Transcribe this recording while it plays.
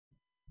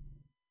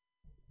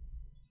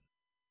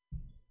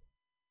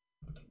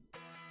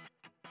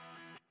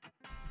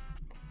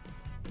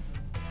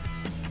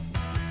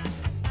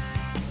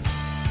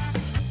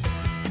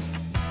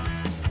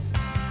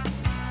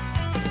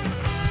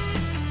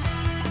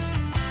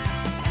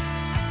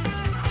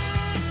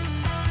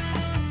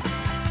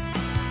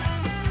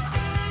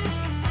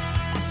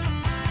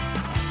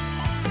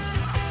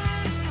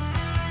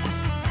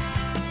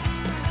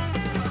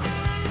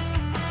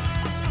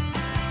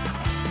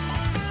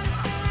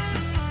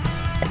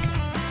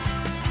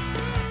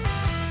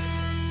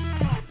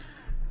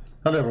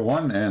Hello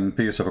everyone, and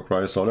peace of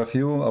Christ all of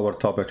you. Our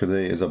topic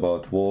today is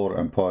about war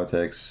and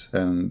politics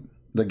and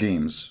the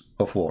games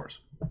of wars.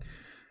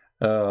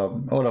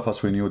 All of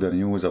us, we knew the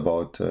news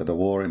about the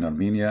war in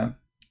Armenia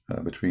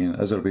between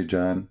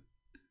Azerbaijan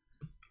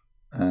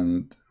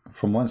and,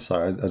 from one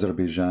side,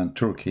 Azerbaijan,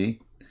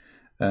 Turkey,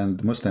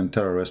 and Muslim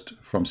terrorists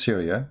from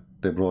Syria.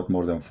 They brought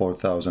more than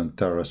 4,000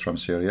 terrorists from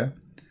Syria.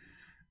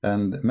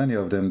 And many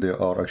of them, they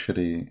are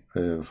actually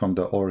from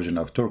the origin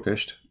of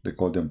Turkish. They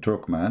call them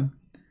Turkmen.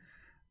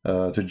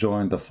 To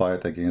join the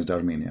fight against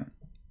Armenia.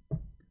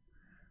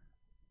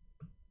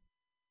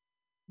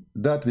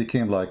 That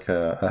became like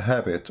a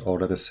habit, or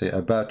let us say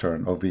a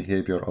pattern of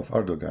behavior of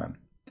Erdogan.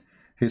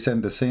 He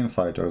sent the same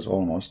fighters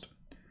almost,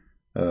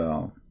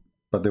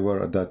 but they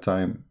were at that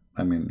time,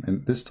 I mean,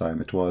 in this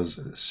time it was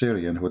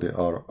Syrian, who they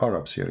are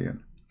Arab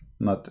Syrian,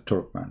 not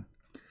Turkmen.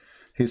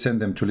 He sent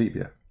them to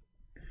Libya,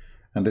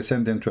 and they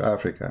sent them to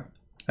Africa,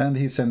 and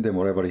he sent them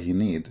wherever he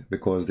need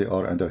because they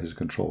are under his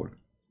control.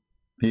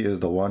 He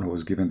is the one who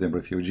is giving them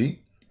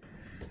refugee,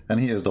 and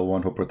he is the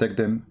one who protects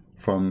them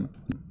from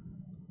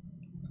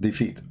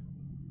defeat.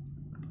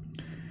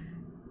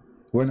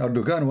 When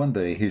Erdogan one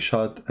day he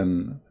shot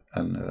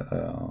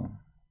a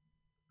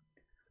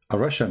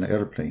Russian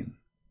airplane,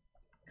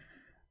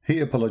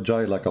 he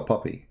apologized like a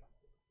puppy,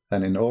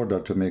 and in order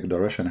to make the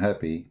Russian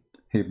happy,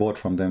 he bought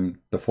from them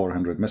the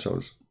 400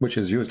 missiles, which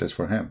is useless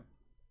for him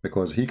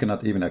because he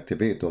cannot even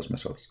activate those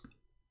missiles.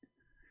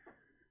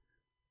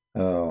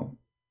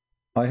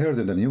 I heard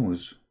in the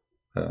news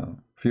a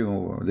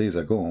few days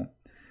ago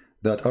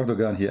that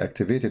Erdogan, he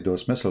activated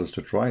those missiles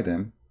to try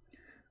them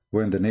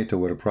when the NATO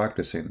were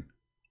practicing,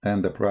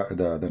 and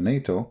the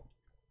NATO,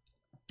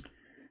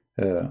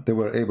 they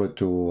were able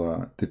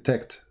to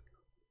detect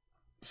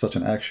such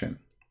an action,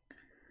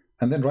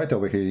 and then right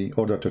away he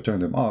ordered to turn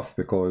them off,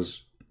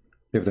 because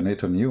if the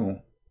NATO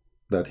knew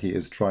that he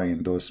is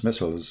trying those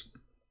missiles,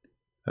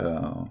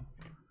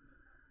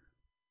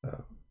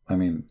 I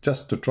mean,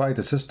 just to try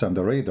the system,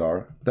 the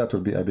radar, that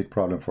would be a big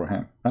problem for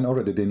him. And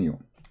already they knew.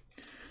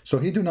 So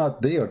he do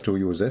not dare to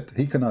use it.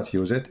 He cannot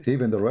use it.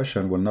 Even the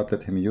Russian will not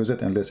let him use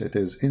it unless it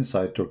is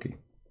inside Turkey.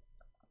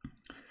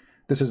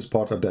 This is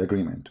part of the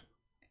agreement.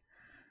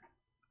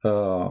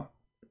 So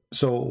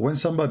when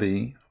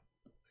somebody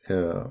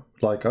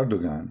like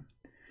Erdogan,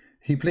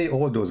 he play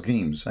all those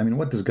games. I mean,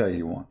 what does guy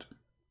he want?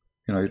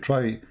 You know, you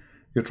try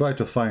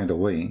to find a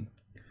way,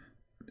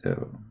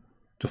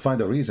 to find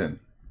a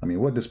reason. I mean,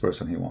 what this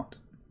person he want?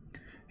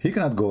 He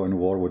cannot go in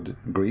war with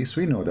Greece.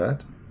 We know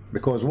that,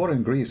 because war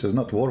in Greece is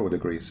not war with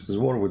Greece. It's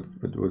war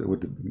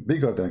with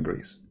bigger than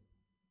Greece.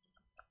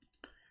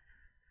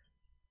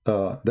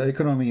 The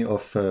economy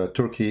of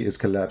Turkey is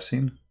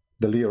collapsing.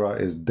 The lira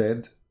is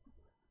dead.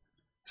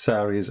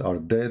 Salaries are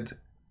dead.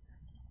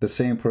 The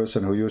same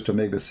person who used to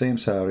make the same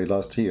salary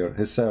last year,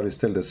 his salary is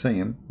still the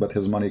same, but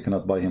his money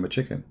cannot buy him a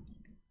chicken.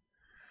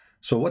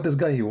 So what does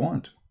guy he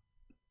want?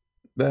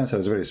 The answer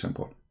is very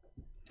simple.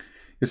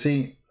 You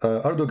see,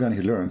 Erdogan,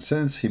 he learned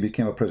since he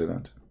became a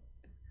president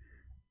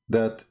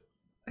that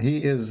he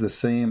is the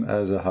same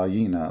as a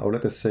hyena, or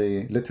let us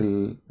say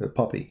little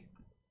puppy,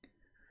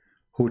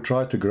 who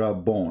tried to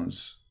grab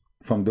bones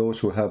from those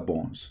who have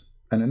bones.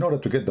 And in order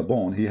to get the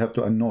bone, he have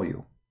to annoy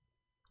you.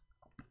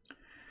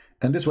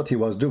 And this is what he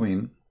was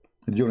doing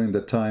during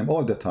the time,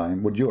 all the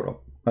time, with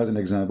Europe. As an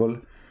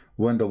example,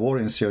 when the war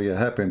in Syria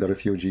happened, the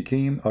refugee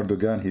came,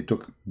 Erdogan, he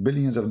took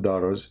billions of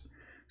dollars,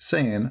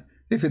 saying,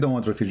 if you don't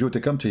want refugee to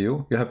come to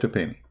you, you have to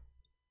pay me.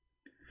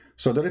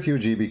 So the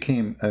refugee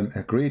became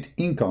a great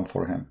income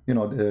for him. You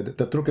know,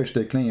 the Turkish,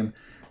 they claim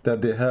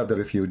that they have the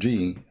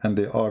refugee and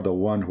they are the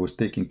one who's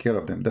taking care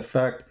of them. The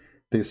fact,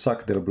 they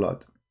suck their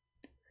blood.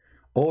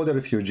 All the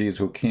refugees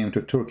who came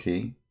to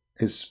Turkey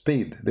is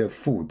paid, their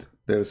food,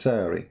 their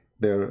salary,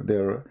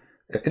 their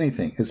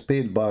anything is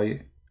paid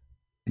by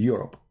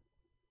Europe.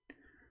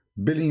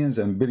 Billions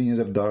and billions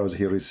of dollars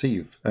he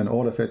received, and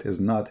all of it is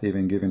not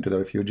even given to the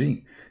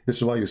refugee. This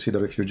is why you see the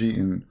refugee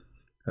in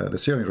the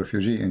Syrian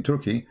refugee in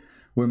Turkey.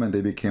 Women,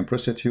 they became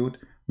prostitute.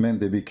 Men,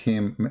 they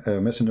became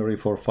mercenary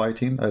for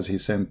fighting, as he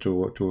sent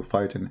to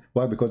fight.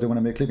 Why? Because they want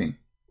to make living.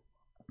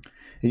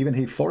 Even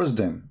he forced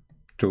them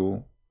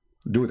to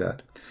do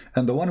that.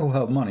 And the one who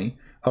have money,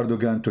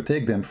 Erdogan, to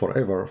take them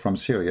forever from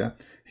Syria,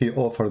 he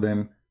offered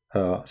them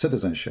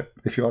citizenship.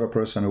 If you are a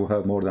person who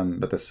have more than,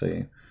 let us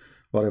say,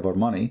 whatever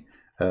money,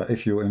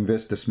 if you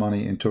invest this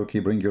money in Turkey,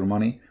 bring your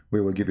money,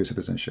 we will give you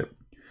citizenship.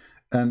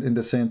 And in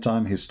the same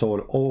time, he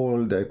stole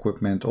all the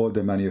equipment, all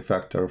the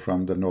manufacture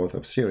from the north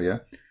of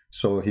Syria.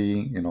 So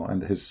he, you know,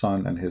 and his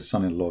son and his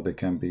son-in-law, they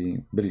can be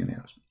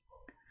billionaires.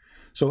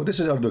 So this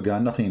is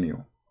Erdogan, nothing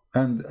new.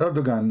 And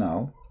Erdogan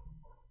now,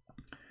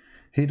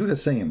 he do the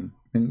same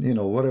in, you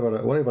know,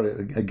 whatever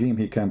a game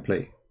he can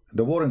play.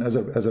 The war in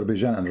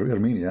Azerbaijan and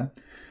Armenia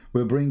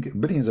will bring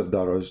billions of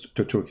dollars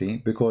to Turkey,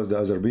 because the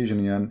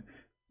Azerbaijanian,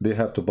 they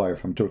have to buy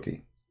from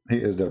Turkey. He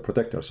is their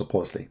protector,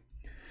 supposedly.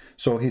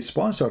 So he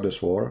sponsored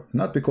this war,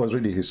 not because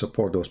really he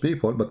support those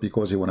people, but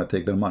because he want to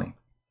take their money.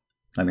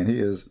 I mean, he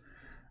is,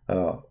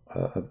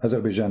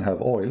 Azerbaijan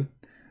have oil,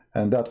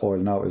 And that oil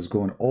now is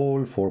going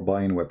all for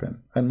buying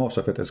weapon. And most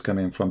of it is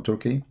coming from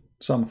Turkey,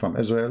 some from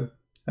Israel,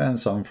 and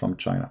some from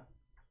China.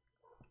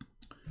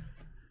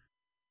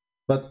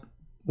 But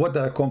what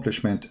the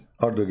accomplishment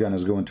Erdogan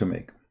is going to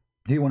make?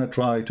 He want to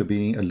try to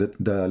be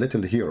the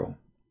little hero.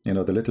 You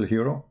know, the little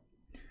hero?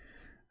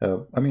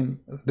 I mean,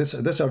 this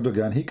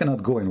Erdogan, he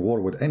cannot go in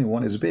war with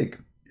anyone. Is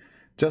big.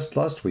 Just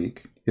last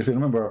week, if you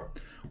remember,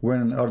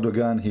 when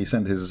Erdogan, he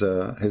sent his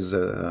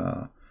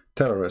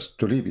terrorists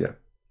to Libya,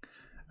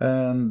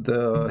 and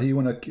he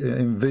want to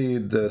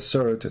invade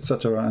Sirte,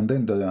 etc. And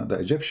then the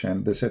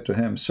Egyptian, they said to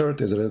him,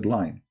 Sirte is a red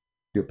line.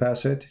 You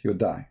pass it, you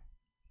die.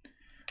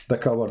 The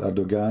coward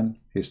Erdogan,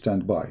 he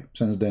stand by.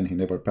 Since then, he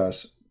never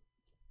passed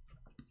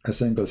a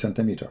single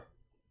centimeter.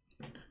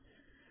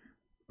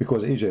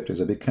 Because Egypt is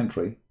a big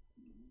country,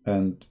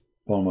 and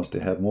almost they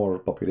have more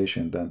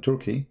population than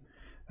Turkey,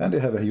 and they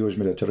have a huge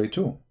military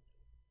too.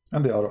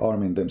 And they are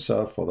arming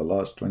themselves for the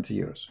last 20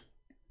 years.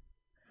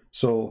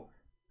 So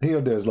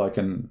here there's like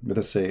let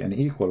us say, an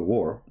equal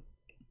war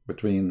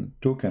between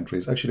two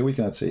countries. Actually, we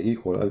cannot say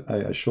equal. I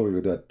assure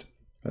you that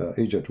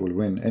Egypt will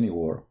win any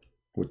war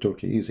with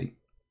Turkey easy.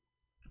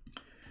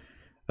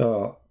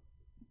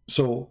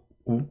 So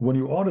when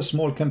you are a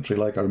small country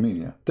like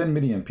Armenia, 10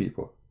 million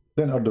people,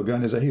 then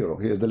Erdogan is a hero.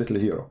 He is the little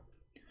hero.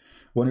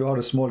 When you are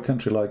a small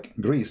country like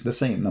Greece, the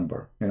same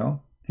number, you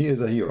know, he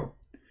is a hero.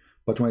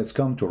 But when it's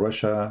come to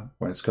Russia,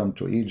 when it's come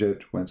to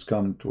Egypt, when it's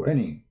come to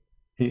any,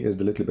 he is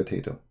the little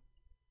potato.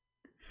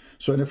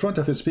 So in front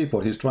of his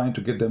people, he's trying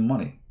to get them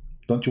money.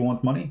 Don't you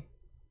want money?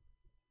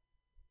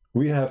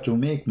 We have to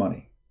make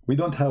money. We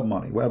don't have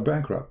money. We are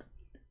bankrupt.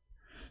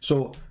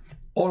 So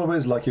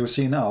always, like you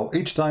see now,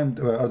 each time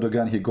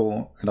Erdogan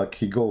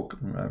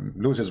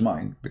lose his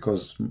mind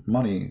because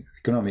money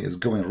economy is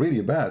going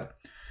really bad,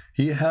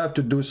 he have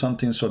to do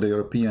something so the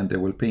European, they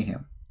will pay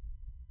him.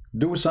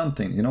 Do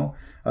something, you know.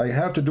 I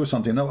have to do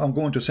something. Now I'm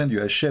going to send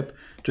you a ship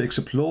to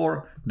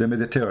explore the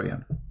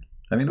Mediterranean.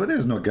 I mean, well, there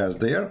is no gas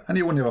there, and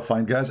he will never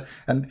find gas.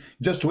 And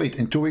just wait,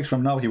 in 2 weeks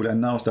from now, he will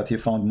announce that he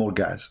found more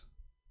gas.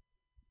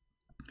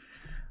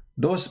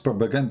 Those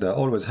propaganda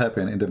always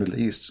happen in the Middle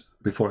East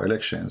before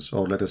elections,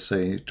 or let us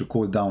say, to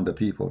cool down the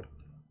people.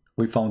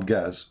 We found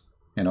gas,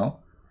 you know.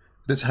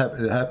 This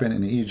happened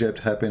in Egypt,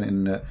 happened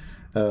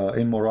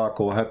in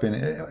Morocco, happened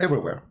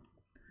everywhere.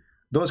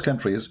 Those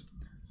countries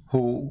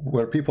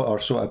where people are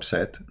so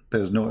upset,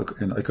 there's no,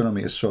 you know,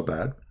 economy is so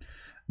bad,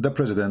 the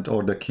president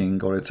or the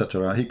king or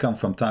etc., he come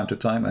from time to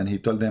time and he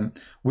told them,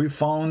 we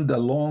found a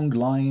long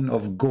line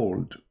of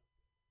gold,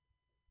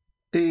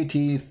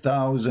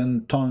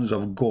 80,000 tons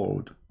of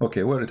gold.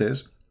 Okay, where it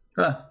is?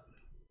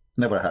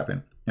 Never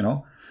happened, you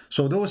know.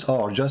 So those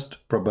are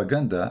just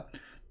propaganda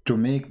to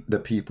make the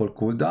people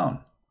cool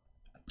down.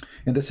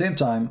 In the same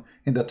time,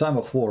 in the time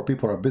of war,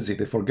 people are busy.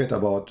 They forget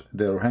about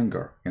their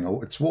hunger. You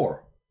know, it's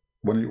war.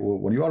 When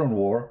you are in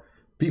war,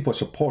 people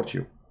support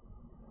you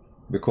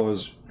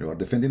because you are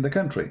defending the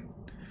country.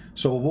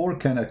 So war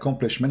can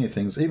accomplish many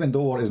things, even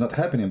though war is not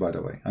happening, by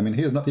the way. I mean,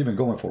 he is not even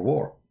going for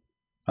war.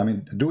 I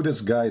mean, do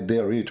this guy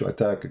dare really to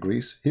attack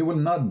Greece? He will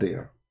not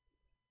dare.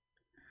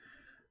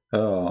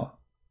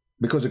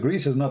 Because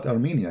Greece is not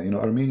Armenia. You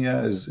know,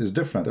 Armenia is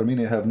different.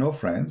 Armenia have no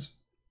friends.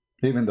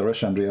 Even the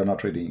Russian are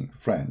not really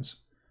friends.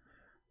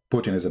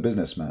 Putin is a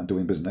businessman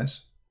doing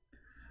business.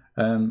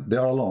 And they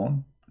are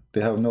alone. They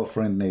have no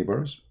friend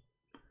neighbors.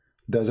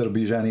 The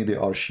Azerbaijani, they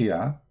are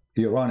Shia.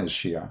 Iran is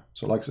Shia.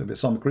 So like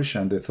some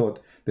Christian,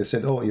 they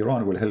said, oh,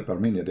 Iran will help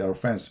Armenia. They are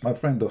friends. My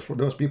friend,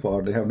 those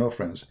people they have no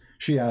friends.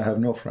 Shia have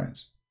no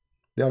friends.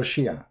 They are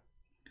Shia.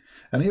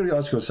 And here you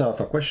ask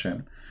yourself a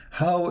question.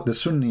 How the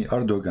Sunni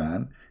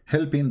Erdogan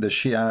helping the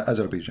Shia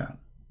Azerbaijan?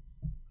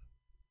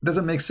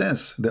 Doesn't make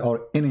sense. They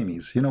are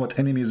enemies. You know what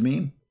enemies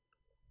mean?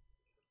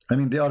 I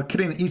mean, they are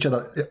killing each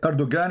other.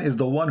 Erdogan is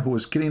the one who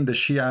is killing the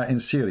Shia in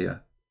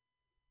Syria.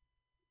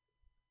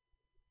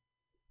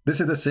 This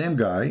is the same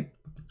guy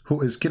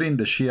who is killing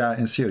the Shia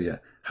in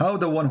Syria. How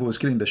the one who is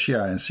killing the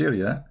Shia in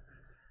Syria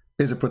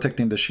is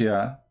protecting the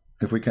Shia,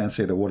 if we can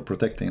say the word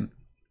protecting,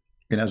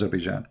 in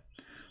Azerbaijan.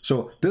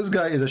 So this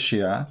guy is a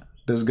Shia,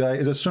 this guy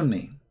is a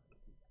Sunni.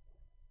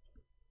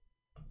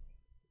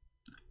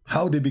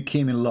 How they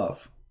became in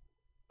love?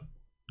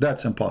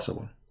 That's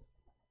impossible.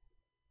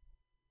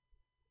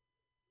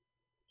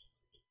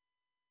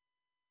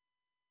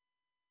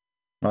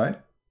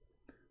 Right?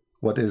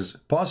 What is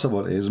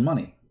possible is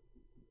money.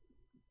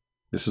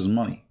 This is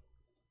money.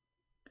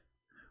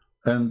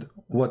 And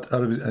what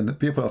the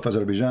people of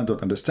Azerbaijan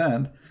don't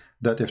understand,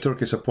 that if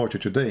Turkey supports you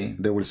today,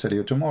 they will sell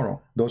you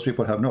tomorrow. Those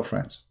people have no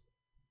friends.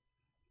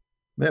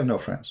 They have no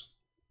friends.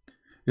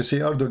 You see,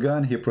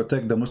 Erdogan, he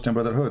protect the Muslim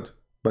Brotherhood,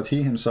 but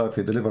he himself,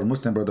 he delivered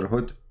Muslim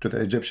Brotherhood to the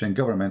Egyptian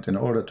government in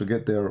order to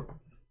get their,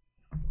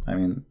 I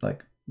mean,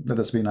 like, let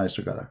us be nice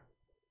together.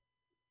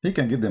 He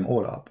can give them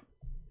all up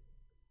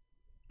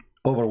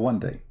over one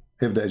day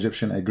if the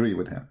Egyptian agree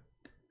with him.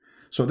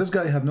 So this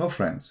guy have no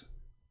friends.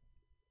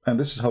 And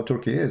this is how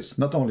Turkey is.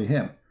 Not only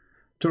him.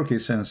 Turkey,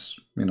 since,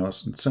 you know,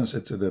 since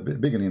it's the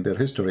beginning of their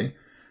history,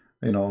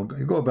 you know,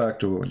 you go back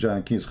to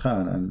Genghis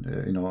Khan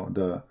and, you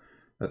know,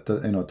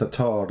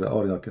 Tatar,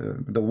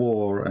 the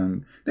war,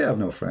 and they have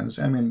no friends.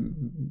 I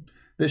mean,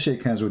 they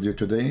shake hands with you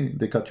today,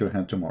 they cut your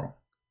hand tomorrow.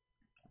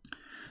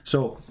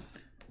 So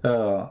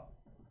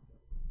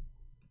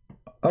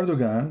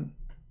Erdogan,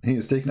 he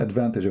is taking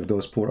advantage of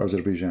those poor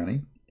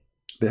Azerbaijani.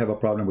 They have a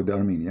problem with the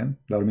Armenian.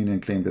 The Armenian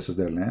claim this is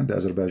their land. The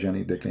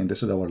Azerbaijani, they claim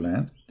this is our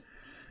land.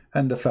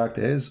 And the fact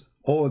is,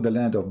 all the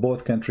land of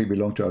both countries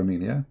belong to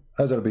Armenia.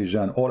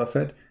 Azerbaijan, all of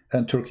it,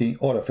 and Turkey,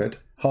 all of it.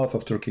 Half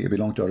of Turkey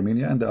belong to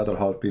Armenia, and the other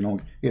half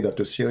belong either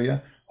to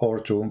Syria or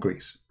to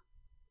Greece.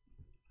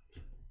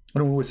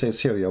 When we say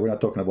Syria, we're not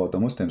talking about the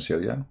Muslim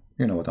Syria.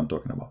 You know what I'm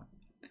talking about.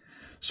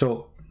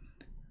 So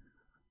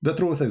the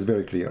truth is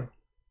very clear,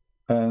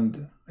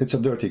 and it's a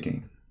dirty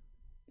game.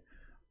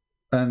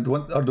 And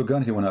what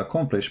Erdogan, he want to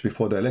accomplish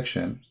before the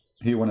election,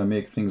 he want to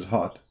make things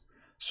hot,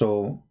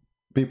 so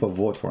people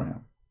vote for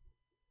him.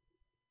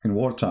 In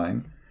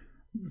wartime,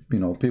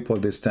 people,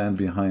 they stand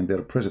behind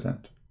their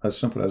president. As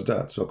simple as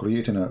that. So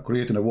creating a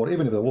war,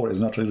 even if the war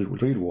is not really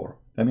real war.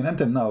 I mean,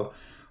 until now,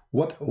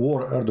 what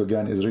war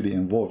Erdogan is really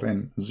involved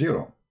in?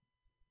 Zero.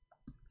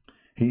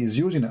 He is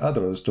using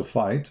others to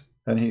fight,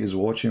 and he is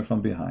watching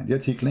from behind.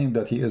 Yet he claimed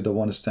that he is the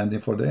one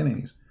standing for the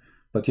enemies.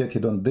 But yet he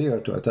don't dare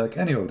to attack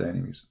any of the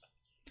enemies.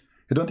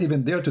 He don't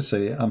even dare to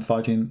say, I'm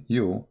fighting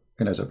you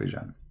in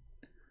Azerbaijan.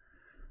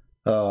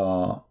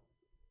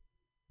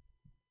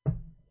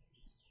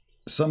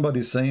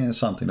 Somebody saying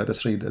something. Let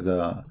us read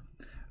the...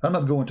 I'm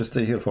not going to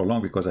stay here for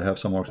long because I have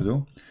some more to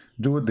do.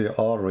 Dude, they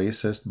are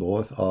racist.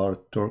 Both are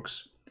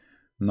Turks.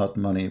 Not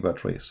money,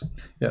 but race.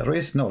 Yeah,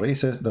 race, no,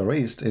 racist. The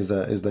race is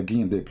the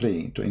game they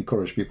play to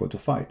encourage people to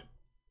fight.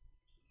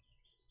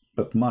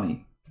 But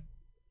money,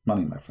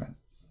 my friend.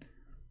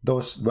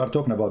 Those, we are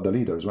talking about the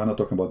leaders. We're not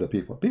talking about the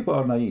people. People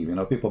are naive,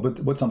 people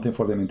put something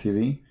for them in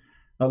TV.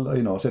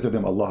 Say to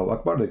them, Allahu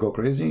Akbar, they go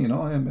crazy,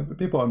 and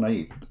people are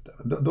naive.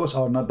 Those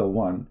are not the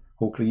one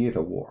who create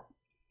a war.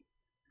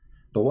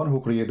 The one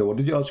who created the war.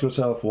 Did you ask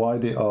yourself why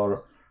they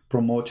are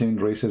promoting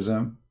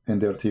racism in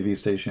their TV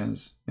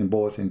stations, in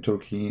both in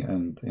Turkey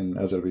and in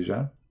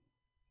Azerbaijan?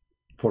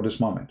 For this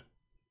moment.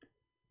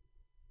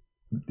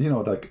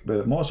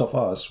 Most of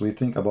us, we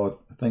think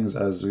about things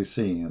as we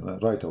see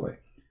right away.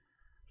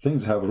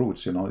 Things have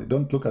roots,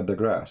 Don't look at the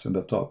grass in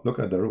the top. Look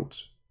at the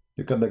roots.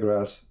 You cut the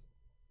grass,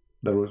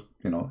 the root,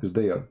 is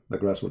there. The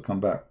grass will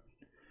come back.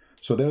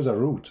 So there's a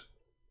root.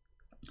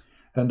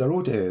 And the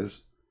root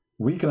is,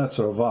 we cannot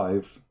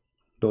survive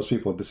those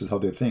people. This is how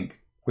they think.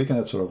 We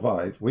cannot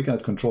survive. We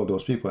cannot control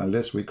those people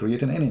unless we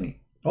create an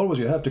enemy. Always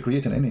you have to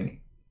create an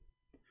enemy.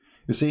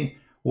 You see,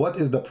 what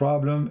is the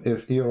problem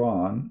if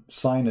Iran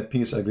sign a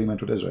peace agreement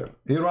with Israel?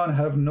 Iran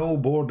have no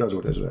borders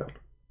with Israel.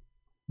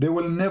 They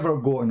will never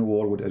go in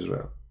war with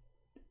Israel.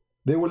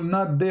 They will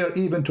not dare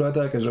even to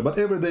attack Israel. But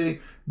every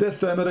day, death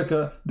to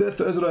America, death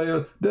to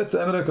Israel, death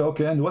to America.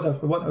 Okay, and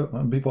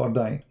what people are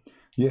dying.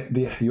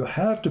 You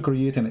have to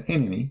create an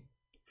enemy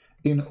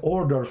in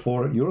order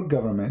for your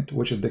government,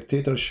 which is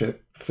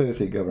dictatorship,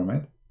 filthy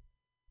government,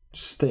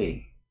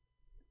 stay.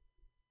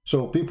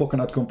 So people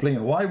cannot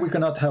complain. Why we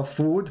cannot have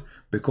food?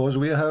 Because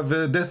we have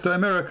death to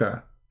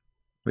America.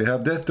 We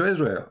have death to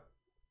Israel.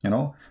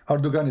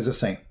 Erdogan is the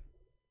same.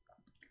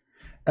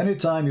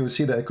 Anytime you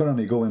see the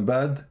economy going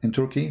bad in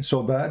Turkey,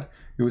 so bad,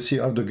 you will see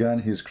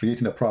Erdogan, he's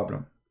creating a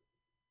problem.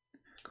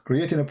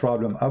 Creating a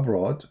problem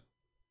abroad,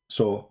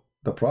 so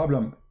the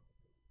problem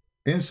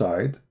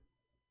inside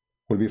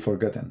will be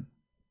forgotten.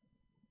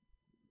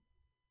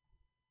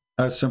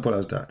 As simple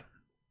as that.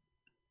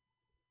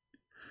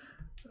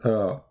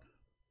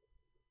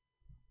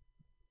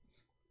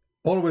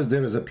 Always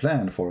there is a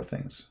plan for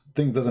things.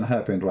 Things doesn't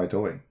happen right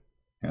away,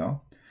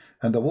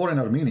 And the war in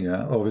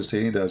Armenia,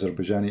 obviously, the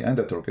Azerbaijani and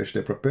the Turkish,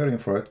 they're preparing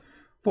for it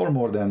for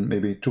more than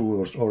maybe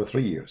 2 or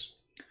 3 years.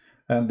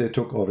 And they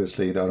took,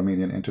 obviously, the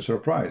Armenian into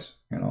surprise,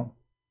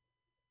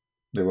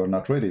 They were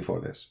not ready for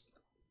this.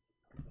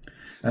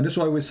 And this is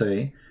why we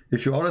say,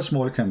 if you are a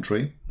small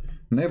country,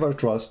 never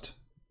trust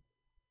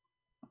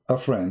a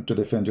friend to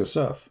defend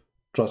yourself.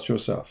 Trust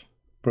yourself.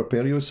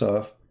 Prepare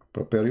yourself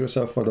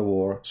for the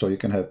war so you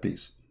can have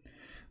peace.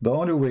 The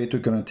only way to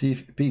guarantee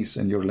peace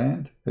in your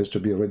land is to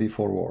be ready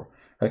for war.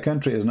 A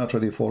country is not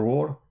ready for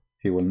war,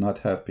 he will not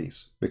have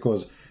peace,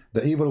 because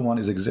the evil one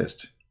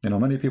exists.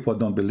 Many people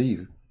don't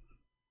believe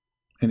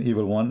in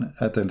evil one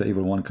until the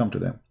evil one come to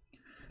them.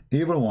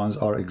 Evil ones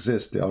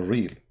exist, they are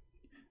real,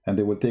 and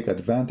they will take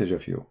advantage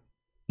of you.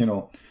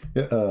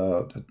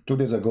 2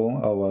 days ago,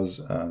 I was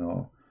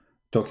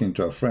talking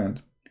to a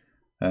friend,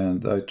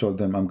 and I told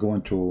them I'm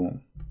going to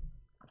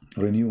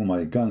renew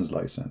my guns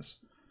license.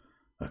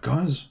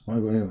 Guns? Why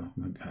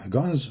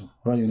guns?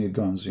 Why you need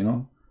guns?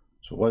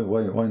 So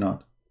why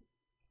not?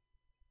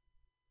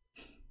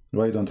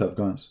 Why you don't have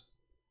guns?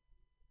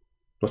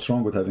 What's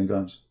wrong with having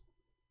guns?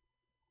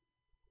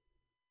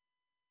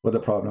 What's the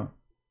problem?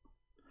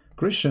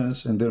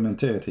 Christians, in their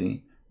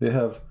mentality, they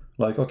have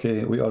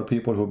okay, we are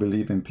people who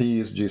believe in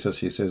peace. Jesus,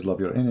 he says,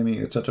 love your enemy,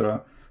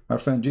 etc. My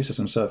friend Jesus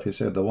himself, he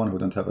said, the one who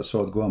don't have a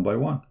sword, go on by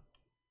one.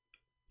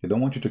 He don't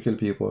want you to kill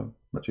people,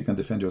 but you can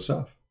defend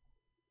yourself.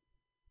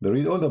 They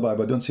read all the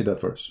Bible, don't see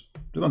that verse.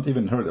 They don't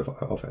even heard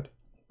of it.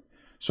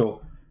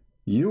 So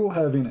you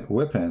having a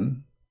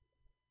weapon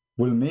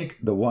will make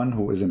the one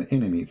who is an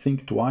enemy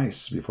think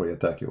twice before he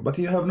attack you. But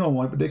you have no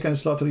one, they can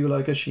slaughter you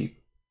like a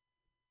sheep.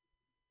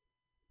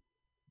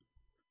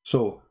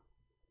 So,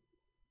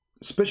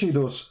 especially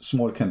those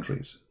small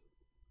countries,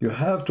 you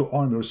have to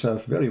arm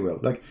yourself very well.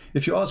 Like,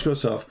 if you ask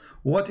yourself,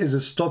 what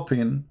is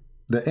stopping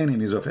the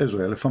enemies of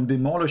Israel from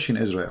demolishing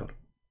Israel?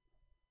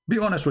 Be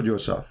honest with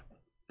yourself.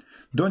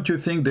 Don't you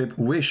think they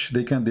wish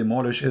they can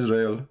demolish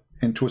Israel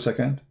in 2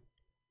 seconds?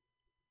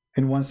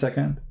 In 1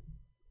 second?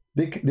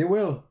 They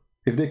will,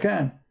 if they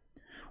can.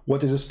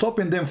 What is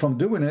stopping them from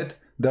doing it?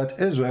 That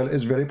Israel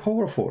is very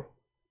powerful.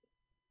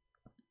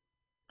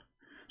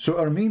 So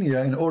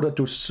Armenia, in order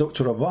to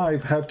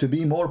survive, have to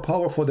be more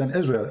powerful than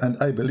Israel. And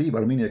I believe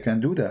Armenia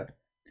can do that.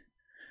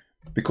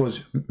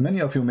 Because many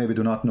of you maybe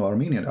do not know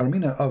Armenian.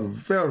 Armenians are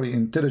very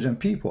intelligent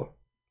people.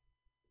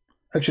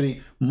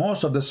 Actually,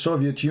 most of the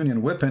Soviet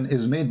Union weapon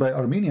is made by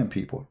Armenian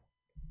people.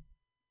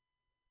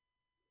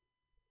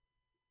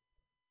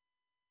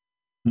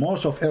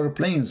 Most of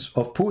airplanes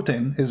of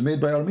Putin is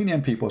made by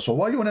Armenian people. So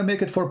why you want to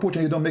make it for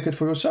Putin, you don't make it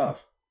for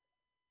yourself?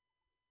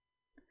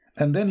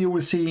 And then you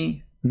will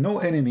see no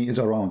enemy is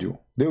around you.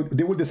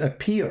 They will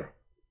disappear.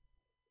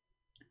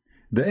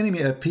 The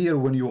enemy appear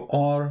when you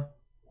are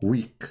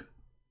weak.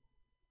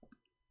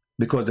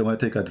 Because they want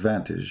to take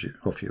advantage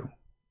of you,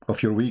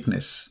 of your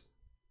weakness.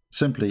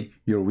 Simply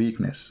your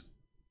weakness.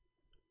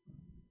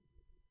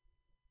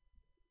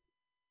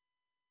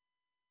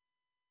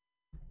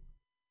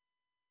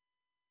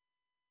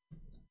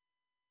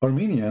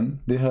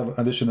 Armenian, they have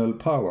additional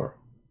power.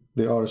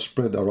 They are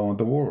spread around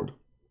the world.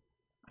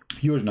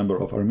 Huge number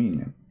of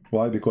Armenian.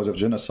 Why? Because of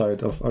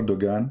genocide of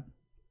Erdogan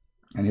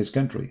and his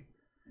country.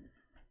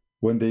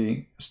 When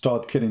they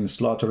start killing,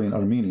 slaughtering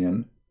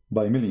Armenian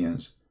by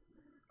millions,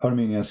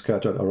 Armenians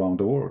scattered around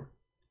the world.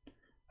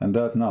 And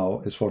that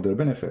now is for their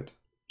benefit.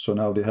 So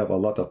now they have a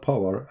lot of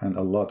power and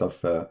a lot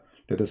of,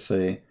 let us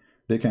say,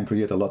 they can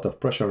create a lot of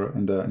pressure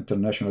in the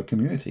international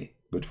community.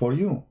 Good for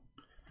you.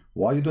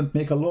 Why you don't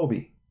make a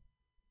lobby?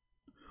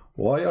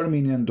 Why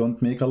Armenians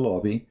don't make a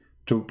lobby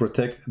to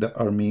protect the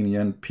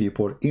Armenian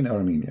people in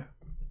Armenia?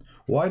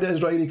 Why the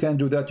Israeli can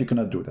do that, you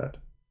cannot do that?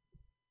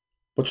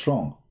 What's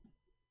wrong?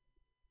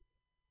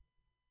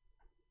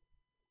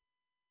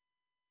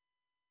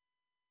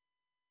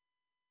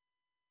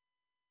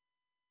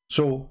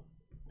 So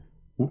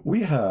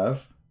we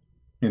have,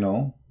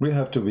 we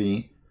have to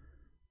be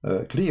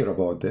clear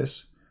about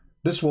this.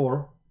 This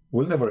war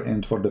will never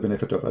end for the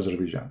benefit of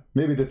Azerbaijan.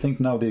 Maybe they think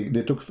now they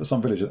took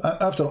some villages.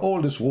 After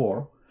all this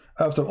war,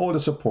 after all the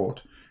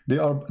support, they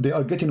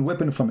are getting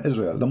weapon from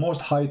Israel, the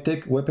most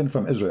high-tech weapon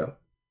from Israel.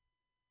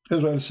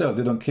 Israel itself,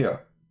 they don't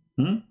care.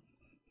 And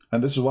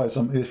this is why,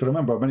 if you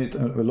remember,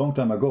 a long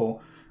time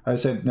ago, I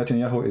said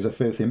Netanyahu is a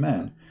filthy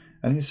man.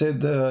 And he said,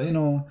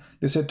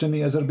 they said to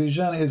me,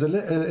 Azerbaijan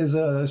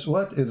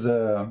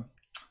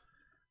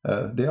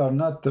they are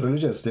not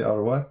religious, they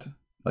are what?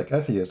 Like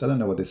atheists. I don't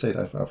know what they said,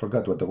 I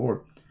forgot what the word.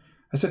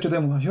 I said to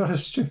them,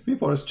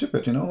 people are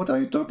stupid, what are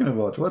you talking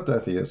about? What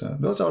atheists?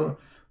 Those are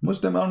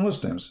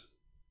Muslims.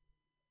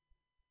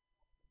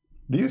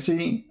 Do you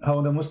see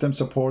how the Muslims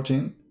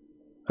supporting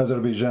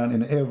Azerbaijan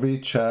in every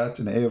chat,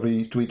 in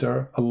every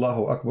Twitter?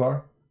 Allahu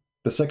Akbar.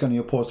 The second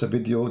you post a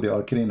video, they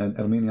are killing an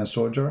Armenian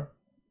soldier.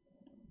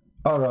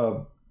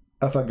 Arab,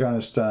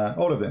 Afghanistan,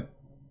 all of them.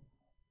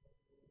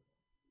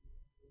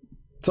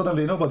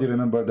 Suddenly nobody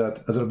remembered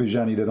that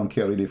Azerbaijani, they don't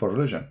care really for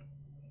religion.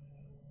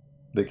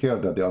 They care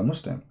that they are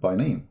Muslim by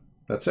name.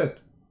 That's it.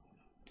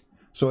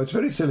 So it's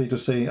very silly to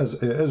say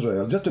as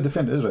Israel, just to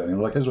defend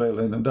Israel, like Israel,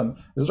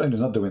 Israel is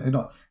not doing,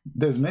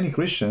 there's many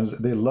Christians,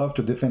 they love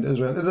to defend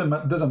Israel.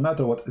 It doesn't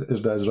matter what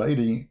is the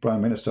Israeli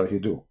prime minister he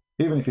do,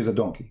 even if he's a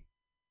donkey.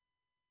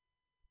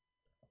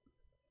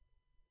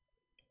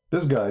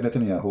 This guy,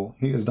 Netanyahu,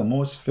 he is the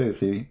most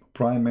filthy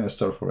prime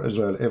minister for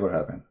Israel ever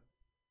happened.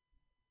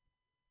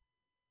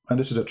 And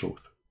this is the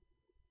truth.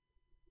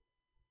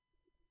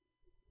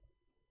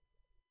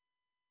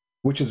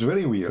 Which is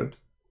very weird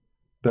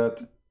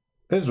that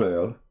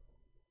Israel,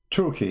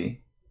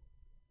 Turkey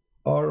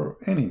are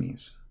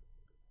enemies.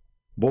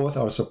 Both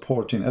are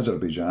supporting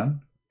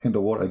Azerbaijan in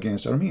the war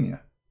against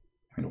Armenia.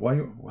 And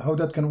how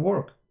that can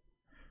work?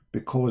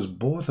 Because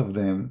both of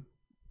them,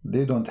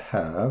 they don't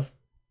have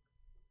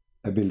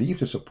a belief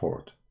to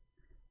support.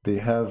 They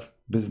have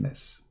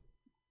business.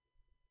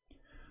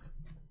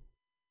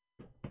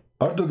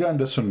 Erdogan,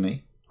 the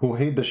Sunni, who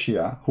hate the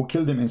Shia, who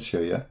killed him in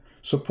Syria,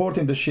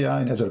 supporting the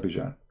Shia in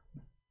Azerbaijan.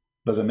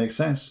 Does it make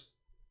sense?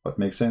 What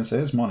makes sense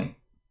is money.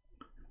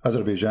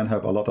 Azerbaijan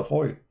have a lot of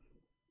oil.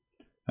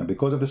 And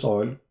because of this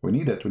oil, we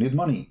need it. We need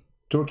money.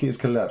 Turkey is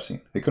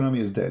collapsing. Economy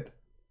is dead.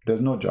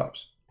 There's no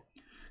jobs.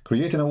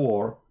 Creating a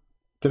war,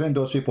 telling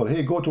those people,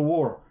 hey, go to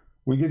war.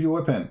 We give you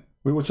a weapon.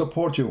 We will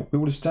support you. We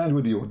will stand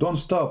with you. Don't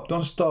stop.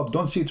 Don't stop.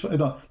 Don't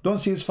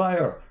cease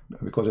fire.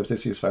 Because if they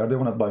cease fire, they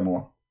will not buy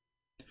more.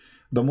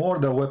 The more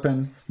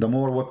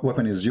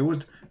weapon is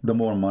used, the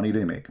more money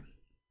they make.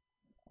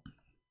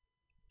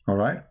 All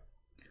right?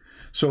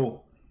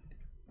 So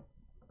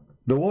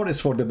the war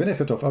is for the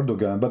benefit of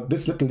Erdogan, but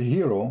this little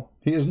hero,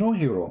 he is no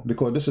hero,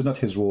 because this is not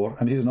his war,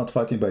 and he is not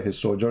fighting by his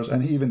soldiers,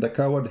 and even the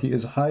coward he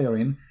is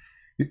hiring.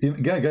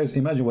 Guys,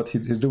 imagine what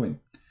he's doing.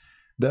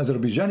 The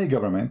Azerbaijani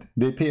government,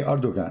 they pay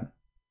Erdogan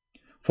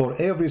for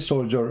every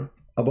soldier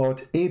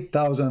about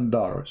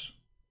 $8,000.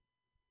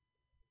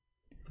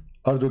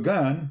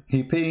 Erdogan,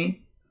 he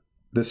pay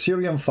the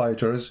Syrian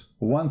fighters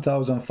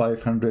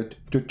 1,500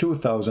 to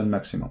 2,000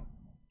 maximum.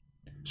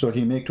 So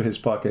he make to his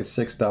pocket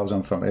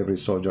 6,000 from every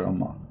soldier a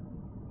month.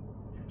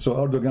 So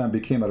Erdogan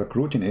became a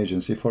recruiting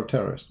agency for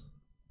terrorists.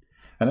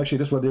 And actually,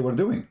 this is what they were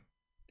doing.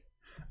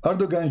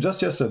 Erdogan,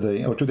 just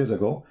yesterday or 2 days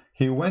ago,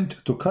 he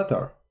went to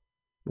Qatar.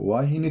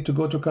 Why he need to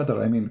go to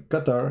Qatar? I mean,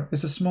 Qatar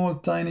is a small,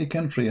 tiny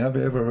country. Have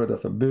you ever heard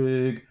of a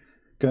big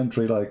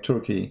country like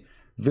Turkey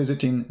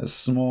visiting a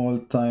small,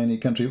 tiny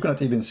country? You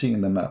cannot even see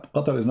in the map.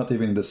 Qatar is not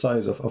even the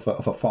size of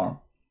a farm.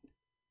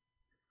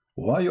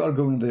 Why you are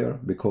going there?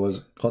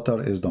 Because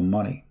Qatar is the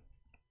money.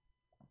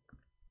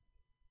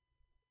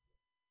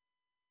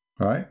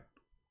 Right?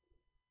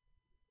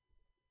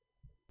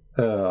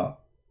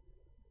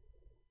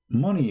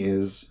 Money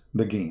is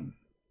the game.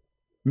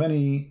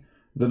 Many,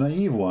 the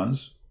naive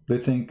ones, they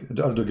think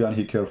Erdogan,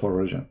 he cares for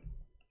religion.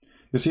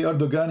 You see,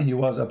 Erdogan, he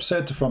was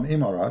upset from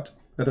Emirat.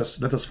 Let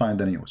us find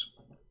the news.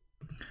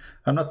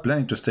 I'm not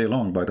planning to stay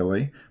long, by the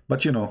way,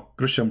 but you know,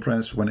 Christian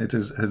Prince, when it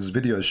is his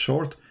video is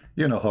short,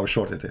 you know how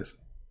short it is.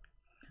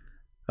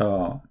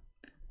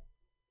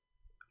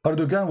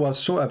 Erdogan was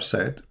so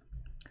upset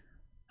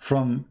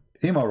from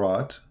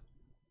Emirat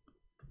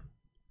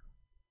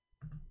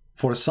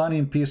for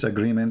signing peace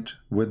agreement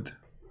with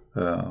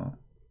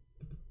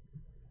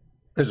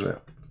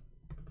Israel.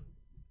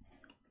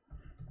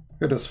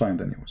 Let us find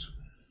the news.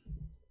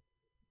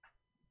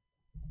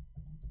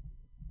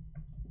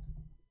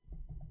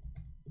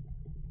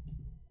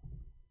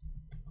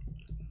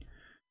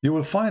 You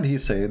will find he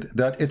said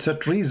that it's a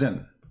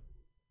treason.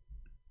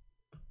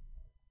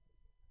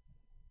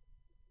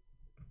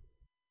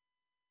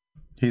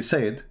 He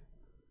said,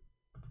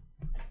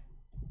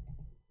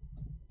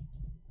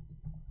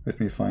 let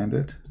me find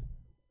it.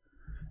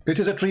 It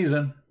is a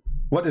treason.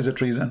 What is a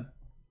treason?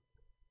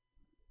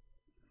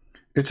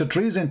 It's a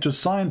treason to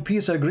sign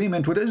peace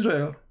agreement with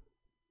Israel.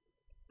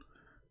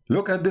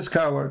 Look at this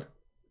coward.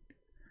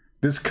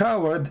 This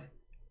coward,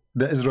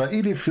 the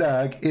Israeli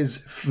flag is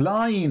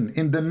flying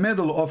in the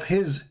middle of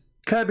his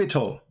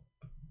capital.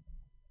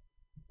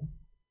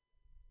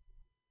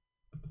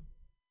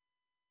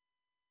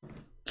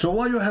 So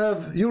why you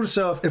have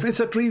yourself, if it's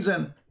a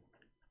treason,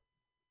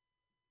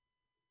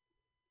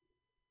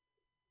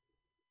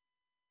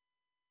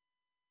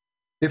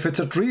 if it's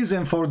a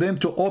treason for them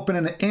to open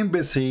an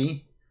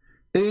embassy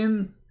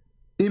in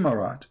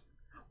Emirat,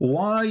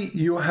 why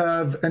you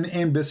have an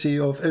embassy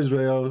of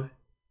Israel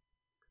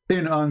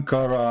in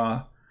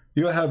Ankara,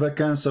 you have a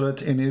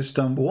consulate in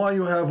Istanbul, why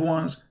you have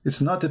ones?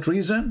 It's not a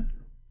treason?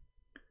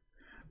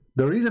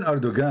 The reason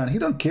Erdogan, he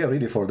don't care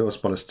really for those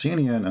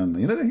Palestinians, and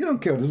you know, he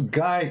don't care. This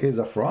guy is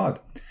a fraud.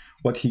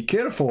 What he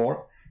cared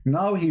for,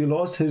 now he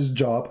lost his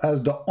job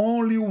as the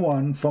only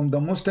one from the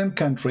Muslim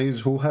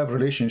countries who have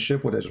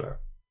relationship with Israel.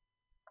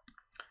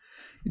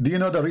 Do you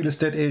know the real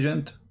estate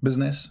agent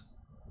business?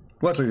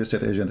 What real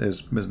estate agent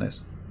is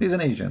business? He's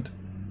an agent.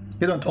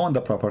 He don't own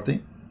the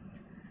property.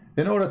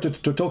 In order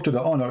to talk to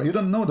the owner, you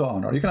don't know the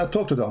owner. You cannot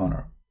talk to the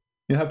owner.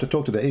 You have to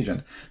talk to the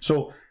agent.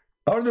 So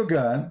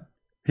Erdogan,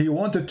 he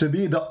wanted to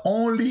be the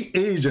only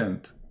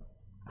agent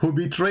who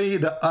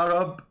betrayed the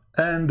Arab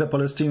and the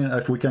Palestinian,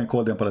 if we can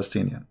call them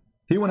Palestinian.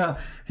 He wanna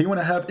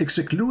have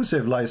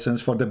exclusive license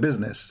for the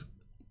business.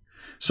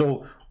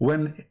 So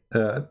when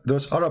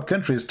those Arab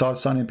countries start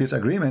signing peace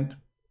agreement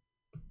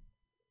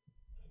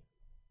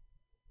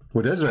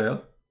with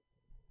Israel,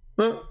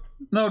 well,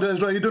 now the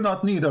Israel, you do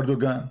not need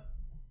Erdogan.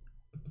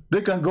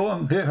 They can go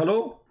and, hey,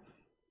 hello,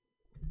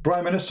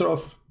 Prime Minister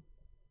of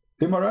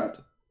Emirat,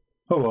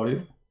 how are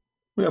you?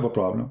 We have a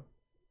problem.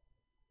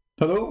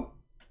 Hello?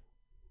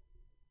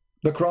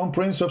 The Crown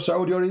Prince of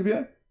Saudi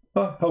Arabia?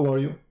 How are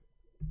you?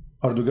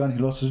 Erdogan, he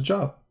lost his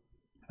job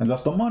and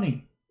lost the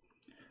money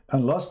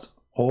and lost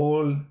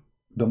all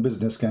the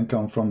business can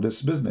come from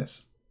this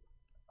business.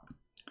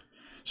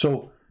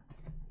 So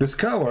this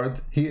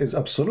coward, he is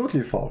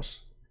absolutely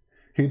false.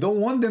 He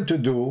don't want them to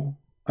do,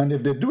 and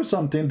if they do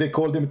something, they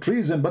call them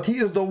treason, but he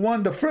is the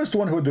one, the first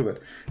one who do it.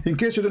 In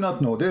case you do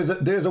not know, there's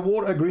a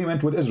war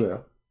agreement with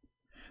Israel.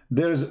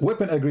 There's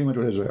weapon agreement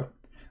with Israel.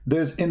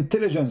 There's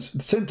intelligence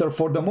center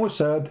for the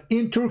Mossad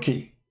in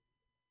Turkey,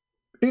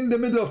 in the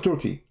middle of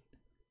Turkey.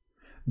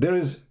 There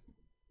is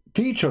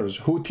teachers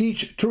who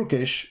teach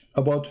Turkish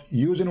about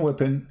using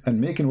weapon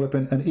and making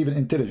weapon and even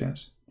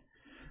intelligence.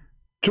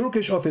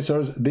 Turkish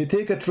officers, they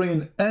take a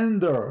train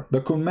under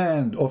the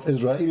command of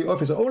Israeli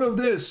officers. All of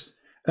this,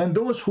 and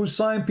those who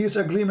sign peace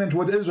agreement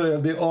with Israel,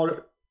 they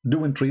are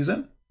doing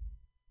treason.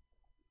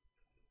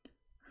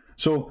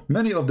 So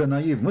many of the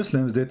naive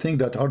Muslims, they think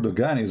that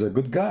Erdogan is a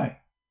good guy.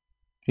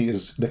 He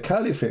is the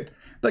caliphate.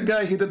 The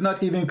guy, he did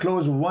not even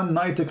close one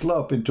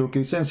nightclub in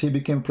Turkey since he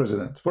became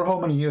president. For how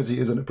many years he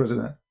isn't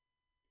president?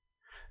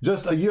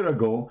 Just a year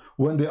ago,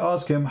 when they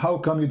asked him, how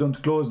come you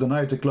don't close the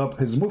nightclub,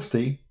 his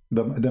mufti,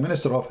 the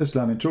minister of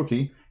Islam in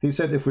Turkey, he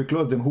said, if we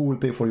close them, who will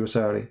pay for your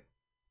salary?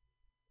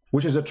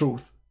 Which is the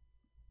truth.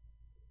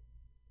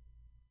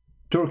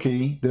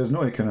 Turkey, there is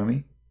no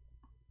economy.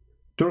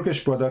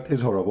 Turkish product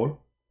is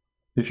horrible.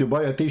 If you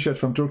buy a t-shirt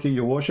from Turkey,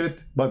 you wash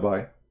it,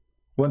 bye-bye.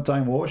 One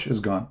time wash is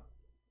gone.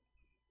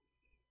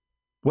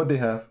 What they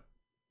have?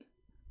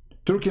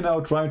 Turkey now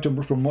trying to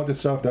promote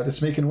itself that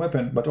it's making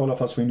weapon, but all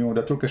of us, we know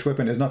that Turkish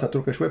weapon is not a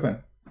Turkish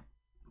weapon.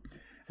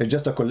 It's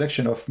just a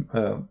collection of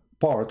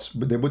parts,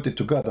 but they put it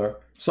together.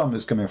 Some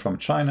is coming from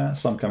China,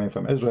 some coming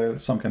from Israel,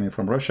 some coming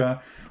from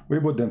Russia. We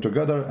put them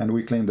together and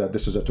we claim that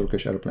this is a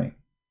Turkish airplane.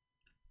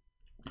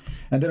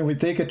 And then we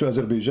take it to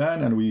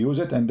Azerbaijan and we use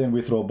it, and then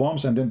we throw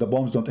bombs, and then the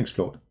bombs don't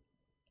explode.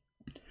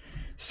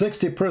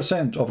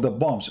 60% of the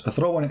bombs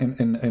thrown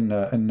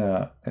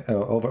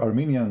over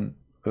Armenian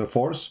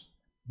force,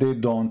 they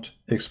don't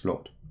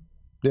explode.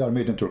 They are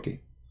made in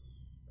Turkey.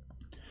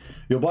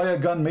 You buy a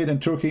gun made in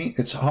Turkey,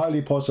 it's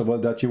highly possible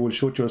that you will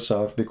shoot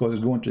yourself because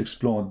it's going to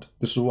explode.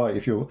 This is why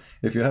if you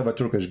have a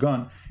Turkish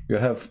gun, you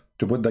have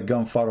to put the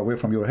gun far away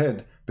from your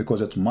head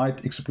because it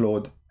might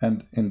explode,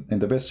 and in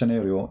the best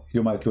scenario,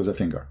 you might lose a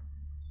finger.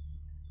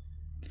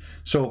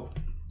 So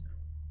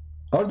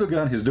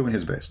Erdogan is doing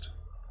his best.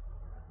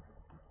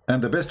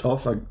 And the best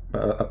of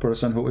a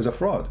person who is a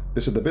fraud.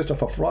 This is the best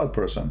of a fraud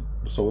person.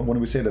 So when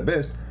we say the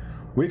best,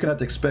 we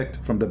cannot expect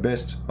from the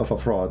best of a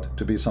fraud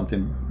to be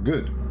something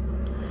good.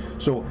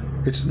 So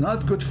it's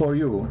not good for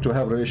you to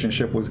have a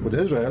relationship with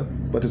Israel,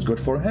 but it's good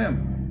for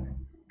him.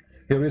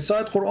 He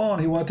recite Quran,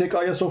 he want to take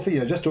Hagia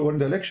Sophia just to win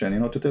the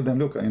election, to tell them,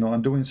 look,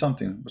 I'm doing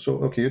something. So,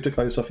 okay, you take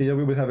Hagia Sophia,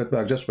 we will have it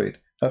back, just wait.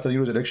 After you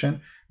lose the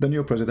election, the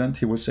new president,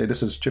 he will say,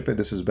 this is stupid,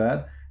 this is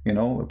bad,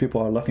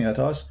 people are laughing at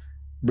us,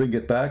 bring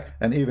it back,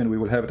 and even we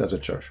will have it as a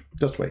church.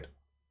 Just wait.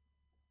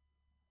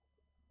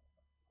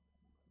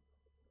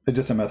 It's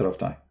just a matter of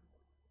time.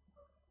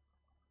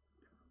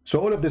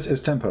 So all of this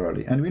is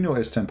temporary, and we know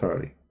it's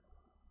temporary.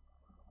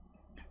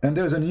 And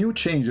there's a new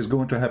change is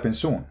going to happen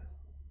soon.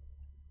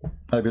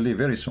 I believe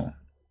very soon.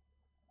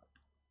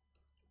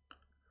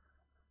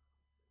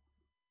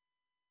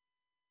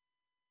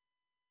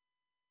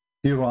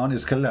 Iran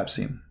is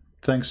collapsing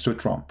thanks to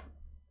Trump.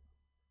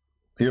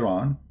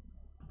 Iran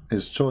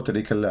is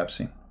totally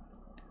collapsing.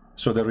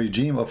 So the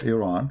regime of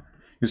Iran,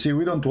 you see,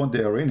 we don't want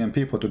the Iranian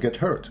people to get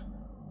hurt,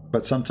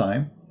 but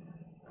sometime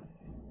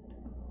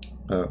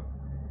there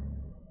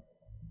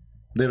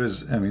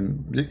is,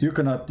 you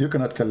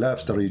cannot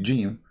collapse the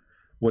regime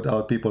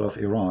without people of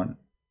Iran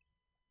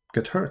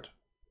get hurt.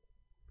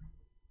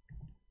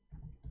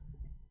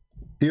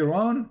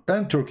 Iran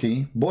and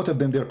Turkey, both of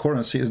them, their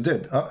currency is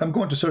dead. I'm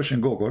going to search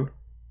in Google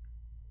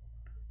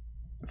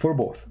for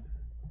both.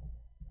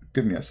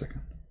 Give me a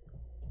second.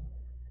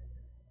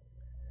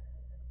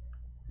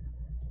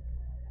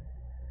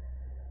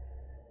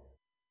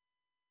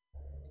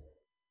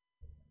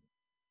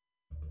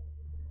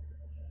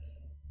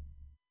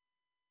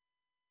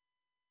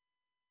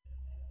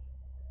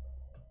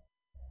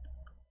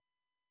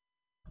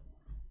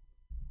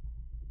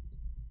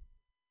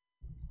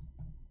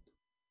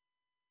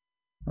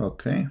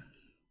 Okay,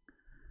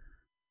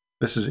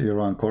 this is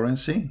Iran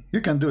currency. You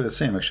can do the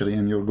same actually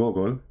in your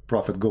Google,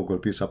 Prophet Google,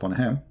 peace upon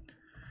him,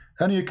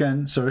 and you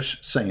can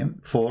search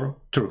same for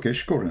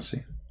Turkish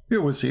currency.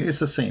 You will see it's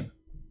the same.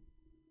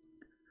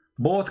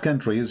 Both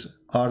countries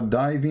are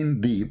diving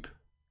deep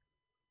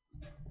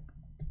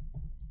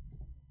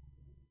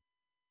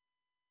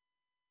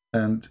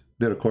and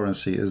their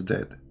currency is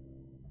dead.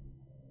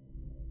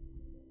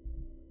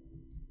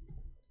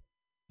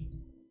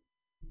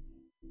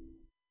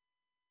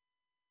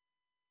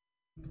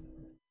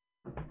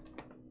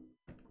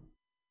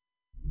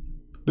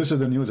 This is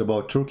the news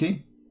about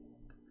Turkey.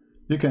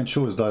 You can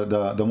choose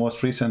the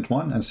most recent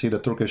one and see the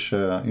Turkish,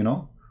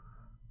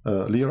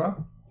 lira.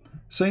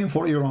 Same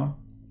for Iran.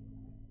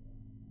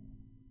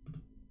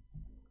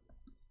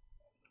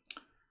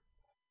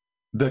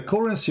 The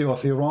currency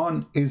of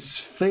Iran is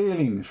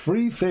failing,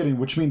 free failing,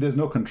 which means there's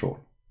no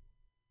control.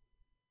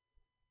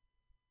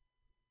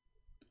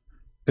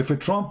 If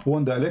Trump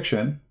won the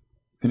election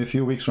in a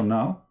few weeks from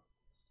now,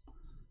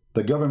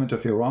 the government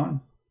of Iran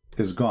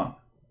is gone.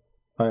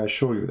 I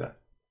assure you that.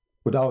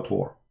 Without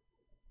war.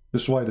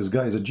 This is why this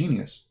guy is a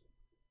genius.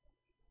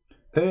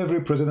 Every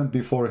president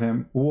before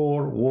him,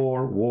 war,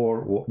 war,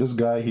 war, war. This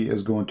guy, he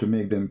is going to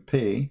make them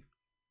pay,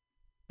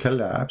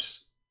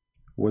 collapse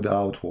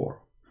without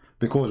war.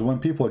 Because when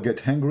people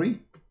get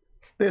hungry,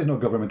 there's no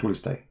government will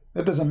stay.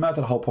 It doesn't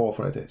matter how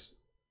powerful it is.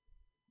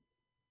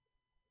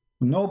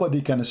 Nobody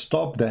can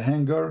stop the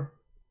hunger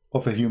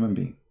of a human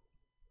being.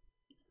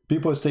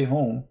 People stay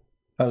home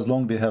as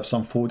long as they have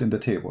some food in the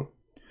table.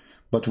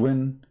 But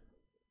when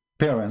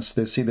parents,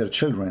 they see their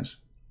children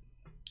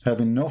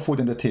having no food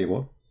in the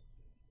table,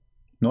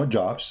 no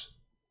jobs,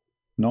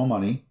 no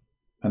money,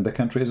 and the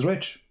country is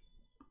rich,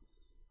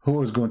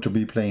 who is going to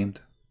be blamed?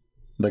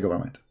 The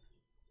government.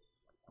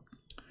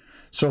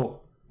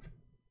 So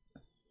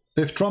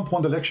if Trump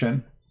won the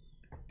election,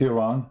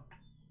 Iran,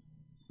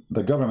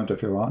 the government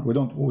of Iran, we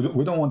don't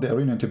want the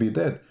Iranian to be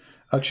dead.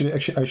 Actually,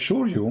 I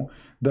assure you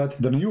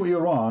that the new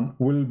Iran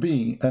will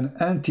be an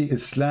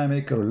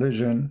anti-Islamic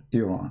religion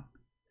Iran.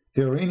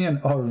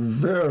 Iranians are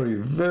very,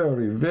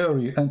 very,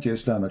 very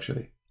anti-Islam,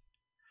 actually.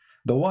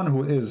 The one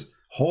who is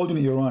holding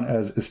Iran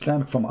as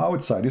Islamic from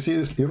outside. You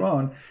see,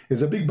 Iran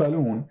is a big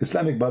balloon,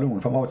 Islamic balloon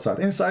from outside.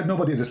 Inside,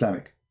 nobody is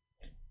Islamic.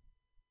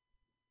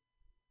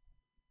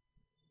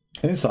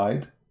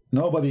 Inside,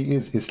 nobody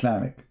is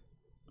Islamic.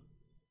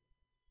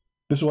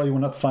 This is why you will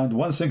not find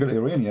one single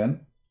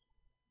Iranian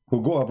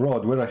who go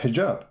abroad wear a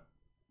hijab.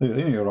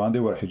 In Iran, they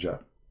wear a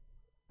hijab.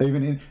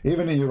 Even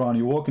in Iran,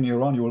 you walk in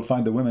Iran, you will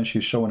find the woman,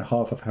 she's showing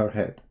half of her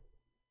head.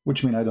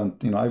 Which means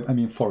I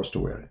mean forced to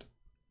wear it.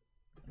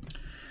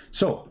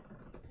 So,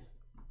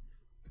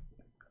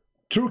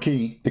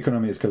 Turkey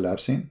economy is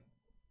collapsing.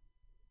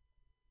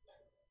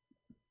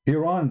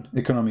 Iran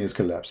economy is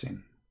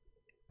collapsing.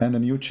 And a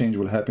new change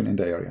will happen in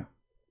the area.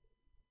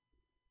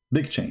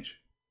 Big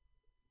change.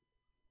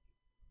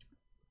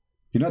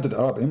 United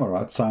Arab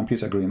Emirates signed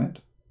peace agreement.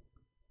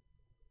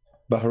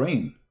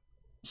 Bahrain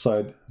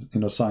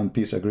signed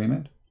peace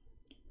agreement.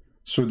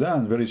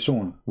 Sudan very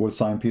soon will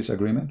sign peace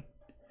agreement.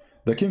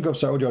 The King of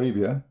Saudi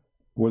Arabia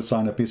will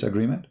sign a peace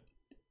agreement.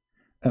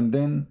 And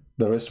then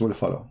the rest will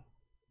follow.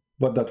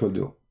 What that will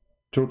do?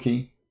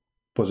 Turkey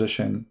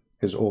position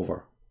is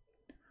over.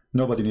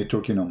 Nobody needs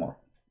Turkey no more.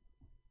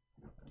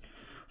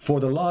 For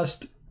the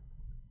last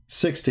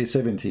 60,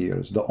 70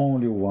 years, the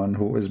only one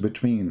who is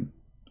between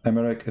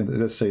America,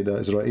 let's say the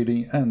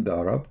Israeli and the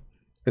Arab,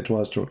 it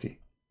was Turkey.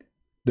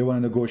 They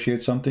want to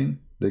negotiate something,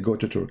 they go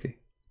to Turkey.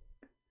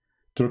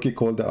 Turkey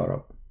called the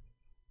Arab.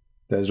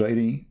 The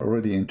Israeli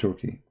already in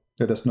Turkey.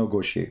 Let us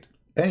negotiate.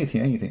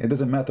 Anything. It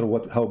doesn't matter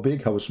how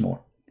big, how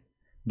small.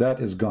 That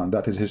is gone.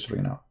 That is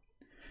history now.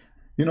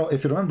 You know,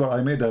 if you remember,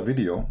 I made a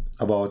video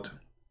about.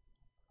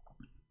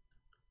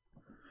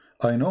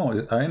 I know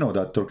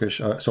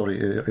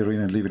that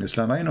Iranian live in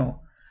Islam. I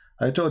know.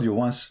 I told you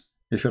once,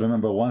 if you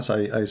remember, once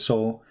I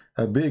saw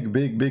a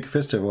big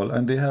festival,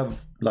 and they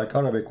have like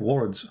Arabic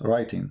words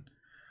writing,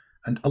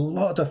 and a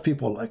lot of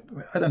people, like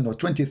I don't know,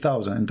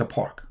 20,000 in the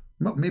park,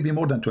 maybe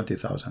more than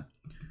 20,000.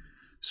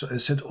 So I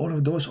said, all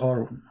of those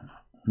are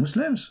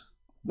Muslims.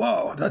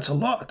 Wow, that's a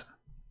lot.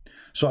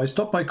 So I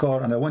stopped my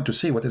car and I went to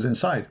see what is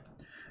inside.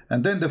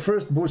 And then the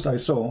first booth I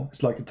saw,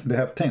 it's like they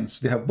have tents,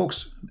 they have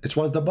books. It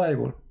was the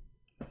Bible.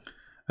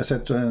 I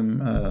said to him,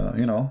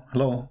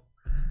 hello.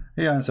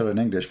 He answered in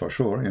English for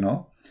sure,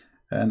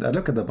 And I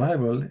look at the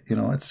Bible,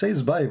 it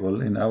says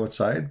Bible in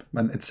outside,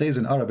 and it says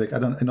in Arabic. I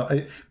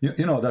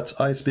don't, that's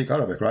I speak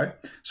Arabic, right?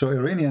 So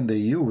Iranian, they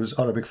use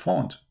Arabic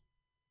font,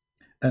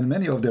 and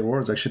many of their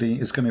words actually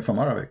is coming from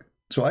Arabic,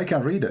 so I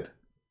can read it,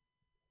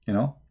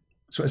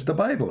 So it's the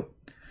Bible.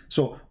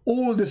 So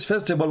all this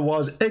festival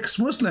was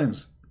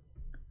ex-Muslims.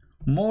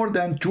 More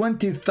than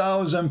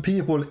 20,000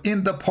 people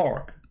in the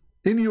park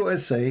in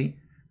USA.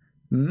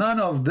 None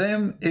of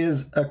them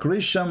is a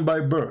Christian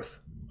by birth.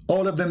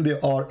 All of them, they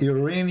are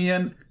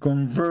Iranian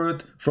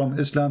convert from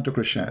Islam to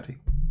Christianity.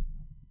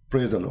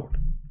 Praise the Lord.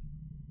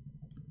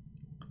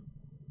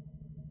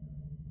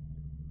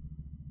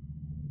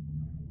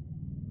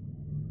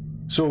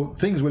 So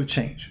things will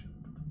change.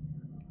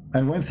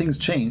 And when things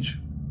change,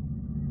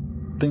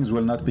 things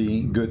will not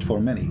be good for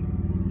many.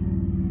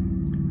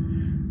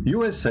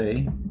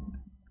 USA,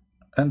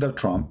 under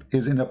Trump,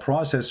 is in the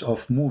process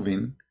of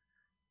moving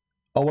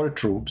our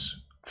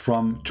troops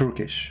from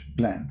Turkish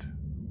land.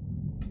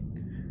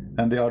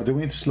 And they are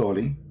doing it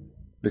slowly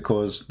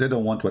because they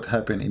don't want what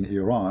happened in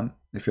Iran.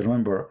 If you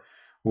remember,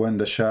 when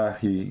the Shah,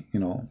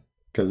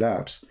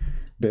 collapsed,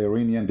 the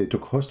Iranian, they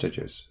took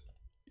hostages.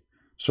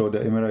 So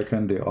the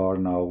American, they are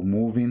now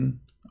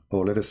moving,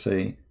 or let us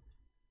say,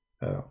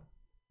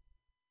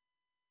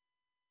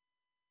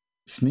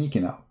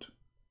 sneaking out.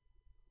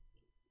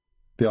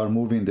 They are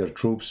moving their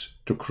troops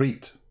to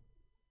Crete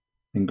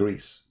in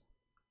Greece.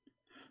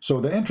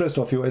 So the interest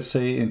of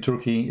USA in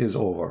Turkey is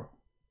over.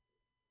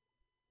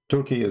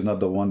 Turkey is not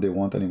the one they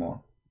want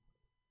anymore.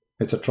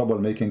 It's a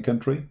troublemaking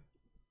country,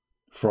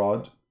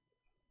 fraud,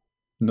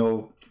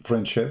 no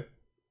friendship.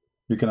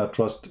 You cannot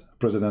trust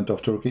President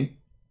of Turkey.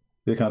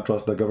 You cannot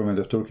trust the government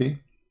of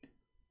Turkey.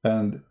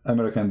 And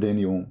American, they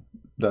knew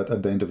that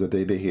at the end of the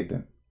day, they hate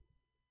them.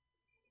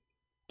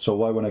 So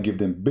why want to give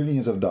them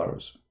billions of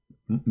dollars?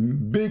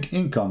 Big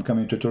income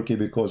coming to Turkey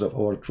because of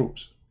our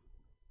troops.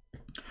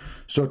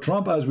 So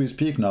Trump, as we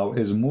speak now,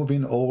 is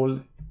moving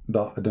all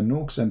the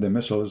nukes and the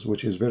missiles,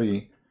 which is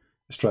very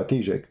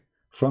strategic,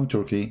 from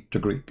Turkey to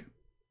Greek.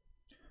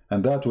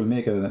 And that will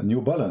make a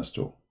new balance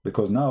too,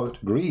 because now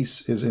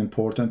Greece is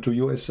important to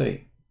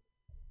USA,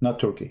 not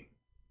Turkey.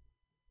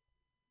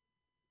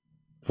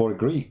 For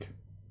Greek,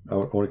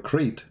 or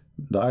Crete,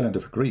 the island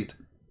of Crete,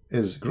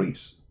 is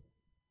Greece.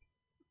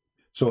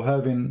 So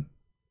having,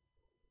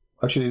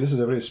 actually this is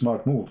a very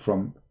smart move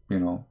from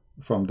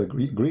the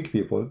Greek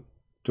people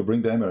to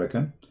bring the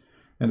American.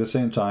 At the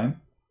same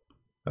time,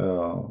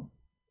 will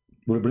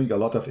bring a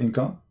lot of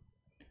income,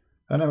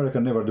 And America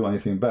never do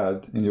anything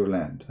bad in your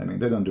land. I mean,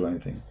 they don't do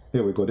anything.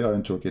 Here we go. They are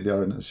in Turkey. They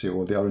are in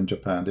Seoul. They are in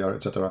Japan. They are,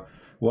 etc.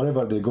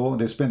 Wherever they go,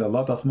 they spend a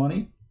lot of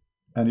money,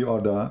 and you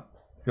are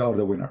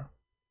the winner.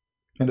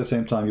 In the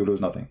same time, you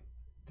lose nothing.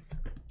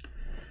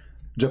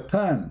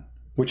 Japan,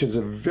 which is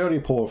a very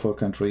powerful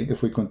country,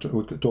 if we could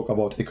talk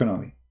about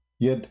economy,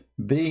 yet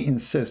they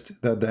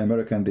insist that the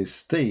Americans, they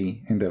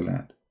stay in their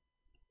land.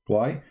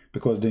 Why?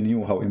 Because they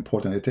knew how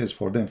important it is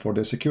for them, for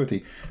their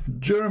security.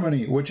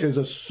 Germany, which is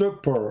a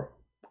super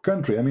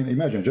country, I mean,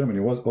 imagine Germany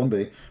was one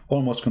day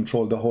almost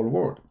controlled the whole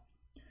world.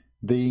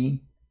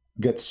 They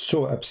get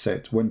so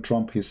upset when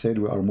Trump, he said,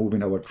 we are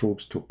moving our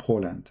troops to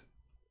Poland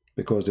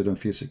because they don't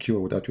feel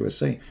secure without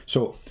USA.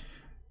 So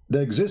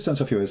the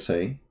existence of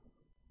USA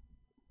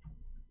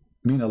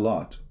mean a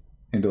lot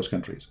in those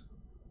countries,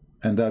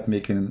 and that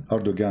making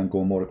Erdogan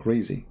go more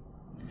crazy.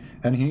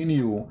 And he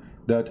knew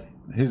that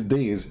his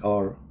days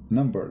are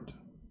numbered.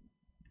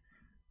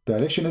 The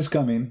election is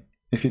coming.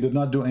 If he did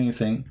not do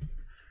anything,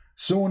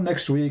 soon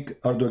next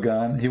week,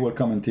 Erdogan, he will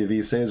come on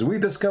TV, says, we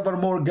discover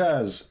more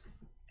gas.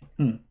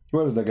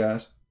 Where is the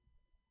gas?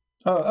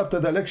 After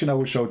the election, I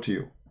will show it to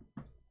you.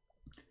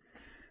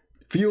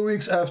 Few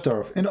weeks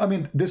after, I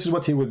mean, this is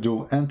what he would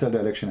do until the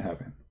election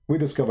happened. We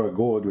discover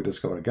gold, we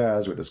discover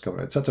gas, we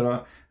discover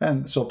etc.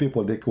 And so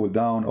people, they cool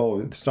down.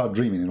 Oh, start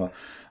dreaming, you know.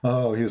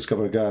 Oh, he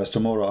discovered gas.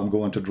 Tomorrow I'm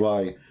going to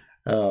drive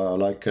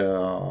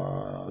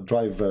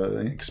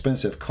an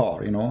expensive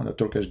car, you know, the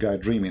Turkish guy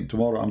dreaming.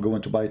 Tomorrow I'm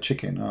going to buy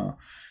chicken.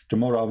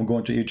 Tomorrow I'm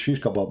going to eat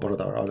shish kebab,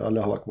 brother.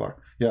 Allahu Akbar.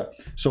 Yeah.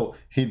 So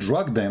he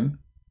drugged them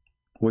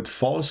with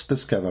false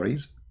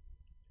discoveries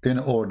in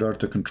order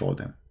to control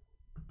them.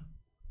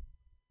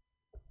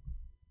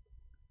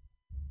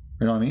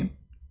 You know what I mean?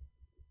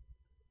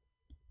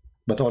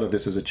 But all of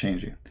this is a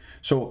changing.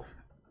 So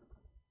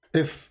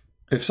if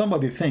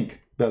somebody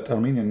think that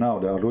Armenian now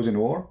they are losing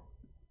war,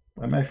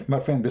 my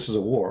friend, this is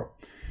a war.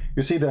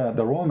 You see, the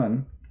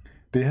Roman,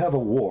 they have a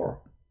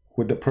war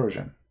with the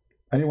Persian.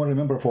 Anyone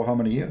remember for how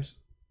many years?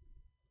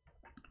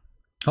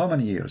 How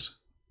many years?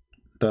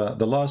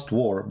 The last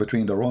war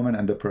between the Roman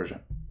and the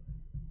Persian.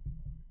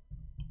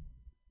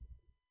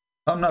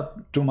 I'm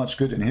not too much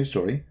good in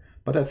history,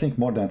 but I think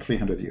more than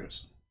 300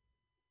 years.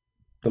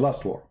 The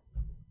last war.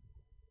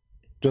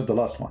 Just the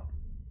last one.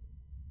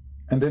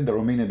 And then the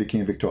Romania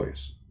became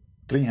victorious.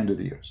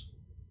 300 years.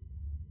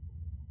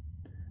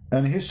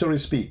 And history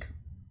speak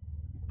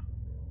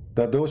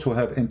that those who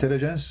have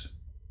intelligence,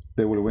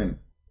 they will win.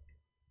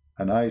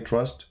 And I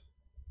trust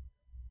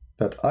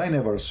that I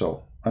never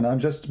saw, and I'm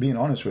just being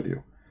honest with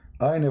you,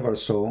 I never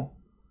saw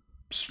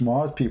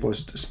smart people,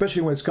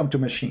 especially when it's come to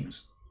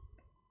machines,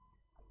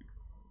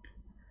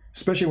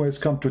 especially when it's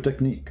come to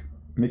technique,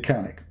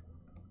 mechanic.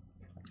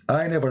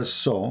 I never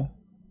saw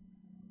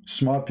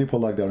smart people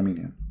like the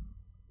Armenian.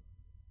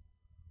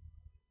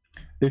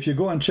 If you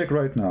go and check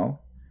right now,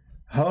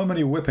 how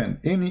many weapons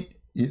in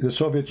the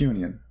Soviet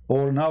Union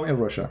or now in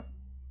Russia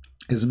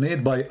is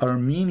made by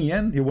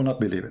Armenian, you will not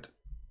believe it.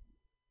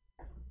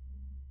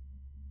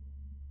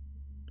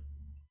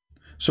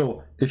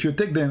 So if you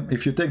take them,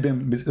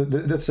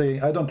 let's say,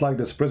 I don't like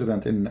this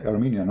president in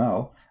Armenia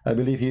now. I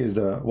believe he is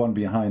the one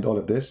behind all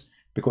of this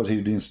because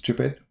he's been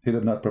stupid. He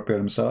did not prepare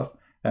himself,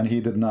 and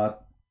he did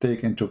not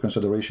take into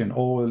consideration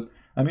all.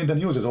 I mean, the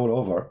news is all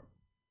over.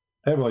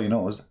 Everybody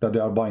knows that they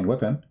are buying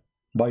weapons,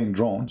 buying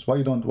drones.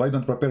 Why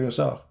don't prepare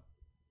yourself?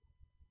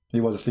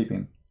 He was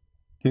sleeping.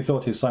 He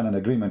thought he signed an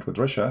agreement with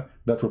Russia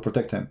that will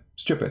protect him.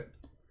 Stupid.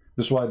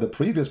 That's why the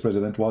previous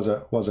president was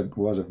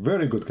a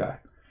very good guy.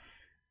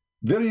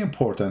 Very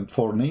important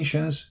for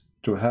nations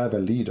to have a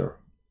leader,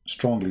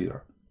 strong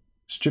leader.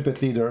 Stupid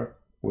leader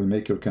will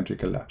make your country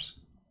collapse.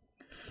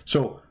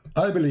 So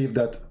I believe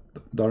that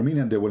the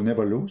Armenian, they will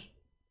never lose.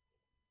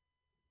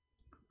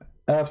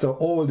 After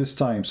all this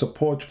time,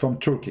 support from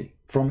Turkey,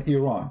 from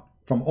Iran,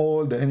 from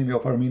all the enemy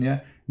of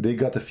Armenia, they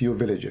got a few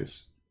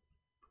villages.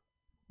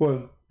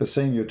 Well, the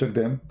same you took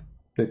them,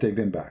 they take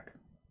them back.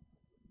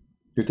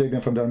 You take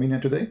them from the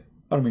Armenian today,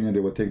 Armenian, they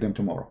will take them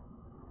tomorrow.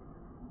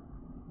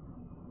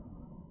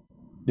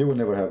 They will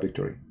never have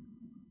victory.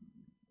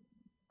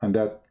 And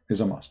that is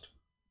a must.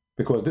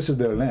 Because this is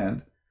their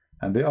land,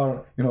 and they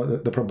are, you know,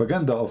 the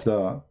propaganda of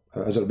the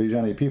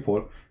Azerbaijani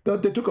people,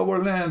 that they took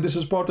our land, this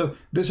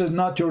is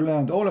not your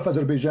land. All of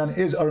Azerbaijan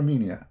is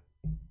Armenia.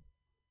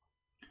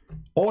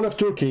 All of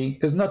Turkey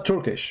is not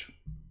Turkish.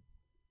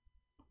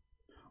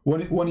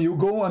 When you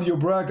go and you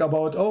brag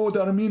about, oh,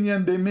 the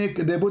Armenian, they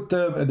put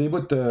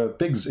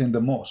pigs in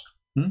the mosque.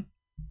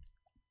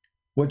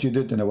 What you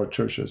did in our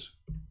churches.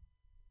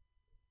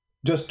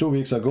 Just 2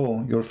 weeks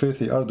ago, your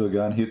filthy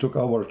Erdogan, he took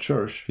our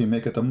church, he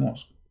make it a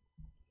mosque.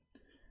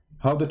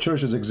 How the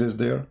churches exist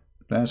there?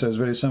 The answer is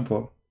very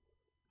simple.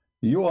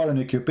 You are an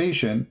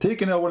occupation,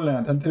 taking our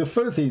land, and the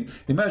filthy,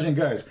 imagine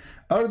guys,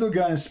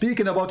 Erdogan is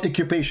speaking about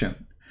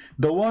occupation.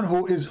 The one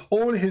who is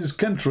all his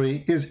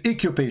country is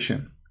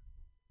occupation.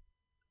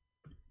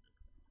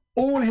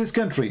 All his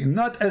country,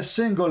 not a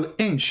single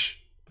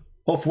inch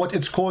of what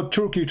it's called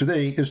Turkey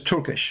today is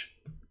Turkish.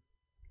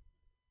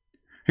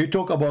 He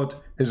talked about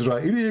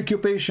Israeli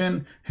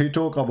occupation. He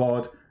talked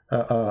about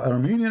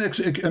Armenian.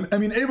 I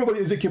mean, everybody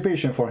is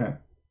occupation for him,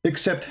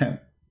 except him.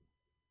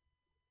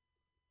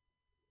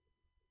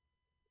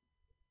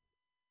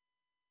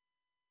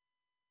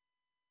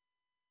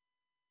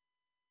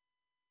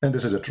 And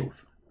this is the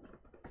truth.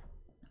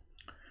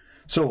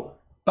 So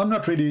I'm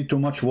not really too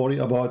much worried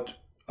about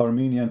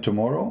Armenian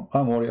tomorrow.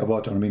 I'm worried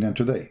about Armenian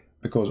today,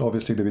 because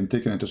obviously they've been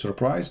taken into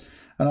surprise.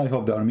 And I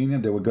hope the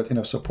Armenian, they will get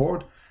enough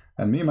support.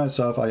 And me,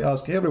 myself, I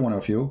ask every one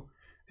of you,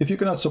 if you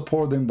cannot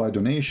support them by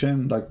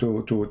donation, like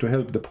to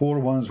help the poor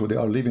ones who they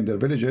are leaving their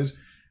villages,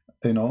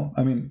 you know,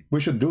 I mean, we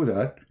should do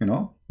that, you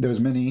know. There's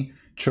many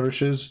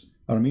churches,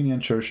 Armenian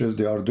churches,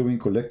 they are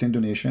collecting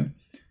donation.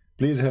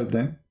 Please help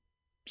them.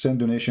 Send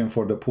donation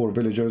for the poor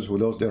villagers who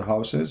lost their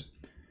houses.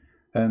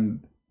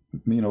 And,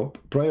 you know,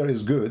 prayer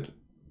is good,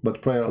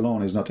 but prayer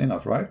alone is not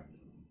enough, right?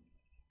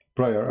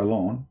 Prayer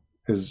alone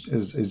is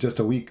just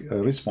a weak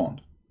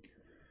response.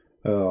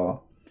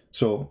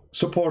 So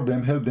support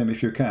them, help them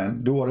if you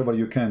can, do whatever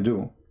you can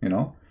do, you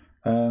know.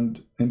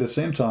 And in the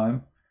same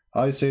time,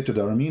 I say to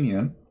the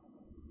Armenian,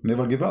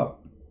 never give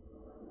up.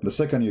 The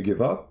second you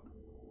give up,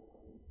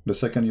 the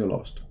second you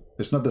lost.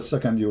 It's not the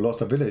second you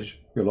lost a village,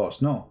 you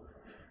lost, no.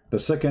 The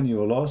second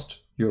you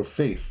lost your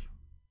faith,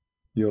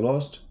 you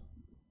lost,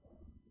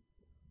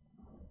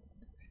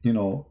 you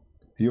know,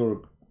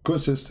 your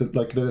consistent,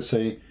 like let's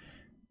say,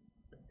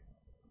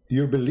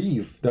 your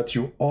belief that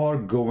you are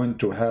going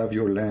to have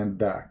your land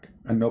back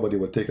and nobody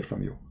will take it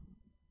from you.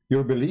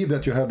 Your belief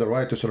that you have the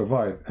right to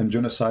survive and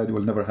genocide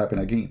will never happen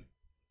again.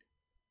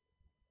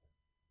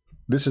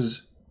 This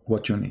is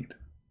what you need.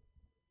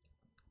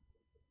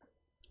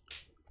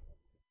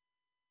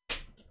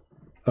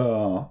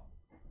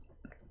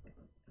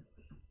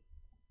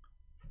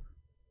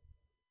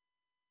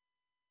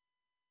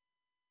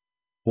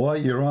 Why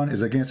Iran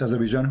is against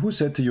Azerbaijan? Who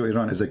said to you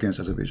Iran is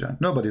against Azerbaijan?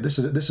 Nobody. This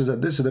is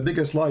the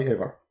biggest lie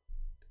ever.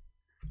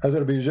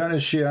 Azerbaijan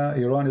is Shia,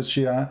 Iran is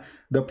Shia.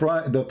 The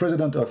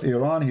president of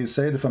Iran, he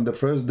said from the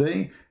first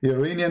day,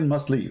 Iranian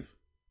must leave.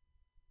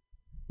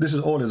 This is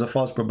all is a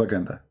false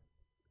propaganda.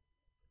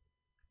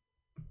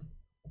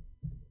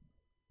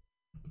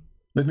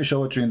 Let me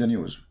show it to you in the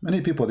news.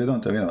 Many people, they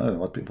don't, you know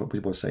what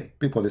people say.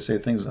 People, they say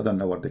things, I don't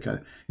know what they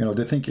can, you know,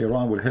 they think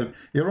Iran will help.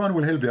 Iran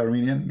will help the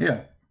Armenian.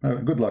 Yeah,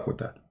 good luck with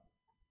that.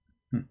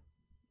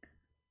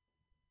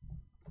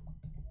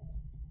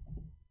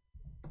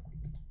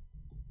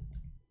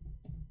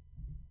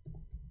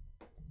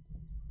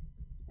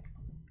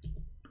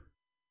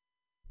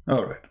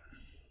 All right.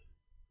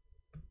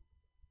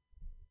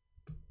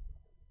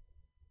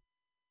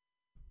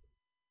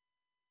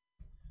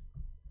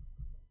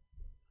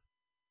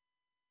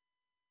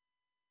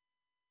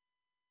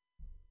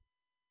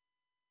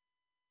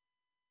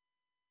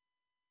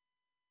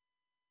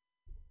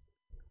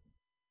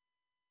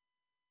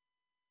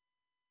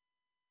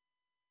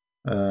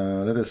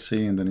 Let us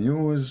see in the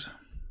news.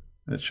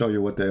 Let's show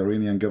you what the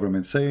Iranian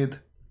government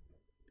said.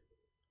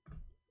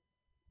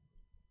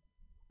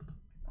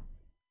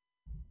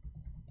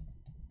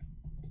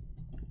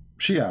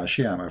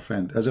 Shia, my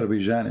friend.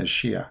 Azerbaijan is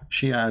Shia.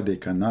 Shia, they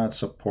cannot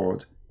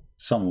support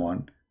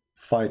someone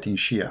fighting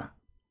Shia.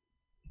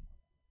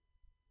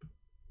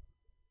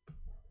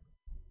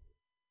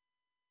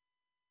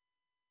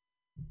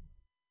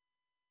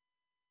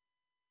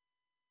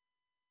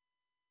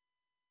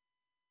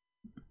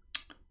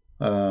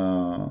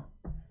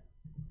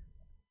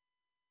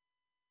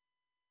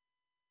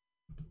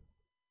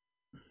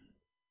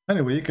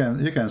 Anyway, you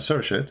can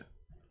search it.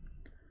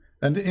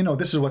 And you know,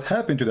 this is what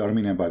happened to the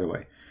Armenian, by the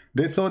way.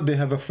 They thought they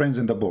have a friends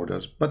in the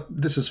borders, but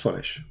this is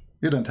foolish.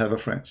 You don't have a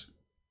friends.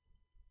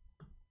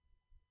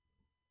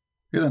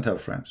 You don't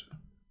have friends.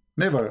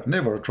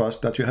 Never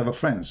trust that you have a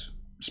friends,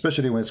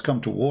 especially when it's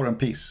come to war and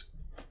peace.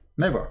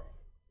 Never.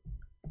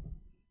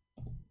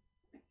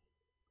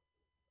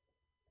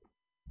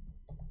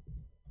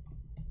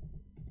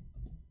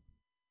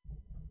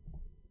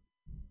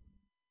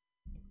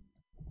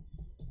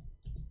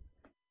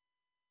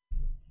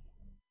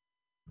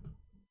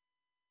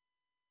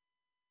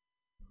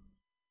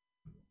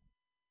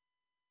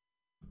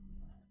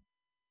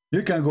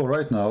 You can go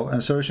right now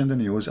and search in the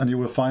news and you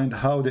will find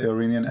how the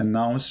Iranian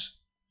announced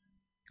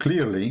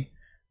clearly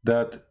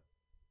that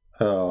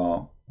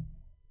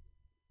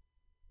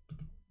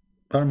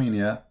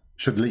Armenia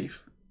should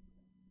leave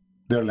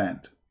their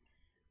land.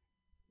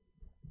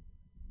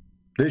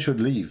 They should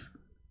leave.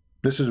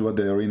 This is what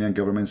the Iranian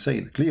government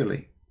said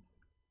clearly.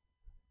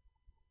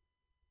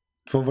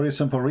 For a very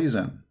simple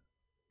reason.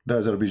 The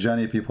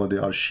Azerbaijani people, they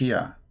are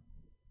Shia.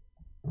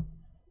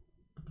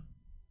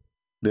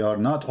 They are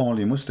not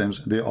only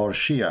Muslims, they are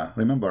Shia.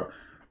 Remember,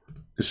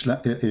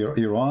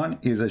 Iran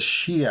is a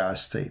Shia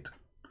state.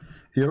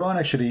 Iran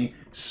actually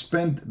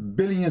spent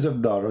billions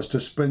of dollars to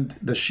spend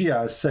the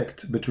Shia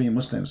sect between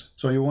Muslims.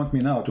 So you want me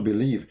now to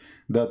believe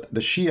that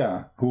the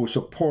Shia who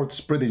support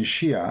spreading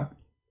Shia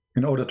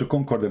in order to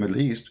conquer the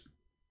Middle East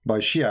by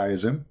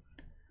Shiaism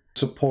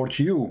support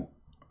you,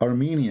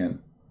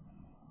 Armenian,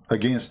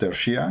 against their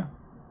Shia?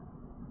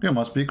 You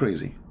must be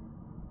crazy.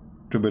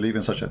 to believe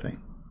in such a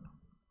thing.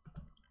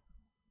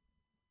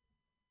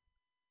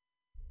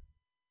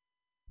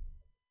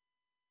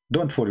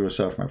 Don't fool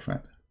yourself, my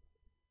friend.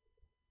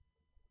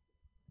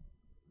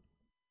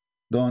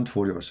 Don't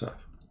fool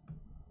yourself.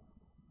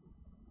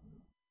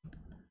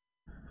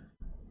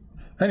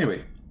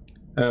 Anyway,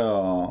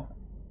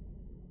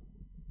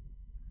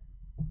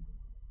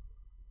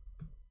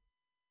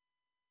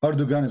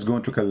 Erdogan is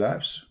going to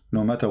collapse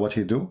no matter what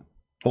he do.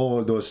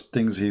 All those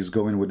things he's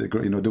going with,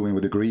 doing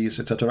with the Greece,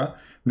 etc.,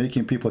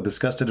 making people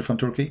disgusted from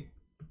Turkey.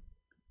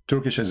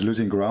 Turkish is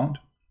losing ground.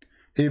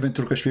 Even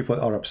Turkish people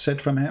are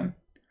upset from him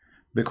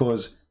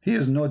because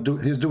he's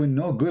doing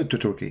no good to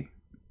Turkey.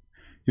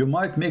 You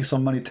might make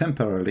some money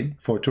temporarily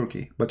for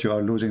Turkey, but you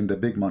are losing the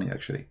big money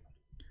actually.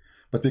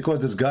 But because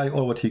this guy,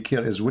 all what he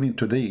cares is winning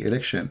today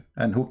election,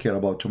 and who care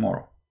about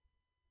tomorrow?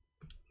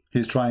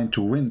 He's trying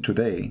to win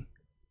today,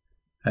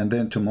 and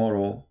then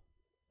tomorrow,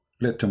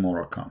 let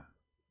tomorrow come.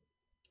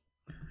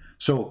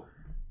 So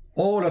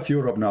all of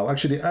Europe now,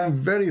 actually, I'm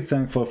very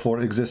thankful for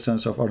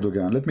existence of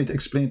Erdogan. Let me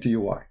explain to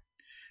you why.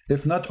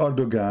 If not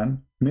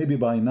Erdogan, maybe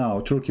by now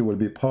Turkey will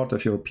be part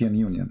of European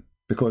Union,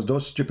 because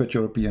those stupid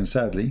Europeans,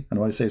 sadly, and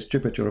when I say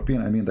stupid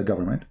European, I mean the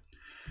government,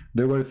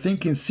 they were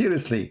thinking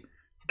seriously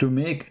to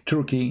make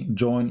Turkey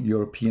join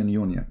European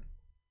Union.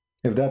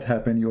 If that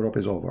happened, Europe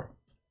is over.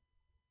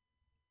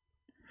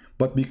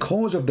 But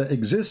because of the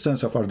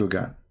existence of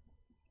Erdogan,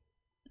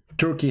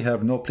 Turkey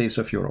have no place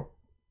of Europe.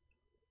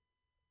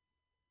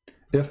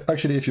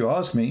 If you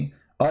ask me,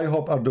 I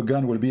hope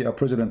Erdogan will be a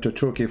president to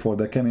Turkey for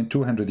the coming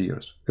 200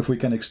 years, if we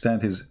can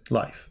extend his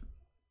life.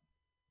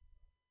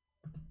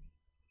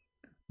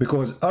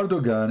 Because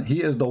Erdogan,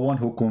 he is the one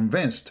who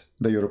convinced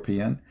the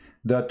European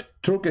that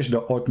Turkish,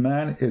 the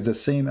Ottoman, is the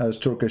same as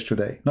Turkish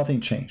today.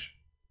 Nothing changed.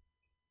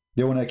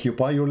 They want to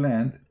occupy your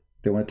land,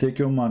 they want to take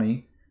your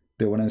money,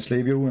 they want to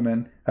enslave your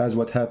women, as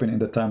what happened in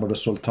the time of the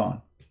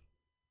Sultan.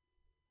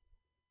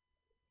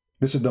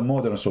 This is the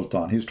modern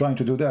Sultan. He's trying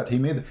to do that. He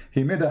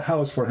made a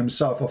house for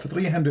himself of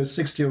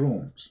 360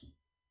 rooms.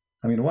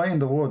 I mean, why in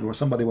the world would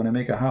somebody want to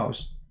make a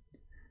house,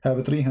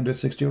 have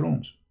 360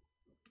 rooms?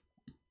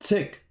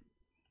 Sick.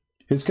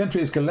 His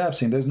country is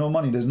collapsing. There's no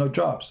money. There's no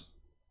jobs.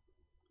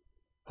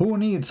 Who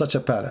needs such a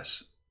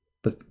palace?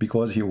 But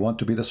because he wants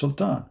to be the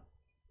Sultan.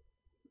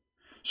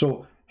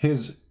 So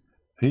he's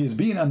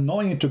being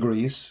annoying to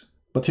Greece,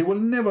 but he will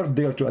never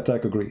dare to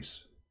attack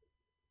Greece.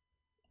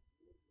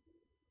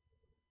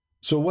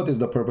 So what is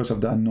the purpose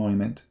of the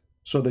annoyment?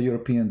 So the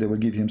European, they will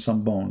give him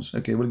some bones.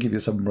 Okay, we'll give you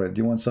some bread.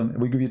 You want some?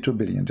 We'll give you 2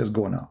 billion. Just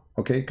go now.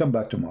 Okay, come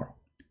back tomorrow.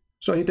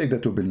 So he take the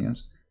 2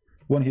 billions.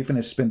 When he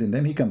finished spending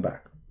them, he come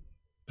back.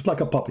 It's like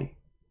a puppy.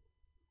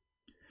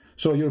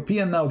 So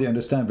European now, they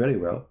understand very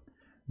well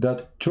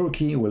that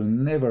Turkey will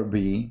never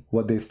be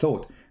what they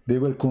thought. They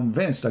were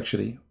convinced,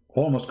 actually,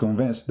 almost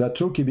convinced, that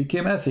Turkey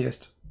became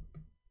atheist.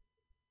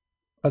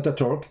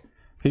 Ataturk,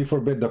 he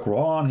forbade the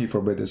Quran, he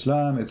forbade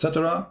Islam,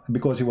 etc.,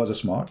 because he was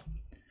smart.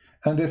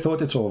 And they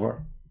thought it's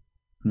over.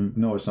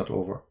 No, it's not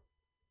over.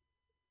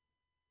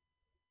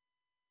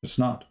 It's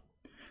not.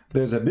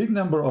 There's a big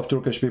number of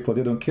Turkish people,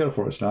 they don't care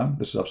for Islam.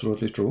 This is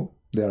absolutely true.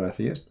 They are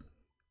atheists.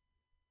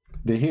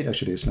 They hate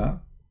actually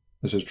Islam.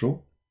 This is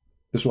true.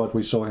 This is what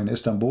we saw in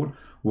Istanbul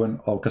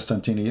or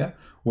Constantinople,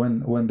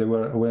 when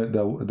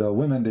the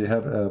women, they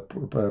have a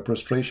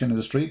prostration in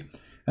the street,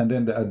 and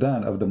then the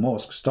adhan of the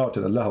mosque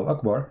started, Allahu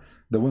Akbar.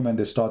 The women,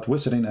 they start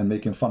whistling and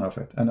making fun of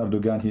it. And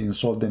Erdogan, he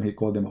insulted them, he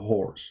called them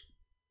whores.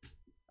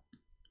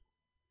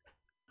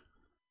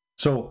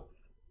 So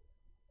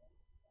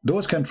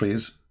those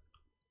countries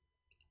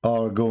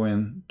are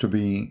going to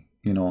be,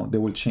 they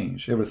will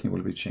change. Everything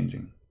will be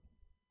changing.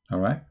 All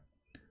right.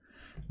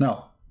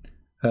 Now,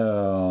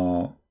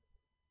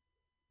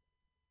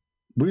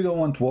 we don't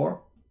want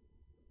war.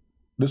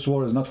 This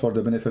war is not for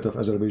the benefit of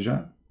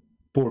Azerbaijan.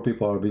 Poor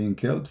people are being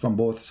killed from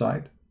both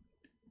sides.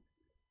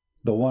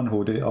 The one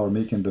who they are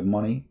making the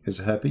money is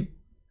happy,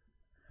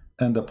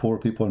 and the poor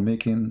people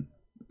making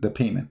the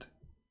payment.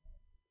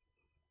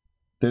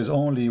 There's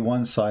only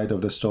one side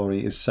of the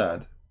story is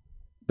sad.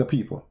 The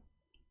people.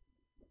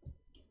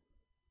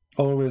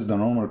 Always the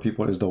normal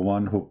people is the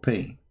one who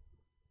pay.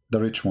 The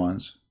rich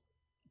ones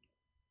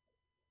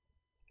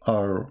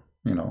are,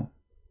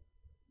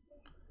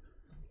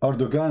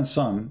 Erdogan's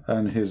son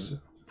and his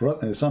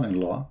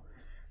son-in-law,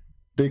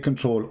 they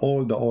control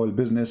all the oil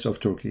business of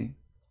Turkey.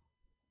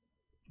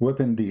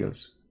 Weapon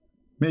deals,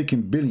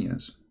 making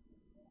billions.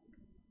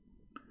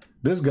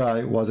 This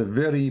guy was a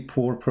very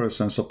poor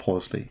person,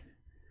 supposedly.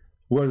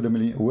 Where the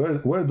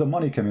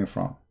money coming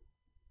from?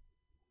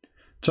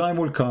 Time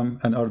will come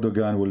and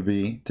Erdogan will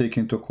be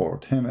taken to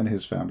court, him and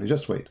his family.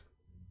 Just wait.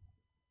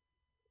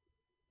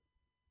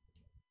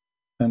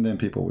 And then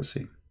people will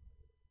see.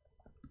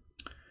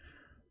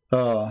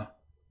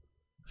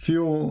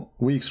 Few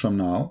weeks from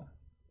now,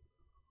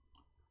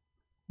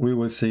 we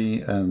will see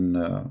an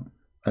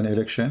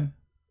election.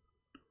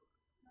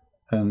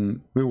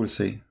 And we will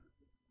see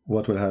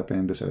what will happen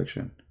in this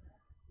election.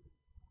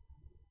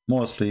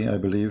 Mostly, I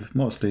believe,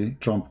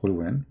 Trump will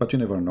win, but you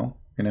never know.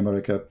 in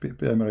America.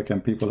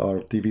 American people are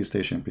TV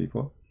station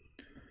people.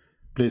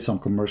 Play some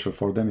commercial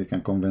for them, you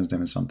can convince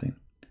them in something.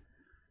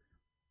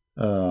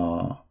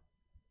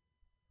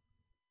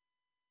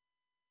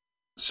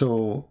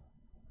 So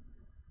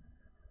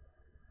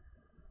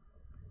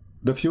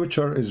the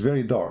future is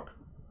very dark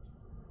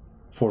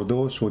for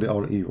those who they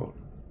are evil.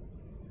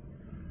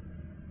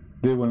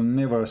 They will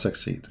never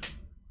succeed.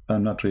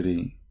 I'm not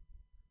really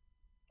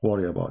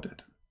worried about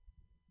it.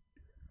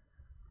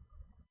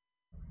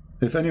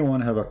 If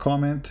anyone have a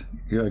comment,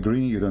 you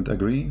agree, you don't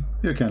agree,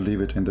 you can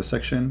leave it in the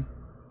section.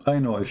 I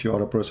know if you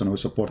are a person who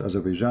supports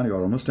Azerbaijan, you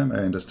are a Muslim, I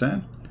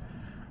understand.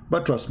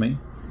 But trust me,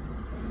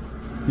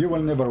 you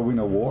will never win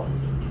a war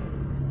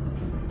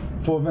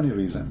for many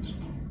reasons.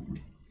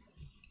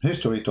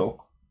 History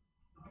talk.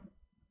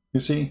 You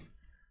see,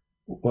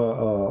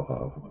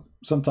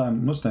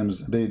 sometimes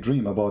Muslims, they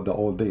dream about the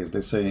old days.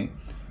 They say,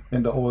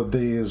 in the old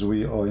days,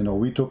 we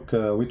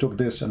took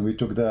this and we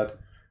took that.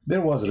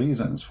 There was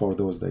reasons for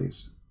those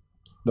days.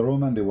 The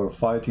Roman, they were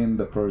fighting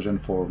the Persian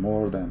for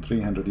more than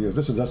 300 years.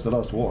 This is just the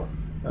last war.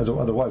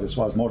 Otherwise, it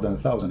was more than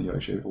 1,000 year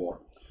actually war.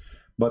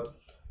 But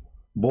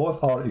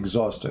both are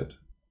exhausted.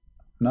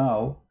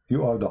 Now,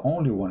 you are the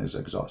only one is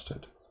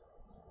exhausted.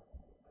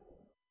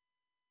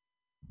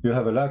 You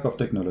have a lack of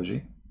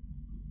technology.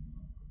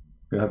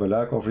 You have a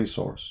lack of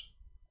resource.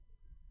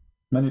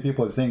 Many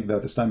people think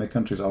that Islamic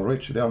countries are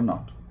rich. They are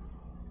not.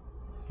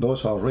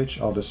 Those who are rich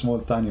are the small,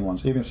 tiny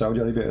ones. Even Saudi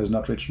Arabia is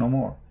not rich no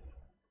more.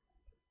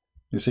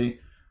 You see,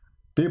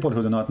 people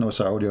who do not know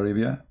Saudi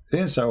Arabia,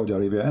 in Saudi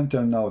Arabia,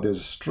 until now,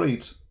 there's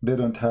streets, they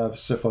don't have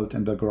asphalt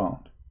in the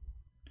ground.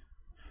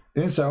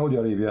 In Saudi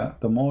Arabia,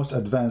 the most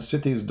advanced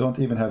cities don't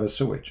even have a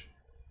sewage.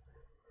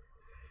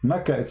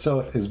 Mecca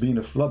itself is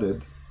being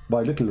flooded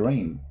by little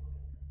rain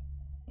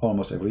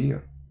almost every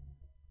year.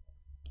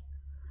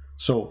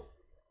 So,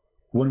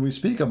 when we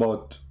speak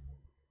about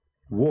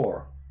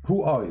war,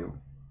 who are you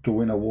to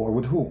win a war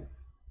with who?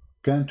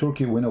 Can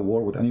Turkey win a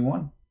war with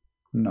anyone?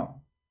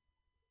 No.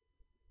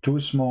 Too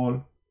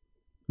small,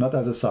 not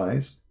as a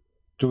size,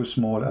 too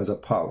small as a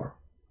power.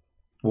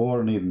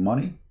 War need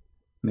money,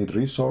 need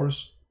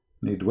resource,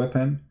 need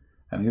weapon,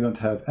 and you don't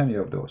have any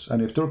of those.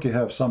 And if Turkey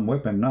have some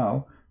weapon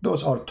now,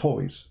 those are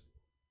toys.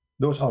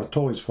 Those are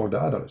toys for the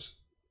others.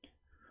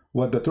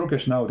 What the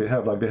Turkish now they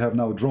have, like they have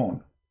now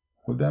drone.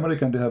 With the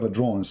American, they have a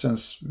drone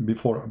since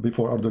before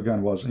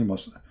Erdogan was,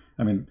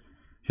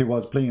 he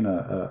was playing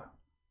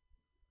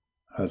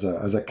as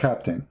a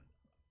captain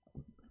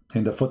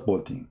in the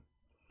football team.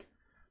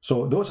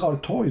 So those are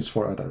toys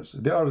for others.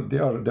 They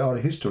are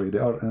history.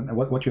 And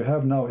what you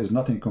have now is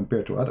nothing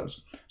compared to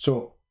others.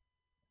 So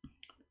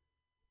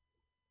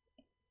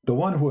the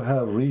one who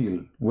have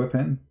real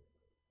weapon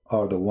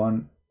are the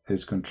one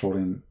is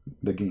controlling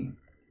the game,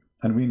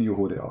 and we knew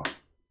who they are.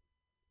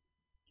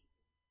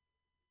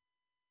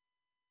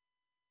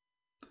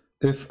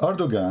 If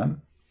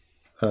Erdogan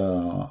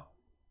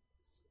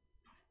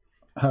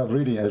have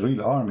really a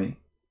real army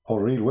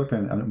or real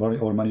weapon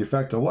or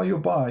manufacturer, why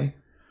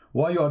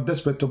you are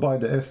desperate to buy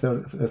the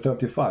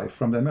F-35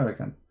 from the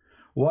American?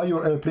 Why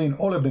your airplane,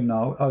 all of them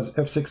now as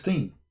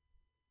F-16?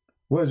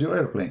 Where's your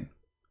airplane?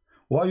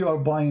 Why you are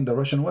buying the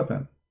Russian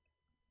weapon?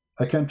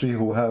 A country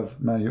who have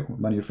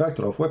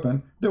manufacturer of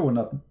weapon, they will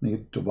not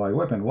need to buy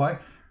weapon. Why?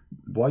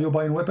 Why you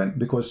buying weapon?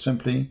 Because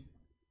simply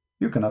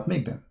you cannot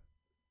make them.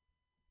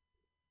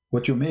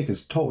 What you make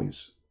is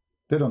toys.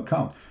 They don't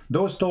count.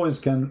 Those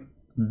toys can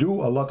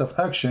do a lot of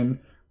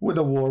action with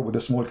a war with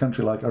a small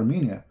country like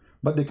Armenia,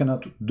 but they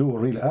cannot do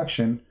real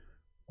action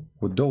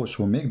with those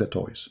who make the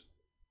toys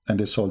and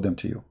they sold them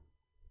to you.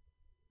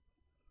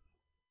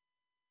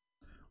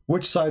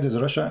 Which side is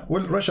Russia?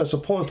 Well, Russia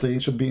supposedly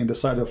should be in the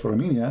side of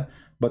Armenia,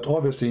 but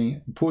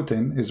obviously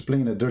Putin is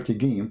playing a dirty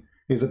game.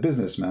 He's a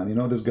businessman. You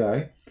know this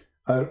guy?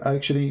 I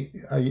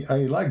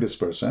like this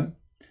person,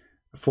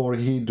 for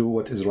he do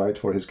what is right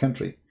for his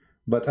country.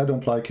 But I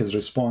don't like his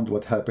response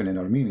what happened in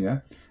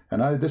Armenia.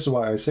 And this is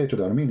why I say to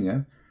the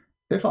Armenian,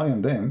 if I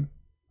am them,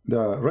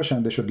 the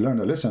Russian, they should learn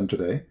a lesson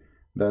today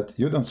that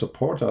you don't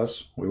support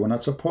us, we will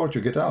not support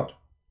you, get out.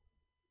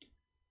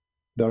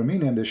 The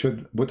Armenian, they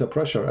should put a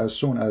pressure as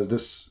soon as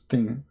this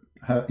thing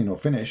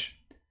finish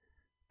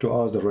to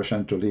ask the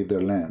Russian to leave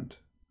their land,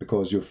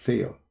 because you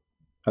fail.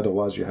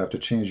 Otherwise, you have to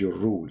change your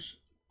rules.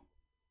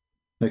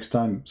 Next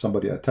time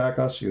somebody attack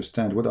us, you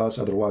stand with us.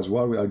 Otherwise,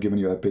 why we are giving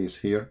you a base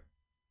here?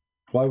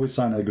 Why we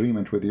sign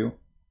agreement with you?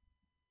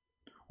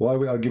 Why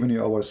we are giving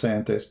you our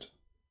scientist?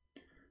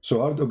 So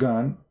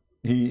Erdogan,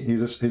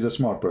 he's a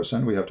smart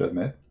person, we have to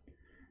admit.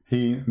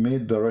 He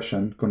made the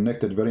Russian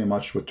connected very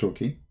much with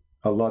Turkey.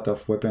 A lot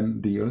of weapon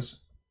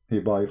deals he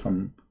bought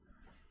from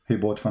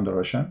the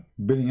Russian,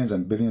 billions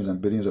and billions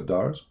and billions of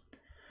dollars.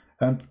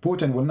 And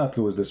Putin will not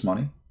lose this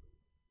money,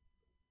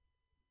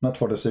 not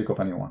for the sake of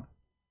anyone.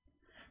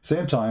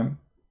 Same time,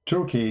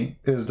 Turkey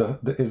is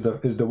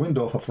the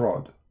window of a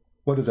fraud.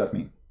 What does that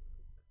mean?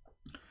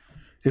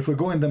 If we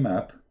go in the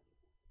map,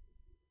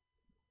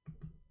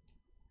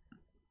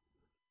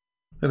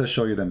 let us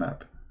show you the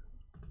map.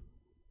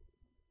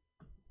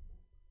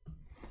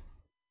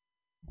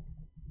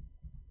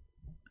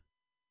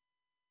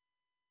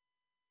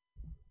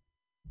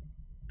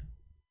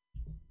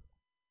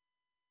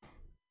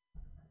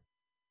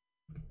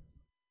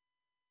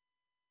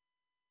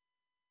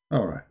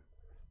 All right.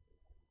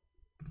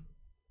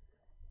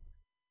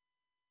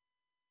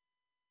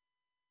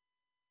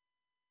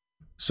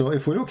 So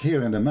if we look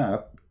here in the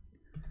map,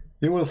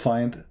 you will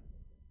find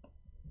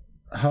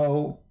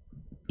how,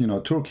 you know,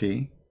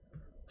 Turkey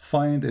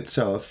find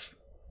itself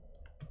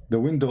the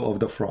window of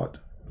the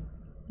fraud.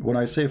 When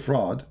I say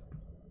fraud,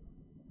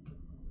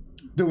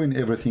 doing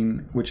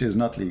everything which is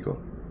not legal.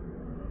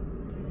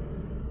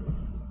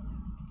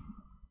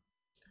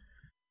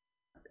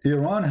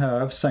 Iran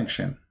have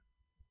sanction.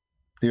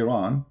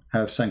 Iran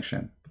have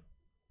sanction.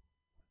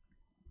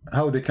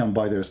 How they can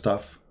buy their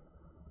stuff?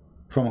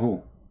 From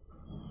who?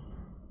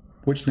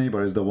 Which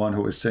neighbor is the one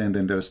who is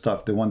sending their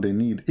stuff, the one they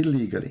need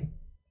illegally?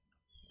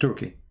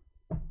 Turkey.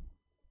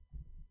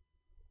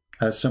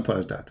 As simple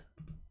as that.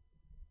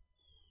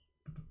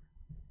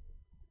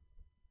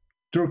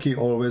 Turkey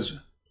always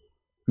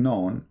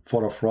known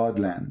for a fraud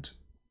land.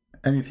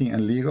 Anything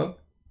illegal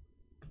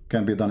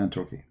can be done in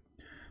Turkey.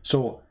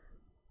 So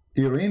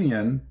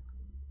Iranian,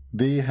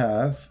 they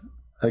have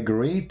a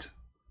great,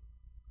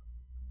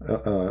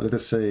 let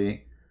us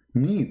say,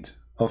 need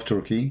of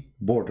Turkey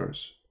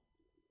borders.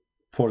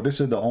 For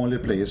this is the only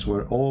place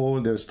where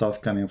all their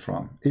stuff coming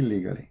from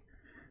illegally.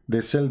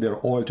 They sell their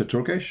oil to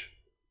Turkish,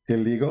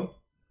 illegal.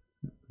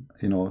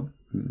 You know,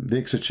 they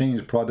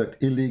exchange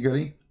product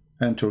illegally,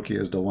 and Turkey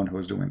is the one who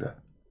is doing that.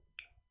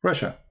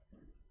 Russia.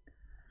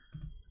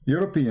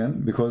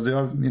 European, because they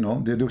are, you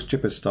know, they do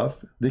stupid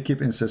stuff, they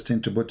keep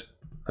insisting to put,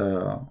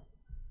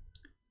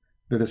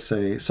 let us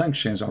say,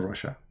 sanctions on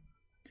Russia.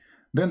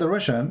 Then the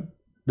Russian,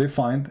 they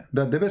find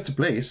that the best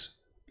place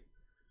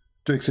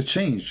to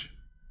exchange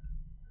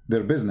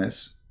their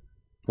business,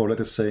 or let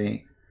us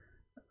say,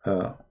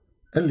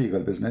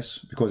 illegal business,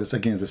 because it's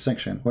against the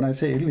sanction. When I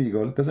say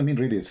illegal, it doesn't mean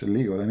really it's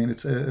illegal. I mean,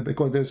 it's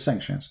because there's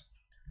sanctions.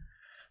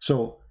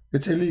 So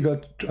it's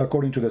illegal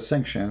according to the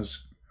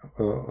sanctions,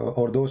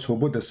 or those who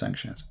put the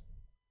sanctions.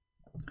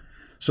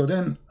 So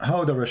then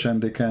how the Russian,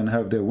 they can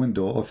have their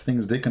window of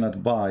things they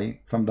cannot buy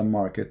from the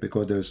market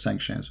because there is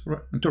sanctions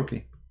in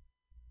Turkey.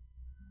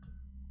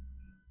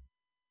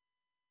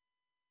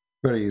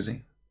 Very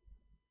easy.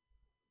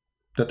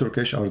 The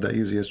Turkish are the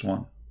easiest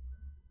one.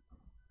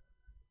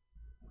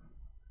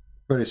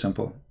 Very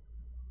simple.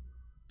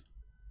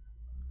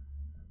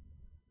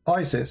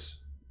 ISIS,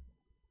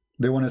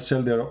 they want to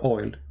sell their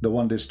oil, the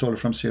one they stole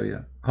from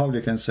Syria. How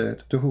they can sell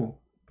it? To who?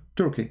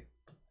 Turkey.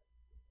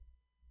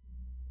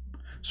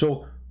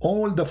 So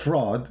all the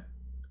fraud,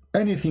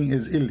 anything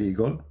is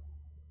illegal.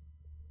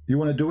 You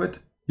want to do it?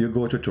 You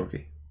go to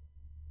Turkey.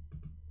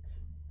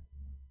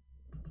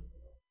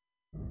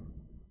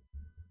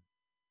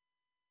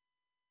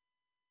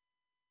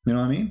 You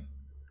know what I mean?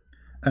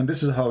 And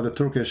this is how the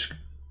Turkish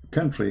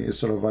country is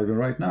surviving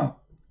right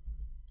now.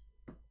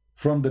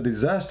 From the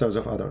disasters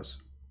of others.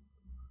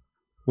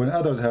 When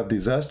others have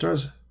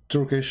disasters,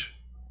 Turkish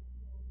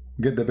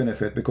get the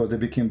benefit because they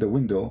became the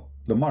window,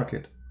 the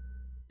market.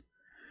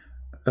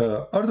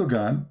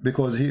 Erdogan,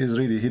 because he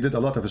did a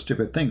lot of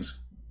stupid things.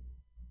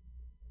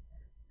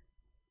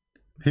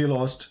 He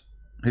lost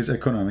his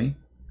economy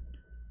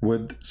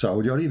with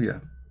Saudi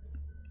Arabia.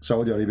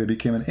 Saudi Arabia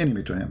became an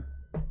enemy to him.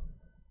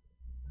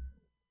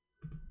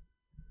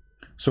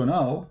 So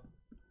now,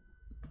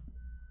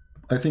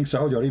 I think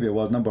Saudi Arabia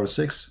was number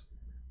 6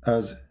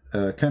 as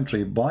a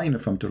country buying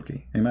from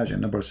Turkey. Imagine,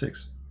 number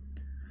 6.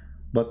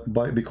 But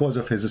because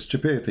of his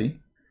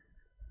stupidity,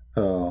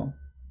 the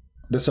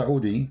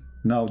Saudi,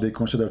 now they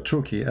consider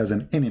Turkey as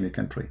an enemy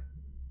country.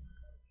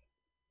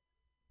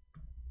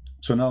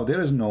 So now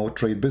there is no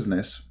trade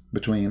business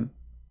between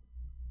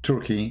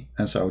Turkey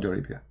and Saudi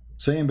Arabia.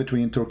 Same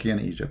between Turkey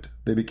and Egypt.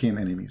 They became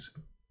enemies.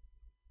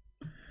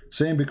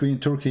 Same between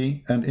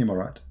Turkey and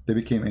Emirates. They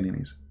became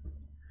enemies,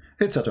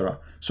 etc.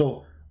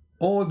 So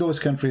all those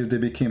countries, they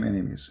became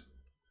enemies.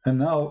 And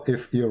now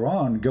if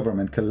Iran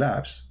government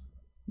collapse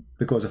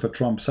because of a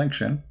Trump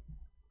sanction,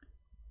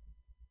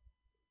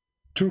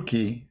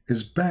 Turkey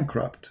is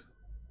bankrupt.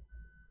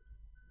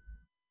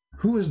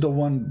 Who is the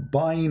one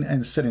buying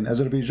and selling?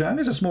 Azerbaijan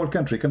is a small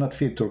country, cannot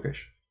feed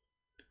Turkish.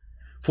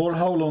 For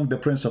how long the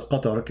Prince of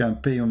Qatar can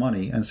pay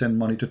money and send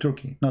money to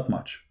Turkey? Not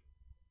much.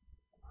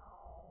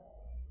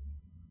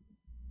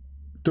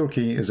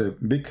 Turkey is a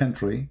big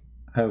country,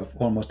 have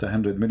almost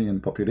 100 million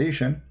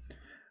population,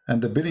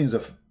 and the billions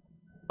of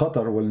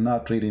Qatar will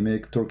not really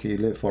make Turkey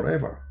live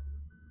forever.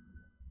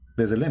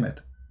 There's a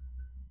limit.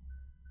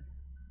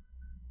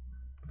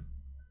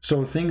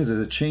 So things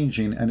is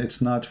changing, and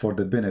it's not for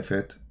the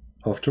benefit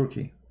of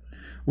Turkey.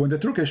 When the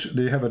Turkish,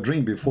 they have a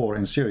dream before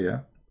in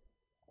Syria,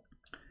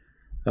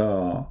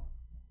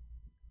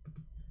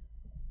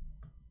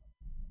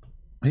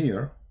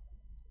 here,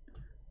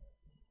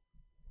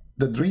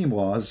 the dream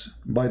was,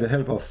 by the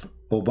help of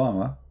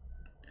Obama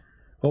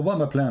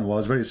plan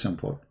was very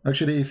simple.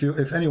 Actually,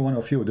 if any one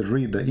of you did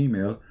read the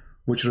email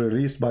which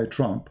released by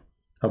Trump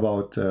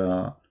about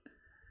you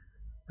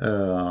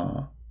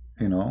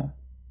know,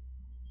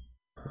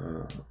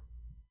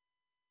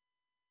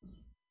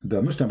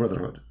 the Muslim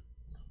Brotherhood,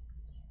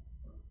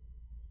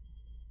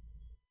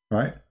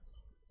 right?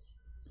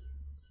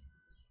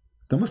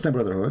 The Muslim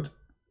Brotherhood,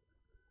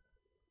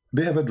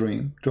 they have a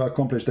dream to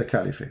accomplish the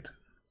caliphate.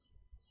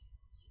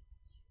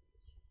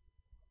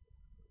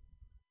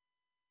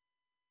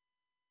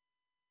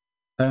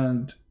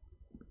 And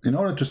in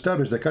order to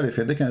establish the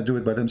caliphate, they cannot do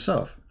it by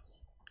themselves.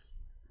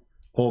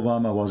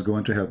 Obama was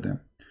going to help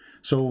them.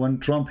 So when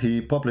Trump,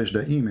 he published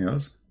the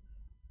emails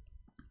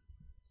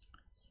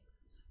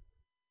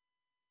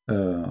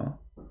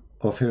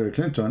of Hillary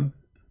Clinton,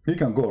 you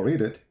can go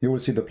read it. You will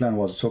see the plan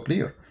was so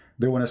clear.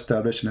 They want to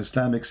establish an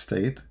Islamic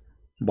state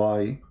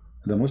by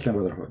the Muslim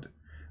Brotherhood.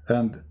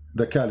 And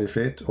the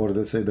caliphate, or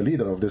let's say the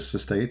leader of this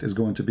state, is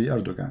going to be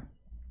Erdogan.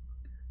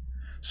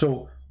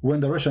 So when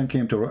the Russian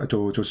came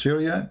to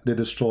Syria, they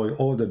destroyed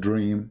all the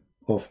dream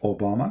of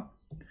Obama.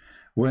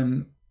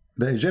 When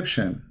the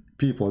Egyptian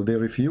people, they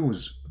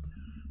refused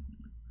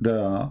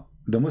the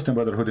Muslim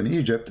Brotherhood in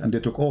Egypt and they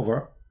took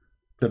over,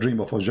 the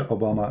dream of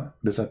Obama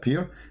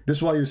disappeared. This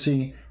is why you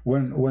see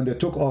when they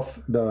took off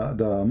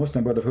the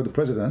Muslim Brotherhood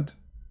president,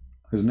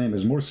 his name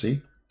is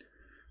Morsi,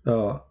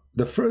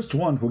 the first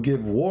one who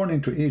gave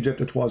warning to Egypt,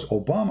 it was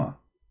Obama.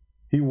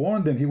 He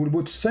warned them he would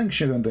put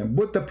sanctions on them,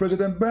 put the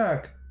president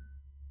back.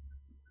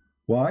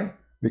 Why?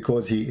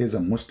 Because he is a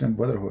Muslim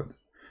Brotherhood.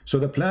 So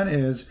the plan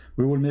is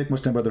we will make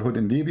Muslim Brotherhood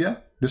in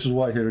Libya. This is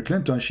why Hillary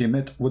Clinton, she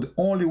met with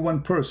only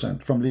one person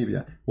from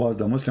Libya, was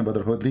the Muslim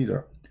Brotherhood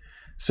leader.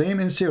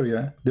 Same in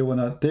Syria, they want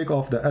to take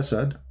off the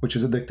Assad, which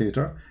is a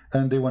dictator,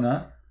 and they want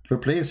to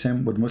replace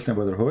him with Muslim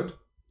Brotherhood.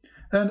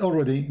 And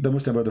already the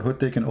Muslim Brotherhood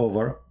taken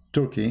over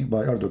Turkey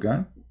by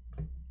Erdogan.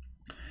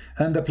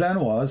 And the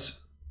plan was,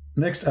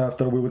 next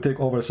after we will take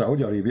over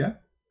Saudi Arabia,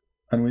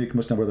 and we make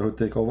Muslim Brotherhood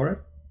take over it.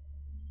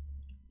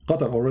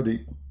 Qatar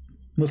already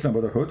Muslim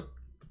Brotherhood.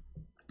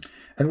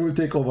 And we will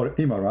take over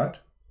Emirat,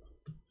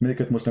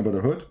 make it Muslim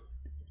Brotherhood.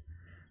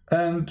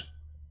 And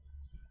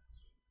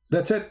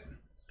that's it.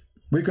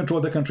 We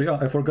control the country.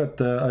 I forgot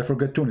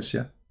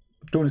Tunisia.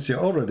 Tunisia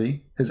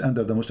already is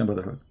under the Muslim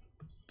Brotherhood.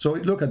 So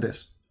look at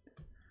this.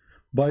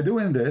 By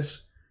doing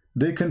this,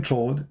 they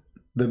controlled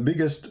the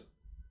biggest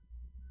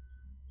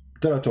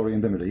territory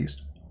in the Middle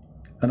East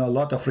and a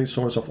lot of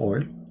resource of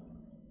oil.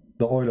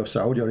 The oil of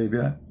Saudi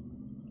Arabia,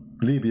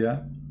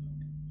 Libya,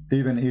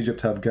 even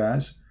Egypt have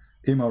gas,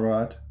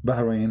 Emirat,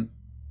 Bahrain,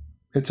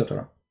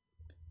 etc.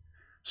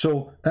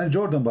 So, and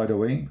Jordan, by the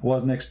way,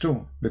 was next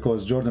too,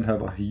 because Jordan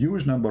have a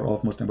huge number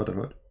of Muslim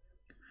Brotherhood.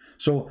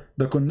 So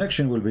the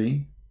connection will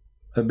be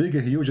a big,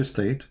 huge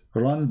state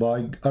run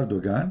by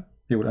Erdogan.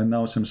 He will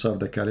announce himself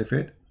the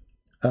caliphate.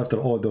 After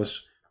all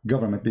those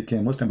government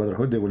became Muslim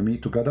Brotherhood, they will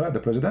meet together, the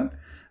president,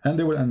 and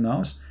they will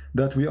announce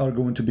that we are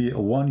going to be a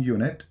one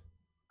unit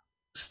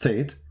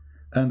state,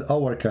 and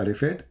our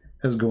caliphate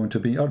is going to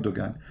be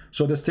Erdogan.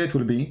 So the state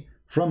will be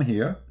from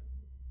here,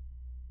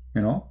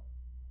 you know,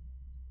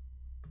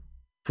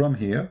 from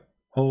here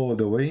all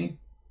the way,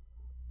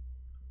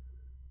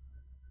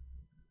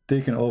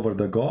 taking over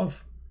the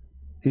Gulf,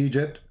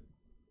 Egypt,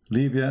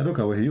 Libya, look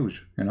how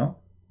huge, you know,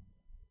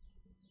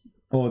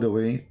 all the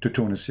way to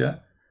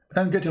Tunisia,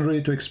 and getting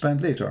ready to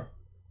expand later.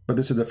 But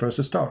this is the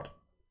first start.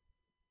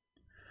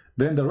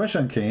 Then the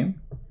Russian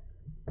came,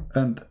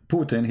 and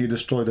Putin, he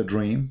destroyed the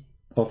dream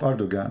of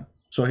Erdogan.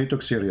 So he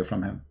took Syria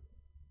from him.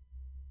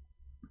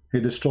 He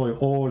destroyed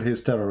all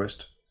his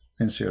terrorists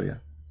in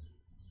Syria.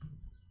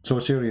 So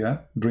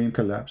Syria, dream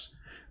collapsed.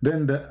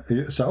 Then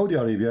the Saudi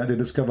Arabia, they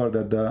discovered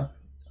that the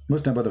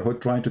Muslim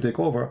Brotherhood trying to take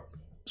over.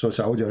 So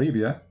Saudi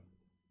Arabia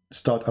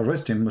start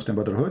arresting Muslim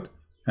Brotherhood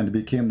and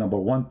became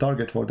 #1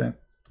 target for them.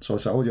 So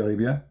Saudi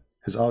Arabia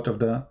is out of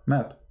the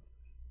map.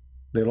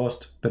 They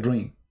lost the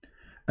dream.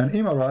 And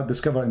Emirat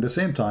discovered in the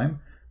same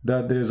time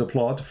that there is a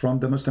plot from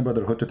the Muslim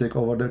Brotherhood to take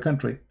over their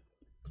country.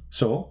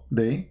 So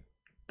they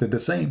did the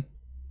same.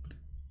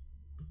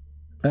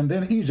 And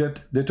then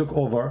Egypt, they took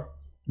over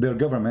their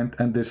government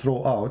and they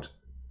throw out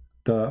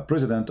the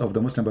president of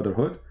the Muslim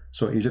Brotherhood.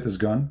 So Egypt is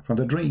gone from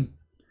the dream.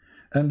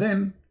 And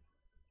then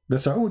the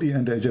Saudi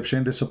and the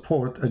Egyptian, they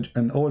support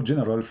an old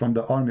general from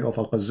the army of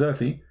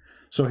Al-Qaddafi.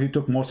 So he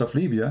took most of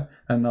Libya,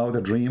 and now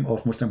the dream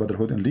of Muslim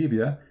Brotherhood in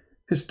Libya,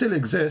 it still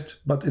exists,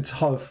 but it's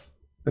half,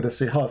 let us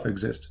say half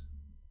exists.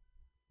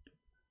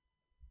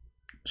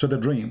 So the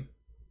dream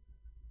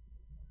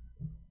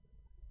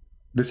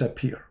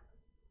disappear.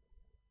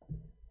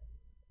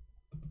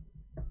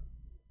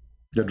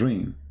 The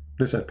dream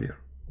disappear.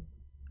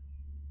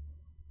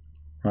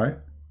 Right?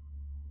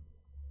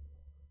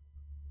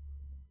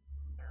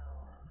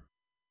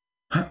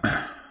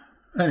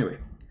 Anyway,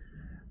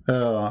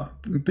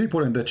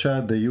 people in the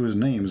chat, they use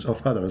names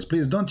of others.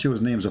 Please don't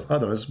use names of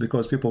others,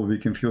 because people will be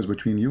confused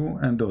between you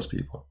and those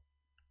people.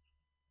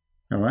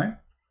 All right?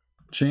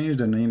 Change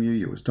the name you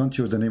use. Don't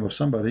use the name of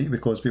somebody,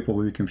 because people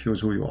will be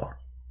confused who you are.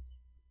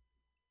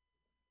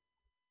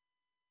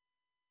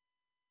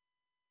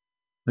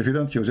 If you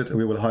don't use it,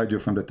 we will hide you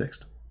from the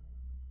text.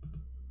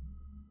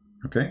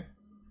 Okay?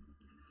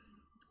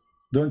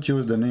 Don't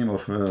use the name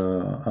of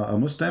a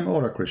Muslim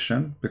or a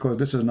Christian, because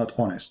this is not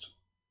honest.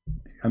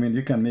 I mean,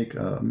 you can make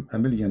a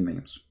million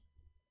names.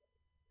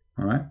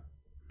 All right?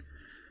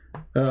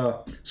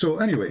 So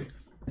anyway,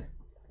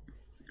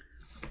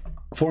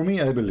 For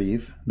me, I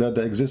believe that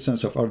the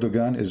existence of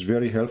Erdogan is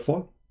very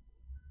helpful.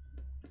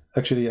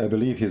 Actually, I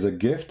believe he's a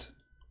gift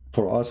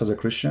for us as a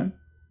Christian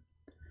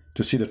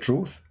to see the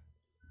truth.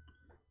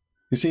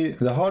 You see,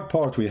 the hard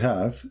part we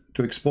have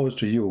to expose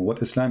to you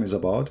what Islam is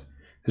about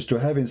is to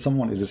having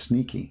someone is a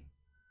sneaky.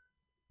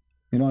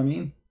 You know what I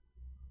mean?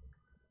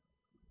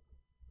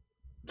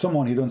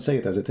 Someone, he don't say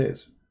it as it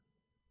is.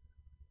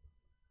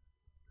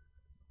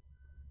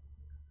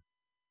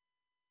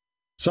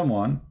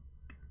 Someone,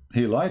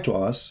 he lied to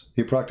us,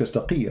 he practiced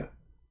taqiyya.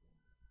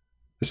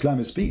 Islam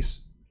is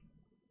peace.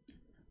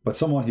 But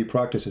someone, he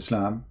practiced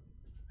Islam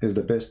is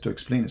the best to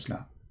explain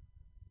Islam.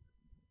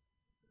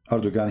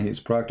 Erdogan, he is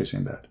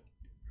practicing that.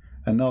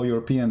 And now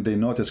European, they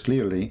notice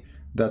clearly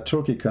that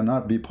Turkey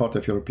cannot be part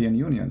of European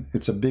Union.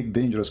 It's a big,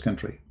 dangerous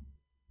country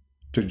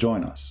to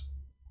join us.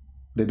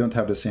 They don't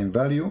have the same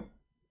value.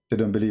 They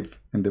don't believe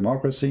in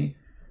democracy.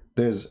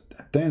 There's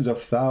tens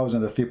of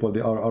thousands of people,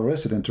 they are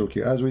arrested in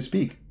Turkey as we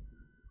speak,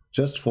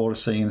 just for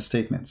saying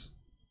statements.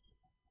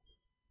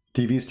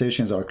 TV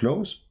stations are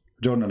closed.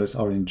 Journalists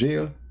are in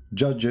jail.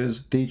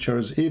 Judges,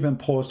 teachers, even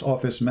post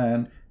office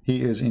man,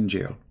 he is in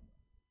jail.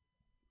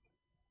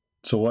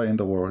 So why in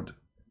the world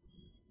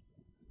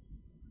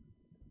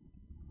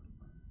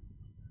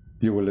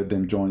you will let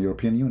them join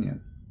European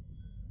Union?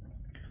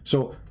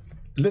 So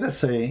let us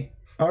say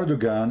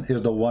Erdogan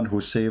is the one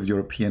who saved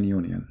European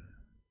Union.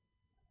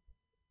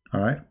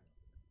 All right?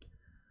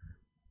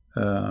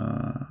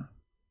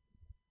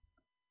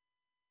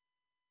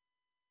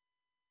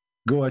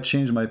 Go, I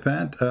changed my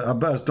pant.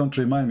 Abbas, don't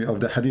remind me of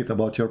the hadith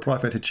about your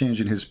prophet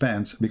changing his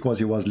pants because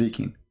he was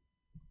leaking.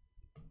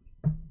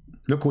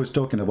 Look who is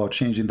talking about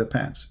changing the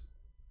pants.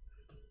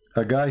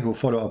 A guy who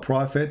followed a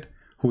prophet,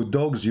 who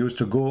dogs used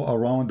to go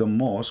around the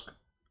mosque,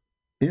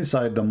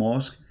 inside the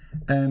mosque,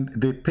 and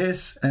they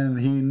piss, and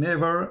he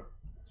never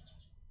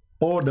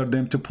ordered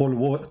them to pull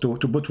water,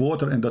 to put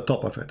water in the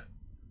top of it.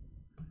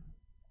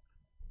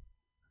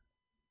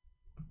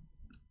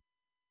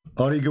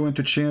 Are you going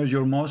to change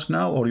your mosque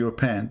now or your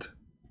pant?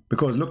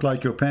 Because look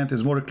like your pant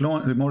is more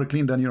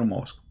clean than your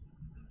mosque.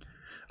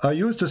 I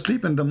used to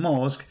sleep in the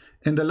mosque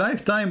in the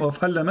lifetime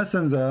of Allah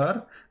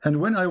Messenger, and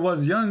when I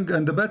was young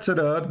and the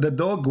bachelor, the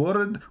dog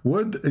would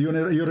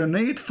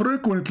urinate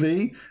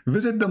frequently,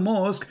 visit the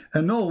mosque,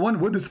 and no one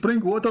would spring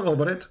water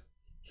over it.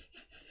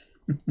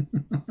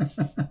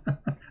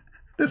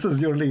 This is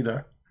your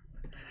leader.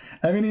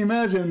 I mean,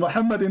 imagine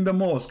Muhammad in the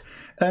mosque,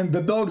 and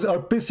the dogs are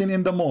pissing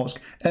in the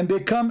mosque, and they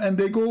come and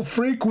they go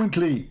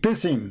frequently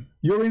pissing,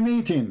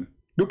 urinating.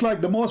 Look like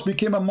the mosque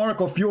became a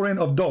mark of urine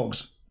of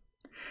dogs.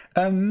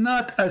 And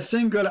not a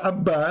single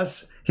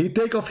Abbas, he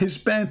take off his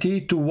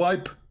panty to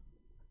wipe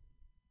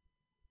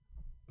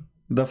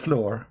the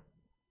floor.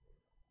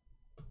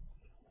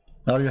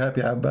 Are you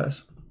happy,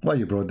 Abbas? Why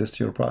you brought this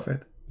to your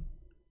prophet?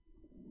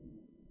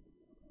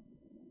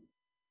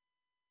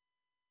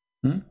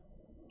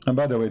 And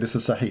by the way, this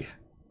is Sahih.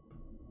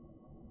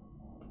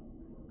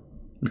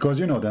 Because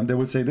you know them, they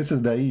will say, this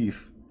is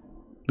Da'if.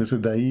 This is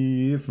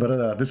Da'if,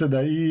 brother. This is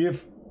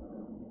Da'if.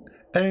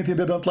 Anything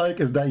they don't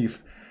like is Da'if.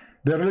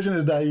 Their religion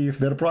is Da'if.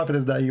 Their prophet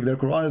is Da'if. Their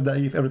Quran is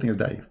Da'if. Everything is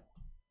Da'if.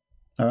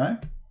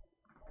 Alright?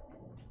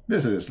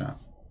 This is Islam.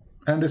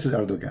 And this is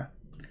Erdogan.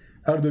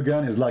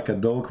 Erdogan is like a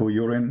dog who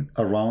urine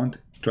around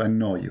to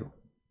annoy you.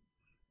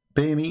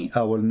 Pay me,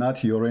 I will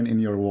not urine in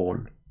your wall.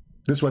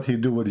 This is what he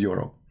do with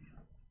Europe.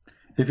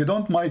 If you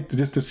don't mind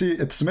just to see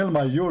it, smell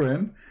my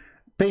urine,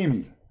 pay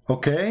me,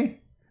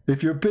 okay?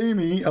 If you pay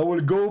me, I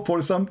will go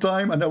for some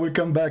time and I will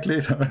come back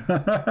later.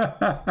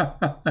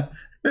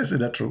 This is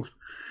the truth.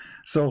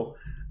 So,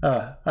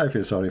 I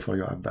feel sorry for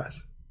you,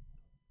 Abbas.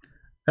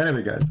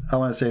 Anyway, guys, I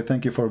want to say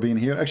thank you for being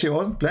here. Actually, I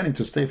wasn't planning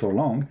to stay for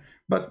long,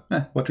 but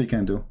what we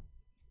can do.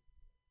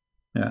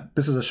 Yeah,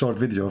 this is a short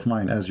video of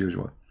mine, as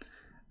usual.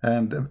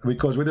 And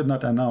because we did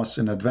not announce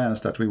in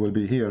advance that we will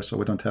be here, so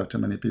we don't have too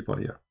many people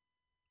here.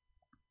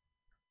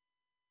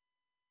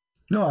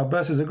 No,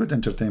 Abbas is a good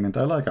entertainment.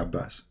 I like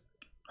Abbas.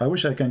 I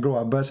wish I can grow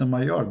Abbas in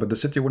my yard, but the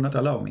city will not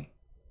allow me.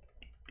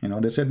 You know,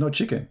 they said no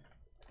chicken.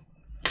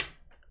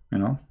 You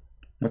know,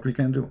 what we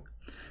can do.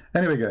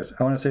 Anyway, guys,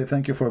 I want to say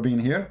thank you for being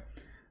here.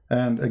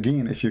 And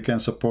again, if you can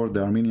support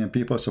the Armenian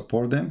people,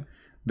 support them.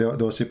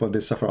 Those people, they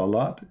suffer a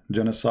lot.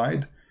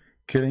 Genocide,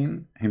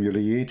 killing,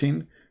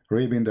 humiliating,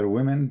 raping their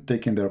women,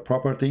 taking their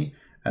property.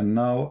 And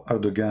now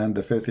Erdogan,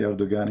 the filthy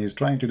Erdogan, is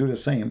trying to do the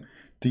same,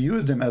 to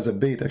use them as a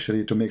bait,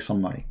 actually, to make some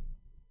money.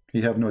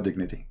 He have no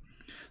dignity.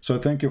 So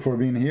thank you for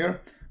being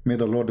here. May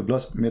the Lord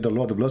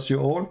bless you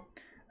all.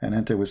 And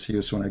until we see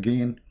you soon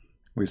again,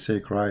 we say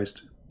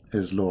Christ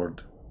is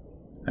Lord.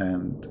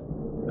 And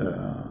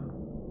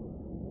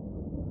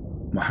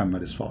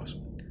Muhammad is false.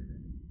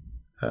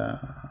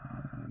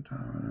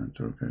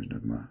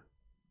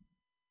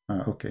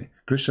 Okay,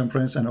 Christian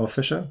Prince and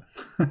official.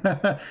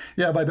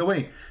 Yeah, by the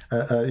way,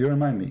 you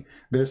remind me,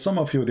 there's some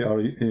of you, they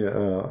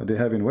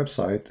have in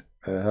website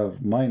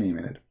have my name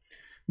in it.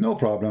 No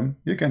problem,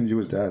 you can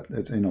use that.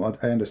 You know,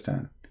 I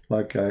understand.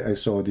 Like I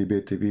saw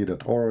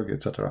debatetv.org,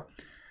 etc.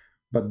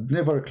 But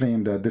never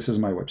claim that this is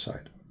my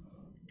website.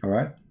 All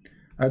right.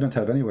 I don't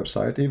have any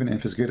website. Even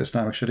Investigate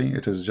Islam, actually,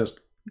 it is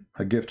just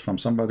a gift from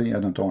somebody. I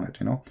don't own it,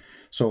 you know.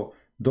 So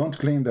don't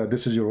claim that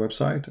this is your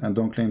website, and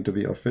don't claim to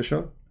be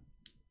official.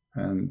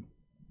 And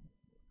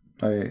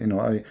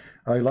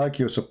I like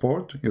your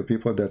support, your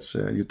people. That's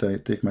you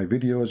take my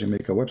videos, you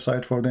make a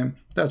website for them.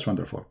 That's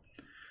wonderful.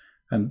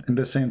 And in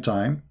the same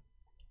time,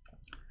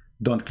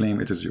 don't claim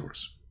it is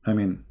yours. I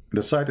mean,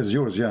 the site is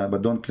yours, yeah,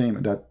 but don't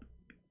claim that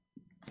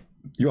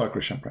you are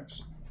Christian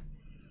Prince,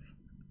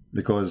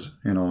 because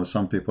you know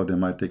some people, they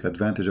might take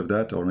advantage of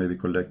that, or maybe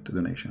collect a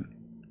donation.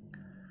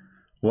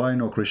 Why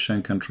no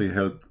Christian country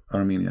help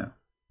Armenia?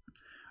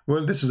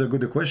 Well, this is a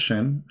good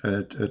question.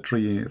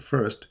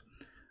 First,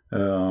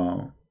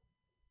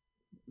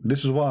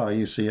 this is why,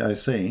 you see, I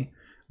say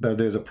that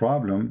there's a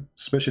problem,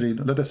 especially,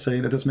 let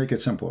us make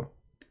it simple.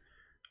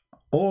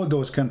 All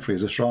those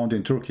countries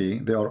surrounding Turkey,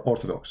 they are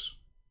Orthodox.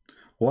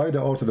 Why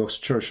the Orthodox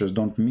churches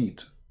don't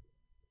meet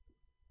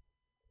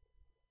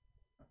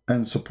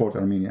and support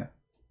Armenia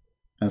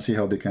and see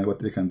how they can, what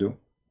they can do?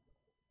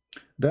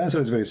 The answer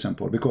is very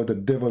simple: because the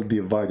devil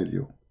divided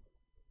you.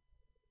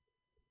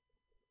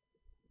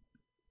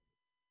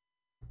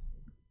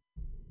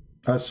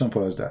 As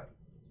simple as that.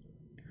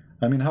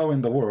 I mean, how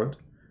in the world?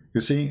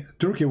 You see,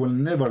 Turkey will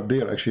never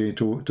dare actually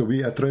to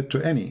be a threat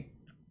to any.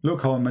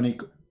 Look how many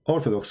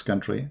Orthodox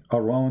countries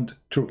around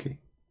Turkey.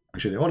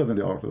 Actually, all of them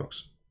are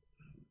Orthodox.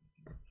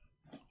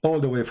 All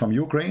the way from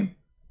Ukraine,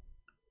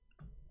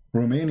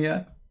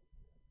 Romania,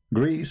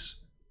 Greece,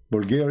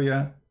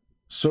 Bulgaria,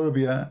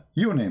 Serbia,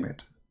 you name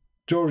it.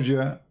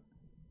 Georgia,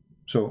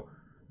 so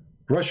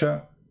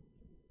Russia.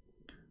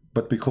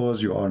 But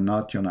because you are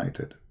not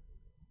united.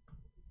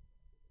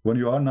 When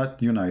you are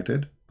not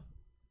united,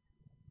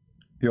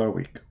 you are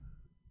weak.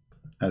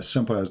 As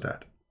simple as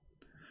that.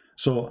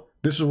 So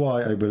this is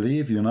why I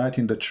believe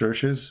uniting the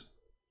churches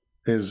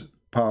is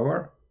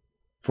power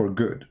for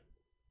good.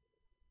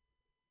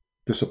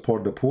 To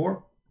support the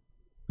poor,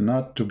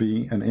 not to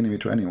be an enemy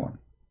to anyone.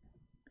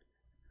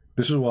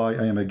 This is why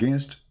I am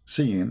against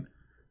seeing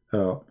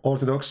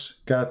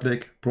Orthodox,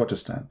 Catholic,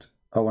 Protestant.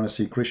 I want to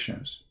see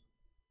Christians.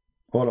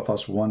 All of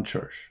us one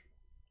church.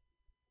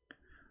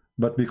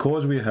 But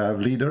because we have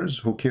leaders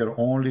who care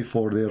only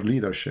for their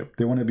leadership,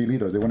 they want to be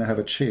leaders, they want to have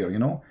a chair, you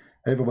know.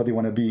 Everybody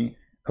want to be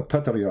a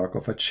patriarch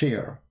of a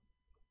chair.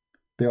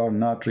 They are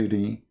not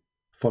really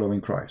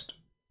following Christ.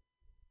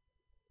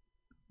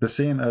 The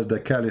same as the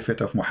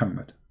caliphate of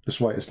Muhammad.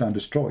 That's why Islam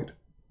destroyed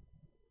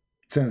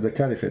since the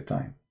caliphate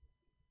time,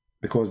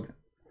 because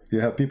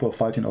you have people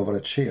fighting over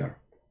a chair.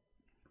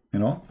 You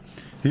know,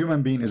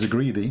 human being is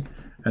greedy,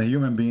 and a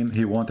human being,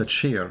 he wants a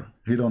chair.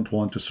 He don't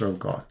want to serve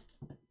God.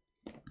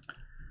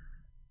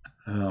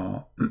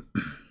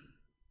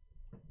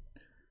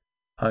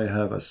 I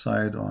have a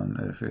site on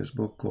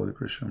Facebook called the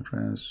Christian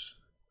Prince.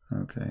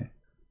 Okay.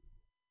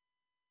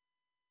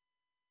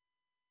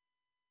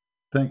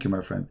 Thank you,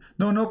 my friend.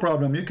 No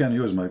problem. You can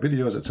use my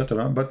videos,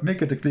 etc. But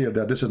make it clear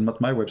that this is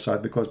not my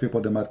website, because people,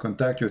 they might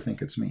contact you,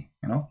 think it's me,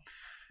 you know.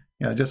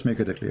 Yeah, just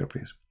make it clear,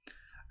 please.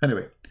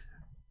 Anyway,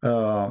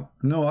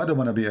 no, I don't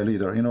want to be a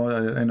leader. You know,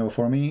 I know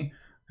for me,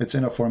 it's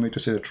enough for me to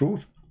say the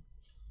truth,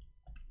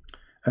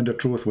 and the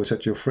truth will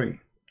set you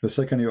free. The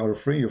second you are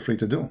free, you're free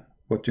to do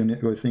what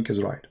you think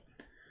is right.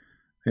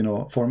 You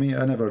know, for me,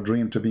 I never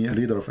dreamed to be a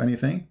leader of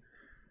anything,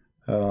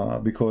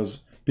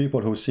 because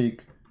people who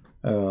seek,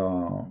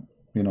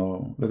 you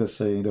know, let us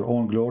say their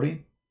own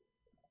glory,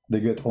 they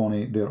get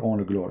only their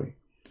own glory.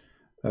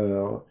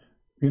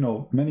 You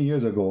know, many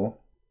years ago,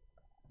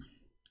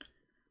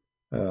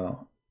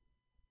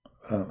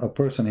 a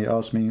person, he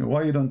asked me,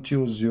 why you don't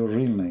use your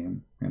real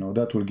name? You know,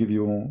 that will give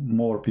you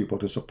more people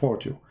to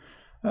support you.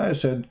 I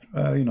said,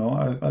 you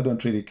know, I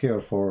don't really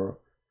care for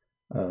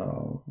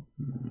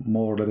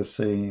more, let us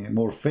say,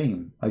 more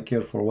fame. I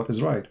care for what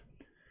is right.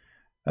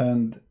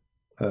 And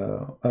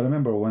I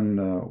remember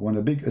when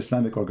a big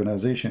Islamic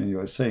organization in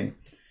USA,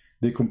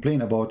 they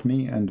complained about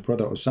me and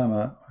brother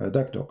Osama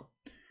Dakdok.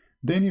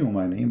 They knew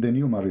my name, they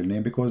knew my real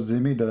name, because they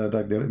made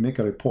they make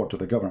a report to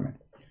the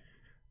government.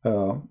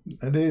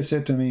 They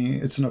said to me,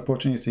 it's an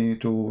opportunity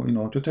to, you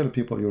know, to tell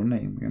people your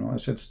name. You know, I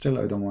said, still,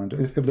 I don't want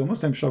to. If the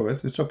Muslims show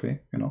it, it's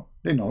okay. You know,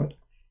 they know it.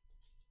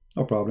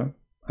 No problem.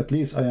 At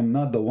least I am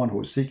not the one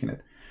who is seeking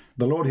it.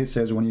 The Lord, he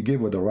says, when you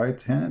give with the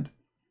right hand,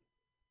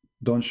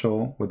 don't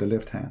show with the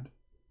left hand.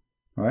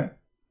 Right?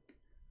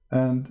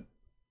 And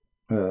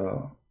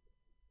for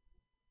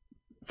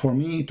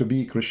me to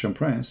be Christian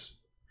Prince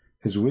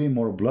is way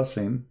more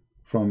blessing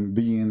from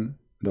being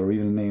the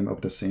real name of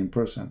the same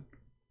person.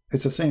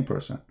 It's the same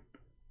person.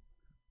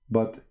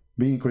 But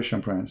being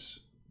Christian Prince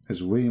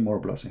is way more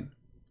blessing.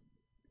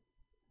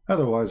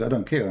 Otherwise, I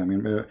don't care. I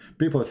mean,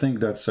 people think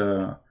that's,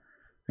 you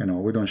know,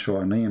 we don't show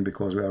our name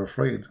because we are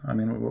afraid. I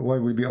mean, why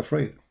would we be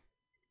afraid?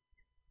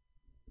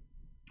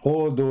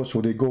 All those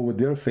who they go with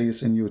their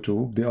face in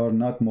YouTube, they are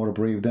not more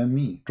brave than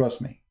me.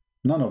 Trust me.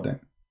 None of them.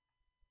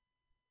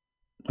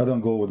 I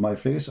don't go with my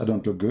face. I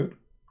don't look good.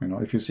 You know,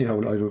 if you see how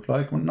I look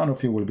like, none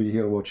of you will be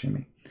here watching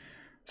me.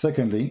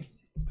 Secondly,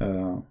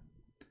 I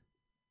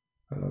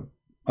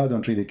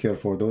don't really care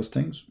for those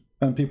things.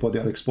 And people, they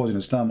are exposing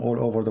Islam all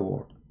over the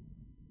world.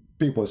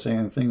 People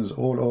saying things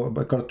all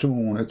over,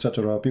 cartoon,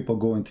 etc. People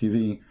go on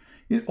TV.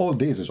 All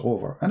days is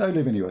over. And I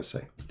live in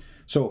USA.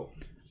 So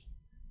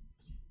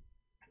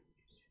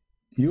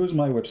use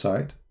my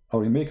website,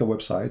 or you make a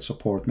website,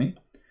 support me,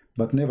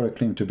 but never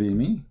claim to be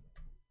me.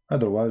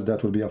 Otherwise,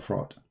 that will be a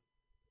fraud.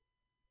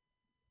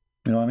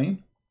 You know what I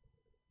mean?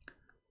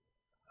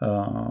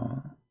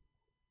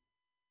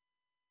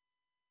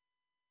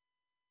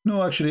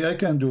 No, actually, I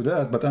can do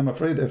that, but I'm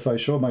afraid if I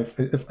show my,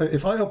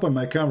 if I open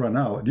my camera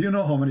now, do you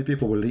know how many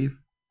people will leave?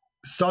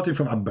 Starting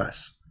from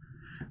Abbas.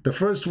 The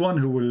first one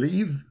who will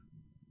leave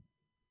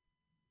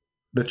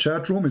the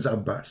chat room is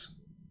Abbas.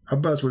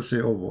 Abbas will say,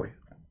 oh boy,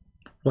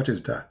 what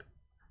is that?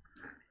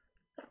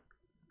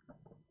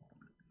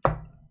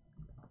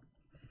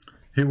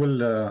 He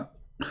will...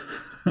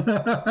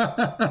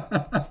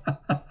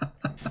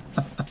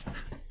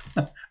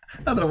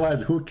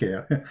 Otherwise, who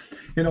care?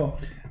 You know,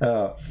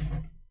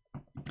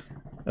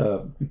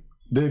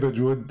 David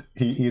Wood,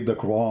 he eat the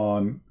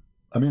Quran.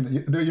 I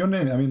mean, your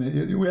name. I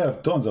mean, we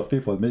have tons of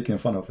people making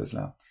fun of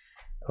Islam.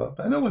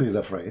 But nobody is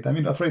afraid. I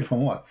mean, afraid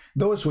from what?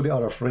 Those who they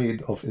are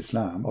afraid of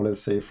Islam, or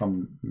let's say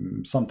from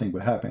something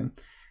will happen,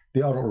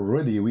 they are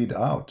already weed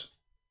out.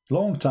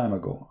 Long time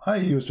ago, I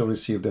used to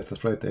receive death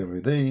threat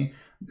every day.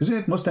 Isn't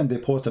it Muslim? They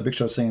post a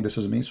picture saying this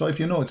is me. So if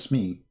you know it's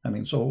me, I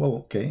mean, so oh,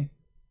 okay.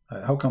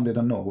 How come they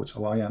don't know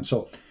who I am?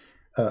 So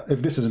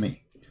if this is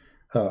me,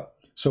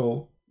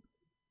 so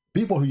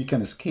people who you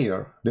can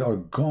scare, they are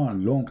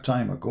gone long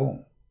time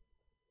ago.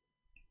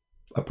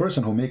 A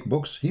person who make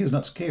books, he is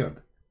not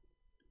scared.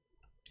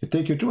 It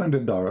take you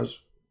 $200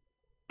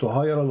 to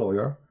hire a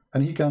lawyer,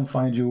 and he can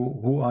find you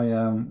who I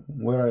am,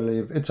 where I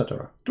live,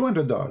 etc.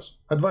 $200.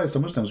 Advice to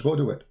Muslims: go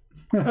do it.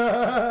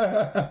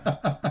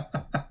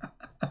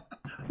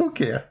 Who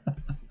care?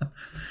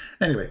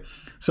 Anyway,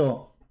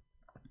 so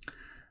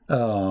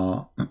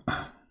no,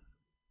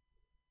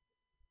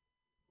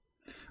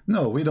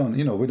 we don't.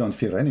 You know, we don't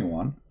fear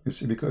anyone. You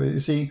see, because you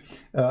see,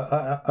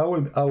 I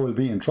will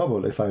be in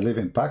trouble if I live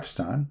in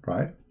Pakistan,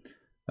 right?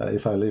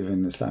 If I live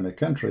in Islamic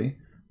country,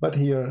 but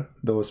here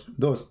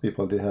those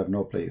people, they have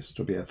no place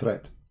to be a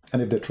threat,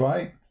 and if they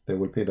try, they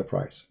will pay the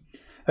price.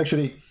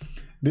 Actually,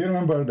 do you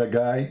remember the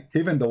guy?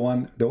 Even the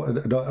one,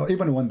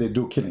 even when they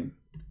do killing,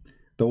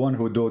 the one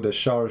who do the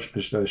Shar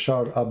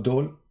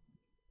Abdul,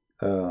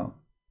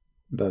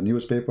 the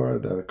newspaper,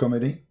 the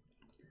comedy,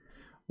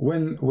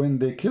 when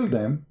they kill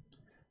them,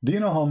 do you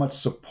know how much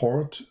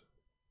support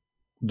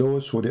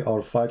those who they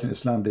are fighting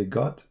Islam they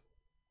got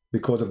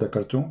because of the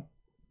cartoon?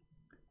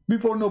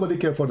 Before, nobody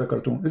cared for the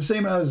cartoon. It's the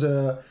same as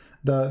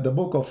the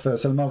book of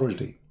Salman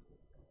Rushdie.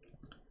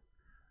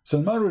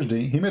 Salman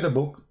Rushdie, he made a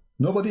book,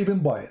 nobody even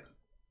buy it.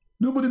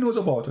 Nobody knows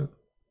about it.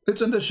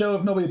 It's on the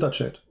shelf, nobody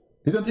touch it.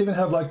 He don't even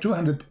have like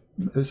 200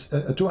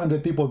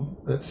 people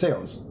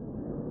sales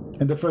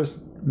in the first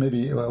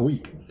maybe a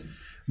week.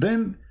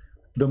 Then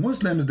the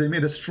Muslims, they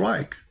made a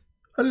strike.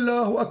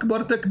 Allahu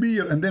Akbar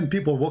Takbir. And then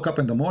people woke up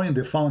in the morning,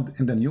 they found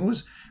in the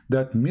news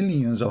that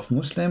millions of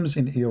Muslims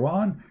in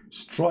Iran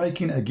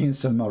striking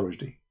against Salman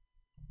Rushdie.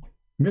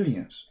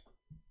 Millions.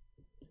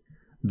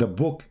 The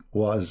book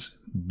was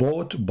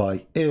bought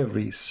by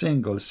every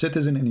single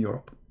citizen in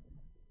Europe.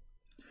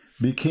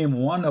 Became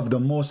one of the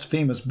most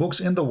famous books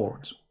in the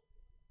world.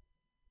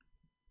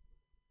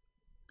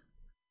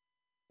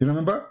 You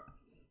remember?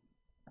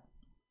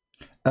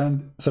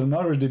 And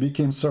Salman Rushdie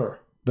became Sir.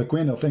 The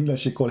Queen of England,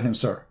 she called him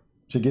Sir.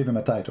 She gave him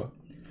a title.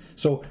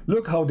 So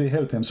look how they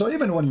help him. So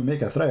even when you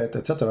make a threat,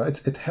 etc.,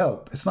 it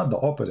helps. It's not the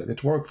opposite.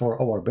 It worked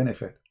for our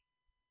benefit.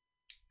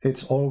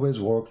 It's always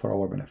worked for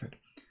our benefit.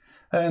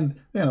 And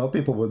you know,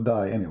 people will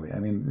die anyway. I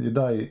mean, you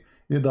die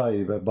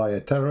by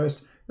a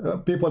terrorist.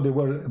 People, they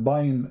were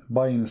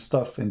buying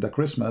stuff in the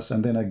Christmas,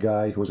 and then a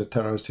guy who's a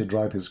terrorist, he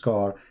drive his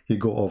car, he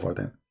go over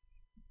them.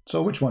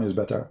 So which one is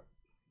better?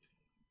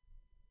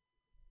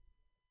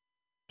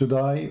 To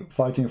die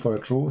fighting for a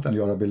truth and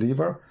you're a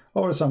believer,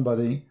 or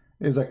somebody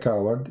is a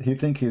coward, he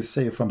think he's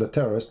safe from the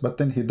terrorist, but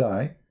then he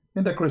die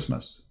in the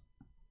Christmas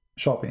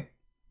shopping.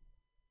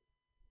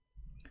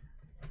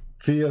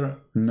 Fear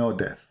no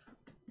death.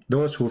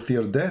 Those who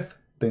fear death,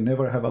 they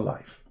never have a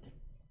life.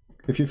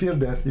 If you fear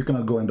death, you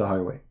cannot go in the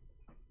highway,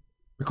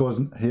 because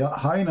a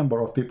high number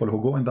of people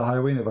who go in the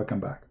highway never come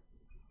back.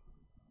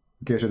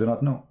 In case you do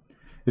not know,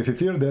 if you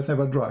fear death,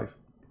 never drive.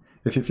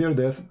 If you fear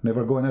death,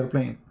 never go in an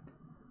airplane.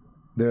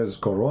 There's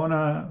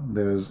corona,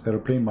 there's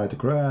airplane might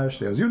crash,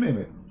 there's you name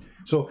it.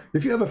 So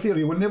if you have a fear,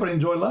 you will never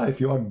enjoy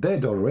life. You are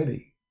dead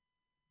already.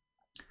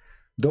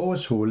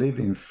 Those who live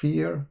in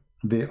fear,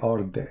 they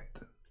are dead.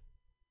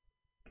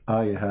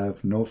 I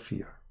have no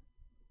fear.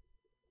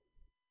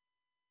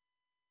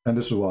 And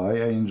this is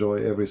why I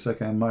enjoy every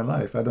second in my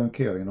life. I don't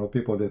care. You know,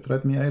 people, they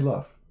threaten me, I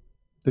laugh.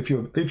 If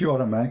you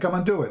are a man, come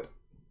and do it.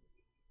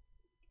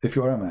 If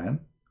you are a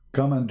man,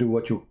 come and do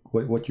what you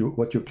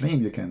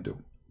claim you can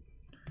do.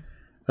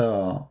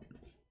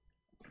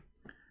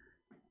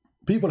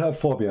 People have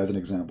phobia, as an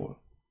example.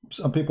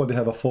 Some people, they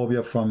have a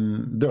phobia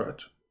from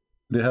dirt.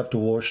 They have to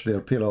wash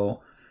their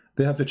pillow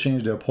they have to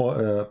change their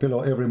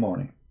pillow every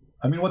morning.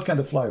 I mean, what kind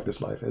of life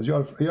this life is?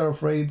 You're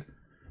afraid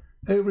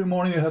every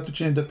morning you have to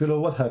change the pillow.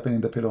 What happened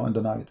in the pillow in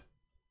the night?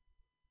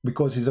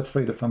 Because he's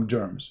afraid from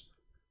germs.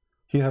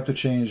 He have to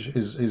change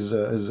his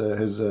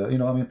you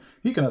know, I mean,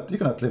 you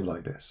cannot live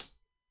like this.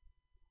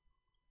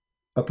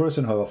 A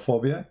person who have a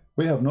phobia,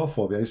 we have no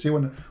phobia. You see,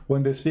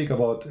 when they speak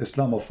about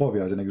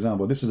Islamophobia as an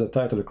example, this is a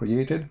title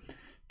created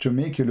to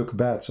make you look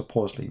bad,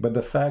 supposedly. But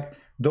the fact,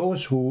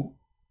 those who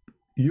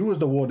use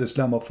the word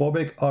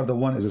Islamophobic are the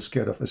one who is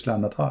scared of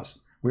Islam, not us.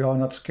 We are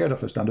not scared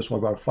of Islam. That's why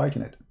we are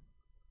fighting it.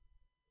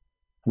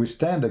 We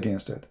stand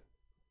against it.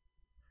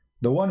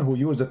 The one who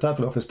use the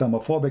title of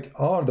Islamophobic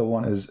are the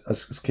one is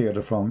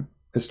scared from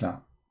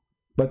Islam.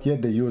 But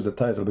yet they use the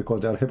title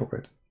because they are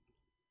hypocrite.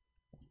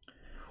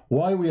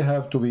 Why we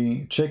have to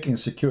be check in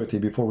security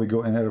before we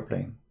go in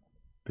airplane?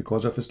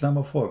 Because of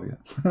Islamophobia.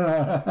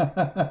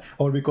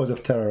 Or because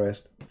of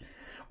terrorists.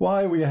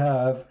 Why we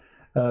have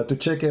to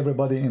check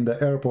everybody in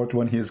the airport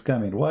when he is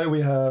coming? Why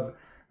we have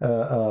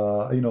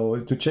you know,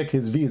 to check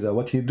his visa,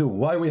 what he do?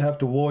 Why we have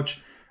to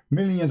watch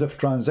millions of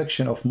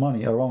transactions of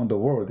money around the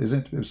world? Is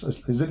it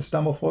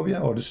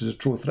Islamophobia, or this is a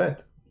true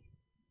threat?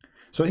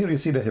 So here you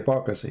see the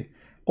hypocrisy.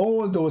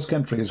 All those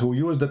countries who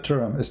use the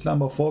term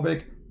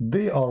Islamophobic,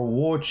 they are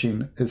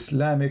watching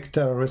Islamic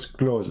terrorists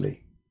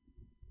closely.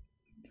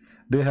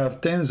 They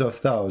have tens of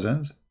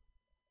thousands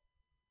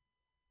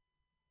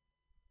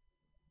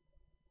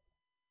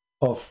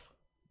of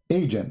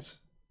agents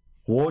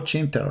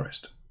watching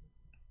terrorists.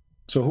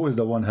 So who is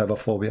the one have a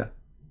phobia?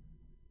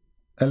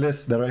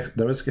 Unless the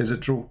risk is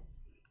true.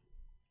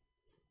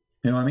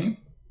 You know what I mean?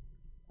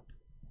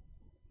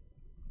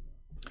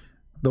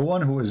 The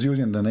one who is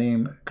using the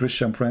name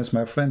Christian Prince,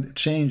 my friend,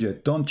 change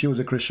it. Don't use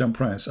a Christian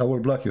Prince. I will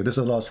block you. This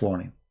is the last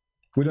warning.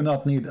 We do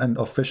not need an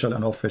official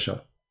and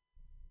official.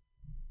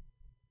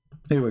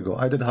 Here we go.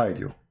 I did hide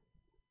you.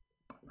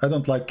 I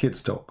don't like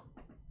kids talk.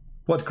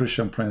 What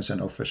Christian Prince and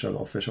official?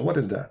 What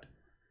is that?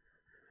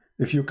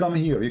 If you come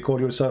here, you call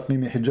yourself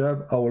Mimi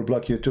Hijab, I will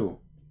block you too.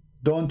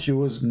 Don't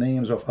use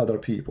names of other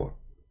people.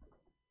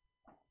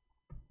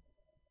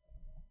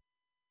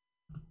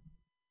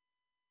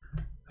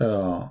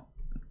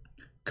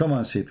 Come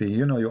on, CP,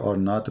 you know you are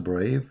not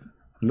brave.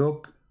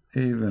 Look,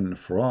 even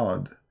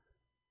fraud.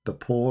 The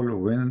poll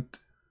went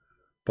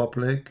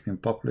in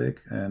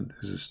public and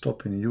is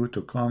stopping you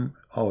to come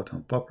out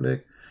in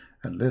public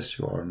unless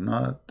you are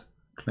not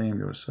claim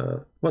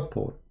yourself. What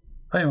poll?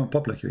 I am in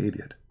public, you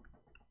idiot.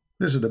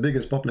 This is the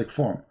biggest public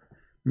forum.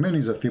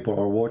 Millions of people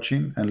are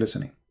watching and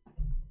listening.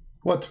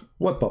 What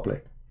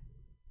public?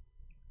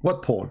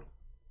 What poll?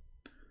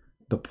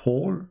 The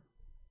poll?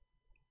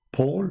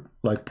 Poll?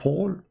 Like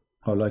Paul?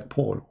 Or like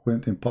Paul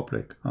went in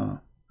public?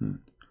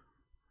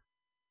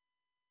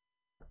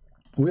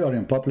 We are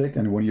in public,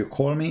 and when you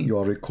call me, you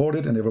are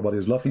recorded and everybody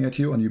is laughing at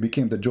you and you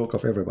became the joke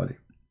of everybody.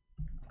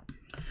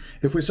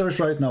 If we search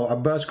right now,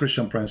 Abbas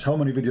Christian Prince, how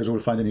many videos will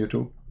find on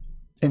YouTube?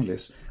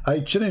 Endless. I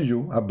challenge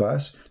you,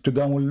 Abbas, to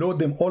download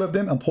them, all of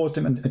them, and post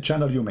them in a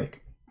channel you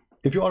make.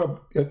 If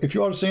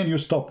you are saying you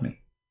stop me.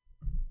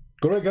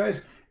 Correct,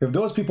 guys? If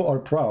those people are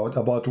proud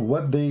about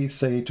what they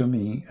say to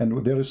me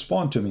and they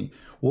respond to me,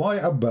 why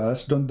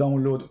Abbas don't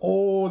download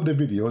all the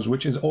videos,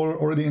 which is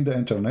already in the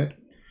internet,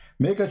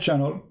 make a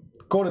channel,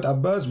 call it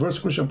Abbas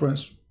versus Christian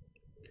Prince,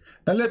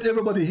 and let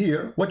everybody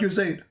hear what you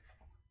said.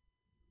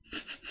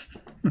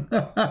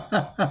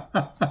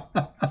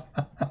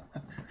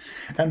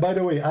 And by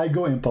the way, I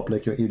go in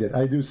public, you idiot.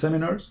 I do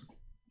seminars.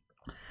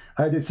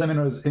 I did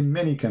seminars in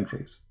many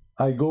countries.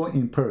 I go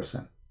in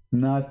person,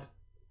 not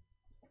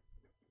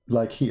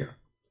like here.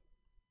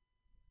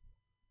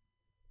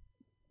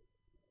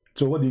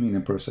 So what do you mean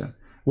in person?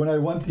 When I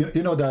went,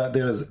 you know that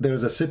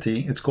there's a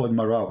city, it's called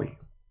Marawi.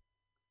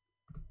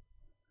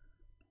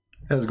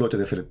 Let's go to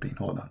the Philippines.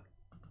 Hold on.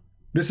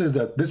 This is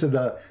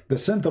the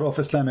center of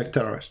Islamic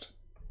terrorists.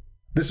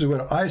 This is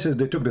where ISIS,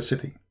 they took the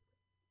city.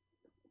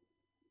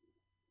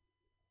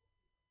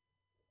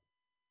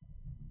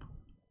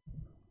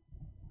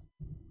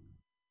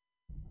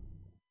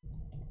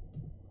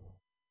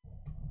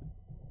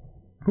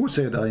 Who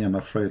said I am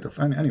afraid of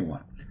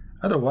anyone?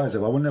 Otherwise, I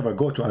will never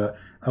go to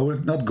I will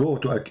not go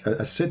to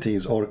a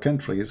cities or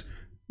countries.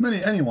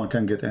 Anyone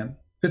can get in.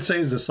 It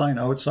says the sign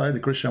outside, the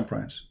Christian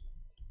Prince.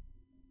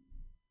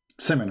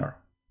 Seminar.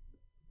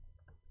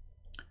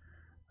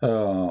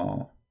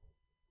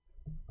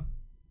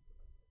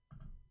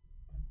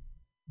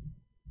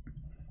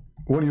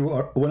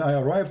 When I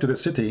arrive to the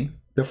city,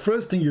 the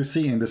first thing you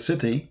see in the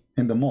city,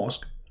 in the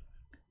mosque,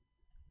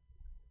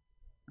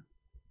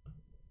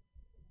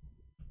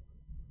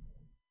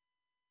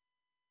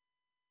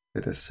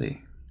 let us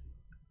see.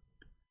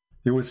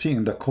 You will see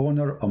in the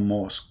corner a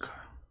mosque.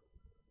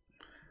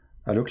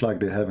 I look like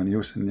they have a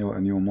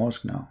new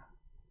mosque now.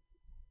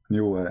 A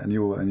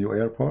new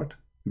airport,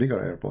 bigger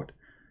airport.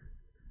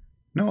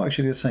 No,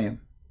 actually the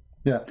same.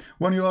 Yeah,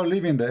 when you are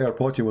leaving the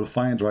airport, you will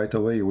find right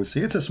away, you will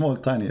see, it's a small,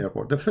 tiny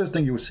airport. The first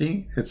thing you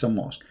see, it's a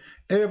mosque.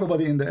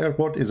 Everybody in the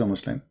airport is a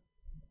Muslim.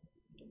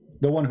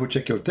 The one who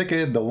check your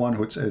ticket, the one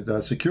who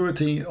the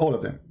security, all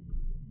of them.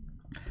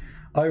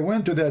 I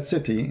went to that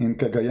city in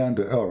Cagayan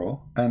de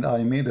Oro and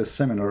I made a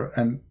seminar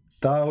and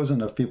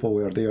thousands of people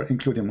were there,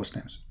 including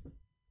Muslims.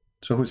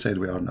 So who said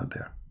we are not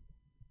there?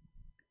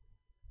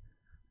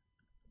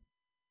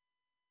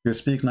 You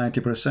speak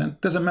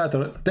 90%, doesn't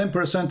matter.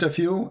 10% of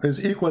you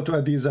is equal to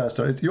a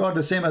disaster. You are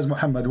the same as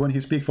Muhammad when he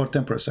speaks for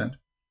 10%.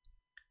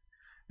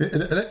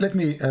 Let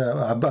me,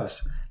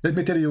 Abbas, let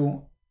me tell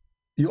you,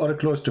 you are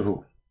close to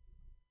who?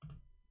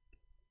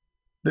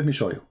 Let me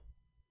show you.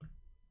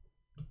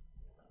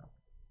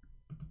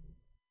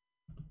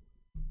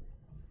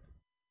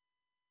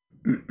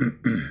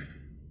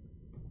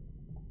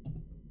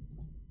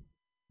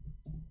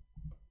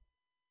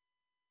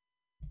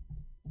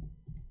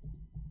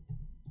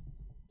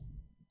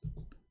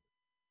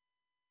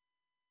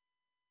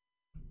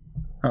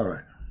 All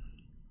right.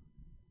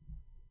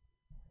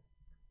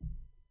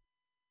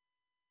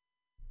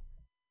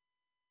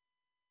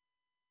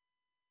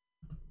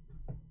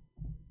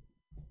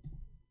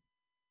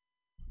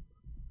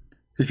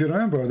 If you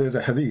remember, there's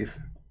a hadith.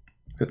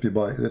 Let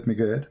me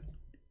get it.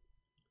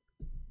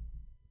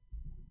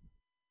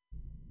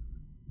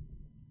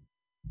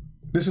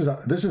 This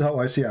is how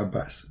I see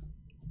Abbas.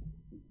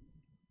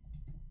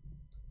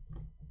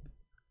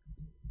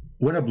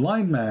 When a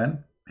blind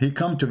man, he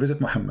come to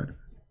visit Muhammad.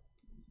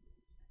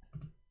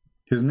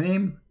 His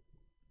name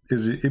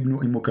is Ibn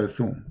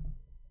Kalthum.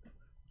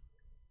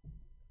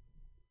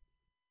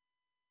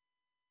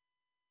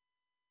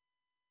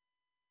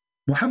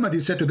 Muhammad,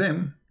 he said to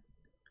them,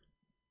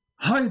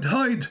 hide,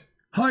 hide,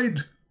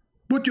 hide,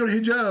 put your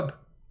hijab.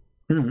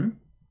 The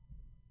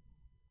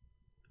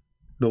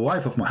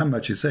wife of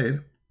Muhammad, she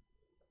said,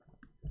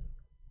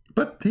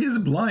 but he is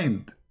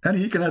blind and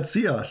he cannot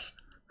see us.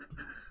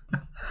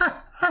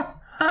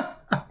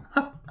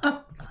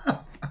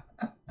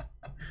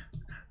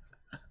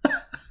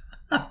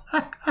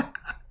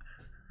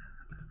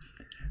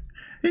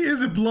 He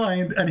is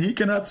blind and he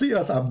cannot see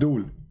us,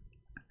 Abdul.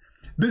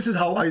 This is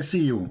how I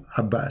see you,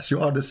 Abbas. You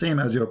are the same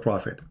as your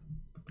prophet.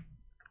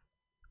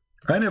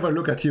 I never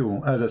look at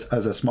you as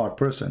a smart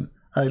person.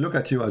 I look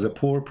at you as a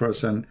poor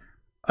person.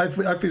 I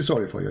feel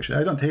sorry for you.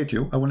 I don't hate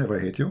you. I will never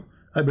hate you.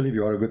 I believe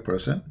you are a good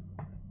person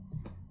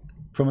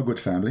from a good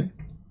family.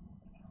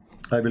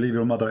 I believe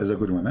your mother is a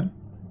good woman,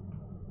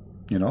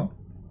 you know.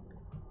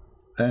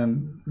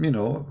 And, you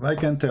know, I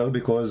can tell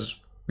because,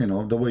 you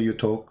know, the way you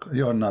talk,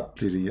 you are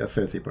not really a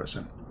filthy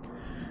person.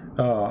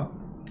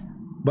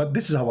 But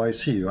this is how I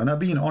see you, and I'm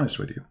being honest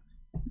with you.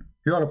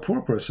 You are a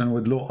poor person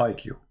with low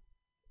IQ,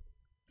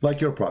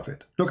 like your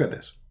prophet. Look at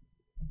this.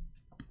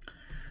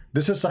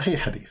 This is Sahih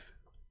Hadith.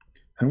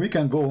 And we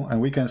can go and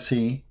we can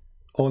see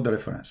all the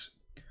reference.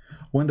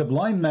 When the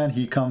blind man,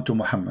 he come to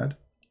Muhammad,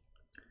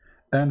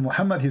 and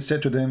Muhammad, he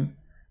said to them,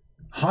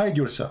 hide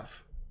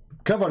yourself,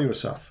 cover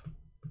yourself.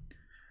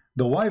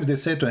 The wives, they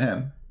said to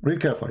him,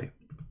 read carefully,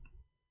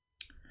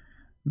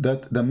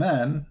 that the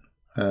man,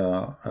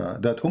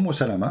 that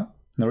Salama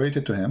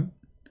narrated to him,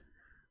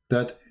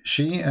 that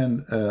she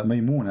and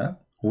Maymuna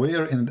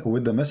were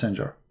with the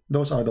messenger.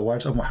 Those are the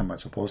wives of Muhammad,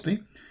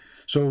 supposedly.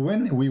 So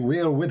when we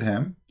were with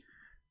him,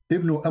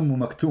 Ibn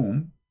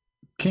Maktoum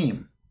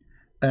came,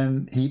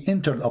 and he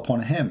entered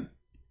upon him.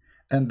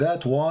 And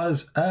that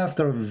was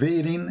after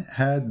veiling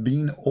had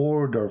been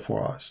ordered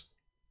for us.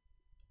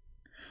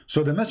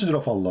 So the messenger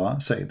of Allah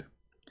said,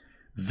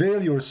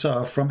 veil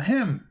yourself from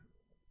him.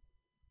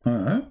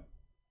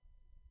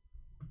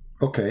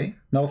 Okay,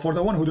 now for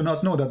the one who do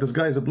not know that this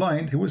guy is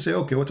blind, he will say,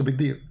 okay, what a big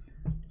deal.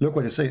 Look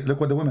what he said.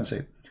 Look what the women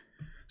said.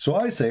 So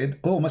I said,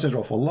 oh, messenger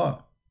of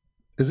Allah,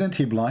 isn't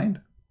he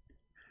blind,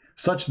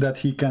 such that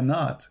he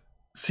cannot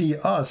see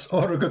us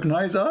or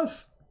recognize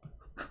us?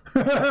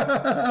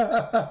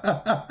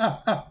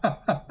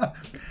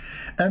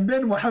 And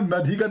then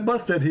Muhammad, he got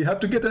busted. He had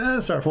to get an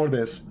answer for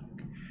this.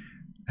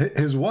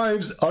 His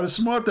wives are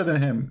smarter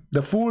than him.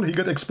 The fool, he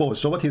got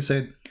exposed. So what he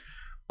said,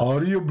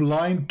 are you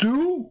blind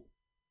too?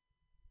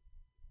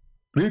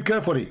 Read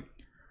carefully.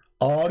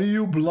 Are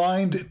you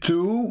blind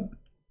too?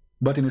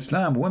 But in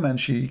Islam, women,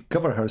 she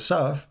cover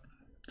herself,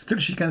 still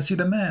she can see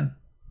the man.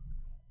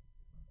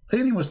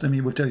 Any Muslim,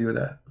 he will tell you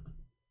that.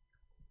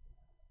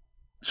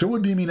 So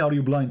what do you mean, are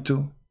you blind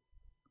too?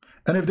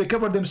 And if they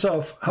cover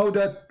themselves, how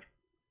that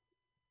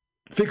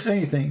fix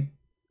anything?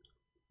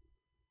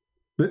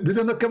 They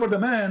did not cover the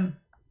man.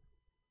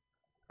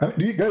 I mean,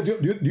 do you guys,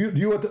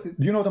 do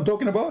you know what I'm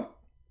talking about?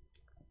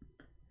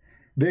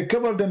 They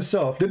covered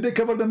themselves. Did they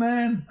cover the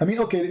man? I mean,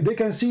 okay, they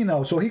can see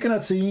now, so he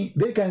cannot see,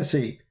 they can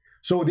see.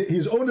 So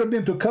he's ordered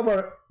them to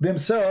cover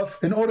themselves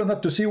in order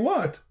not to see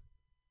what?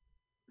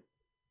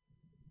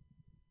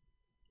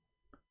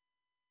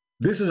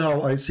 This is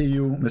how I see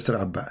you, Mr.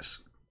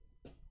 Abbas.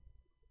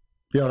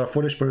 You are a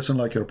foolish person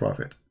like your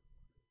prophet.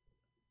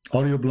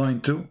 Are you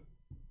blind too?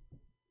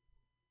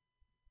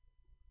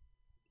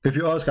 If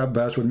you ask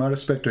Abbas, with my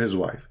respect to his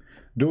wife,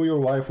 do your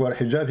wife wear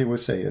hijab? He will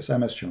say yes,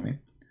 I'm assuming.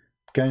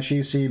 Can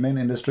she see men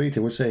in the street? He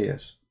will say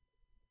yes.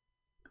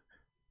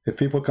 If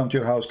people come to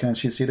your house, can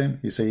she see them?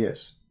 He say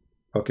yes.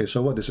 Okay,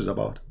 so what this is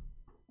about?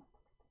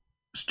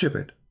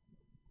 Stupid.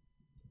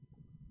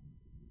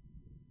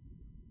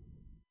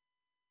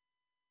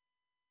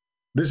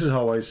 This is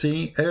how I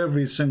see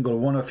every single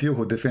one of you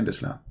who defend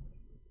Islam.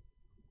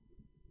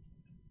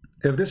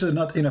 If this is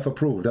not enough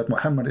proof that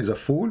Muhammad is a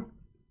fool,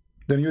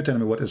 then you tell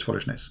me what is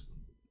foolishness.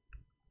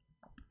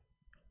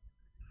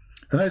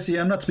 And I see,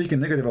 I'm not speaking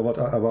negative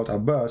about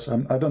Abbas.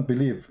 I don't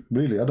believe,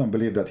 really, I don't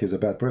believe that he's a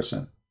bad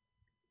person.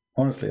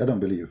 Honestly, I don't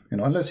believe,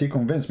 unless he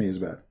convinced me he's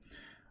bad.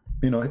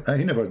 He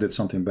never did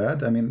something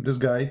bad. I mean, this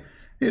guy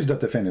is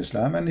that defend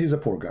Islam, and he's a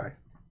poor guy,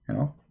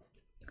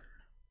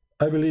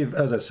 I believe,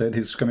 as I said,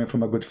 he's coming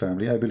from a good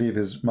family. I believe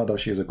his mother,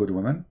 she is a good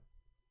woman.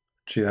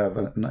 She have,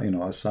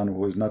 a son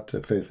who is not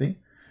filthy.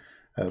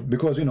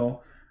 Because,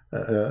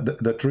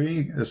 the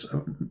tree is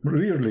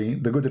rarely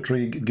the good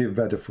tree give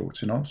bad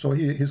fruits, So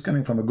he's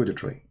coming from a good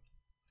tree.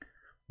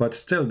 But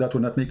still, that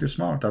will not make you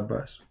smart,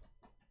 Abbas.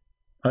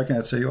 I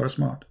cannot say you are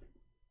smart.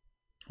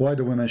 Why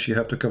the woman, she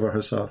have to cover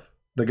herself?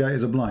 The guy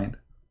is blind.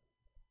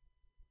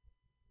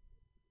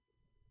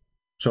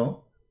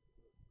 So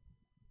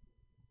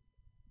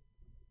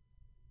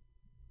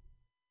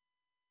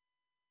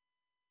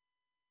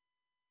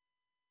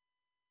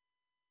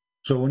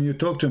when you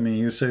talk to me,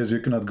 you say you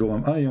cannot go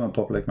on. I am in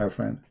public, my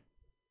friend.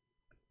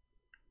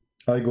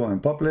 I go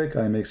in public,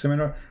 I make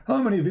seminar.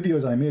 How many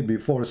videos I made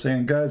before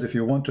saying, guys, if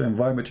you want to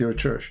invite me to your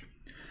church.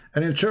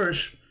 And in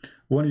church,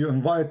 when you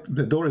invite,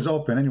 the door is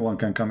open, anyone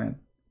can come in.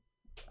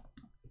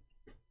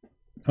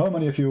 How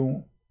many of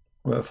you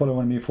were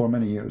following me for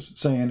many years,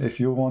 saying, if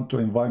you want to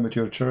invite me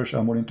to your church,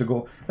 I'm willing to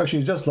go.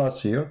 Actually, just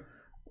last year,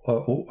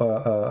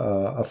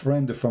 a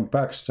friend from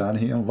Pakistan,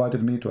 he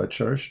invited me to a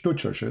church, 2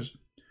 churches.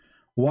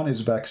 One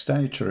is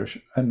Pakistani church,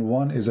 and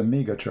one is a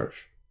mega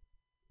church.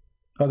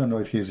 I don't know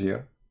if he's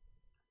here.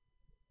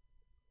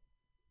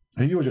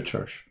 A huge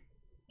church.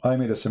 I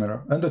made a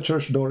seminar, and the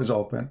church door is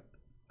open.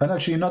 And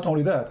actually, not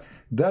only that,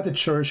 that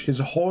church is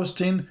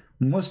hosting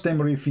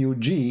Muslim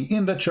refugee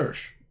in the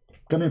church,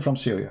 coming from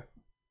Syria.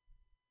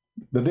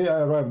 The day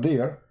I arrived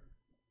there,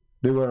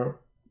 they were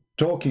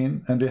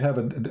talking, and they have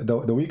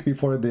the week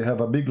before they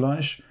have a big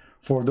lunch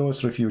for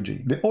those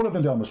refugees. All of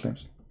them, they are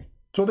Muslims.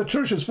 So the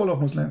church is full of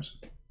Muslims.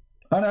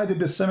 And I did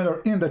this seminar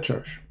in the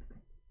church.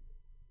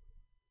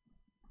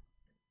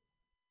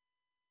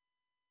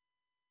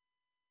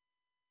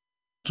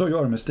 So you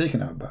are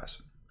mistaken,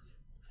 Abbas.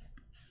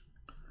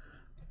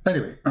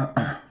 Anyway,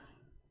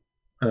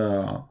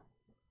 if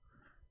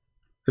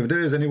there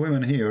is any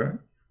women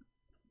here,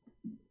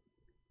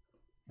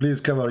 please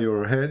cover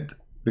your head,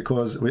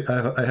 because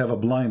I have a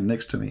blind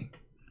next to me.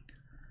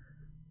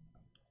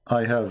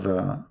 I have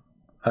a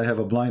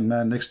blind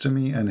man next to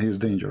me, and he's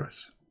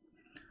dangerous.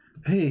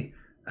 Hey,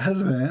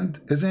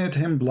 husband, isn't it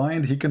him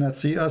blind? He cannot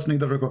see us,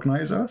 neither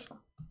recognize us.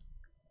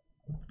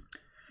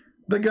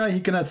 The guy,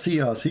 he cannot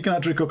see us, he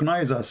cannot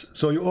recognize us.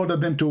 So you order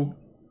them to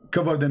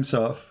cover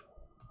themselves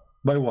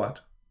by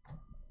what?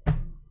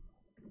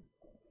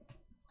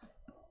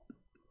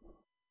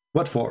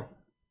 What for?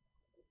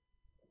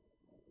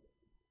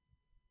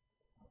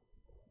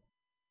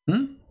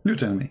 You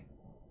tell me.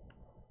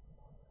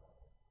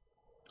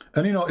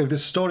 And if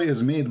this story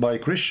is made by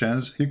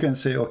Christians, you can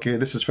say, okay,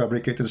 this is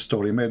fabricated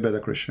story made by the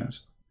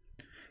Christians.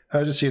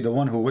 As you see, the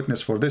one who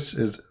witnessed for this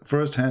is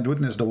first-hand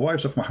witness, the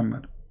wives of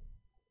Muhammad.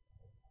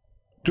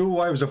 2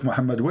 wives of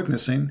Muhammad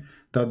witnessing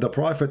that the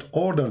Prophet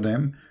ordered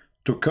them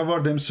to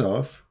cover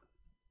themselves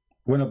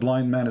when a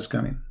blind man is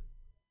coming.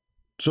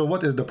 So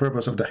what is the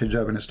purpose of the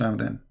hijab in Islam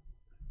then?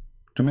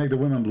 To make the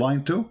women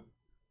blind too?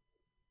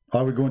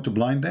 Are we going to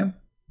blind them?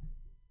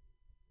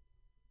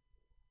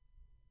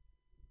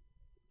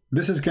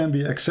 This can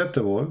be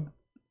acceptable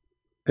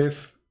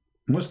if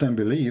Muslims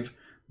believe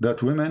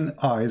that women's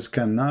eyes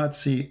cannot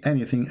see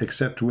anything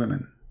except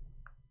women.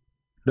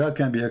 That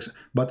can be,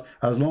 but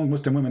as long as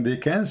Muslim women, they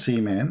can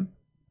see men,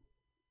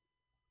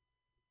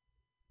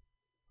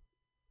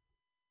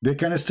 they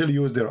can still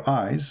use their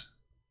eyes,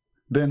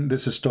 then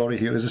this story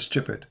here is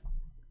stupid.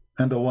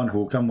 And the one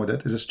who come with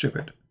it is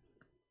stupid.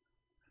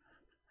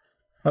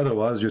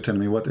 Otherwise, you tell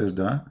me what is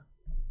the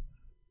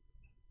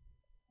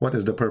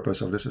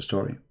purpose of this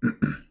story?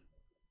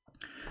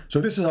 So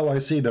this is how I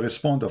see the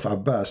response of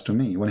Abbas to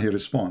me when he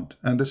responds.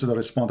 And this is the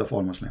response of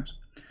all Muslims.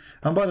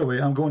 And by the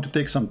way, I'm going to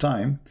take some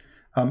time.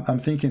 I'm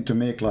thinking to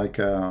make like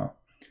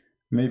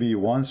maybe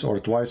once or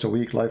twice a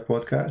week live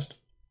podcast,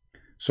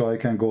 so I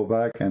can go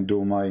back and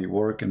do my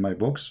work in my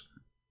books.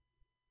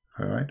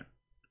 All right.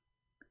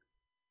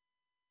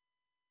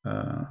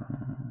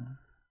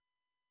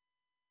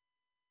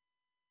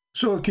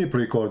 So keep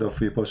record of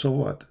people. So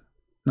what?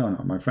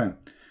 No, my friend.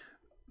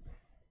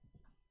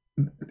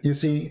 You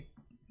see,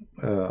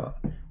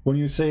 when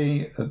you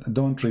say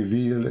don't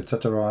reveal,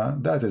 etc.,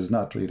 that is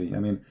not really. I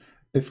mean,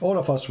 if all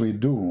of us we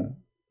do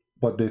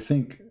what they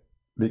think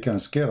they can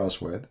scare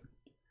us with,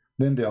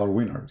 then they are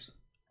winners.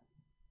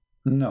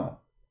 No.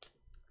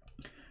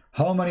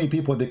 How many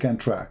people they can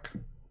track?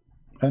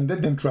 And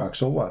let them track,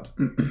 so what?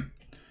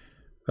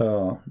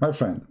 My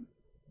friend,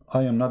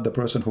 I am not the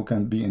person who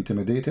can be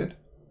intimidated,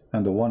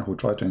 and the one who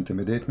tried to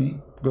intimidate me,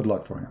 good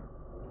luck for him.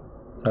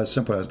 As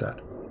simple as that.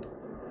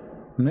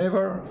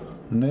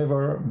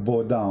 Never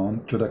bow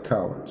down to the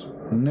cowards.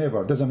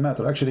 Never. Doesn't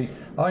matter. Actually,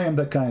 I am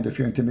the kind, if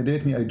you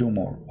intimidate me, I do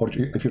more. Or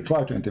if you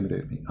try to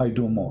intimidate me, I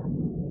do more.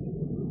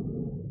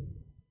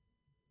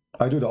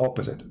 I do the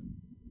opposite.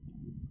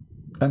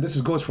 And this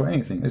goes for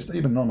anything. It's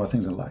even normal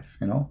things in life,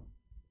 you know.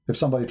 If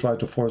somebody tried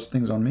to force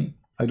things on me,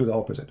 I do the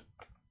opposite.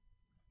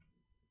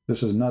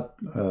 This is not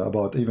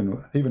about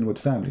even with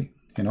family,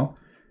 you know.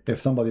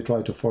 If somebody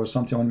tried to force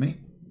something on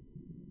me,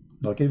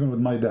 like even with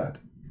my dad,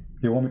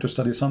 you want me to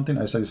study something,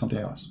 I study something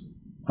else.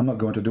 I'm not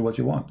going to do what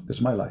you want.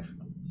 It's my life.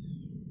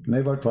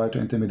 Never try to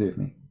intimidate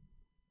me.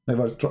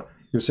 Never try.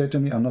 You say to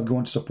me, I'm not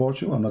going to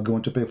support you, I'm not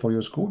going to pay for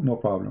your school, no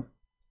problem.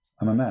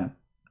 I'm a man.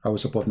 I will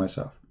support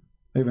myself,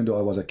 even though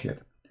I was a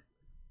kid.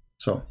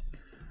 So,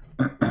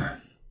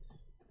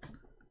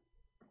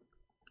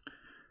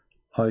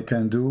 I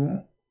can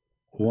do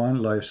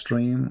one live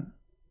stream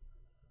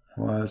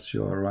whilst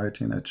you are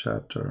writing a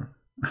chapter.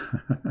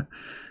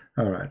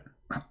 All right.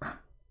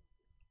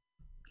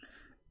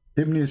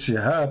 Ibn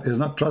Shihab is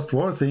not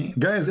trustworthy.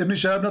 Guys, Ibn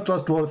Shihab not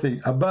trustworthy.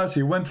 Abbas,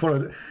 he went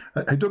for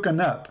he took a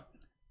nap.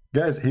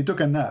 Guys, he took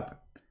a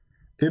nap.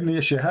 Ibn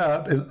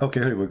Shihab is, okay,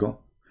 here we go.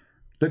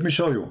 Let me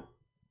show you.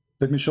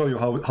 Let me show you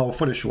how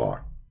foolish you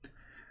are.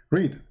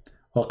 Read.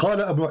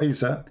 وقال أبو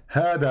عيسى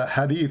هذا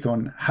حديث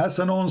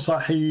حسن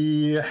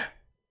صحيح.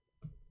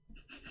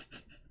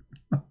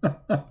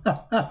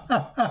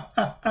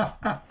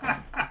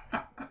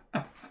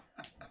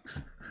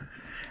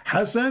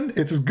 Hassan,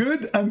 it is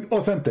good and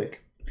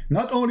authentic.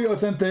 Not only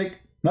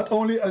authentic, not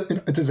only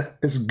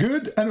it's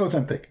good and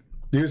authentic.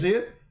 Do you see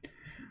it?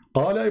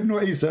 قال ابن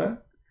عيسى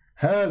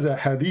هذا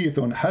حديث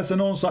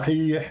حسن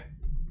صحيح.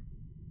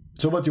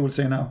 So what you will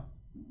say now?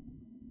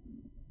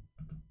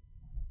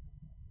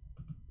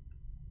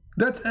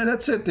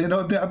 That's it, you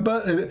know.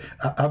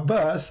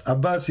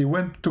 Abbas, he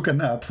took a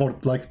nap for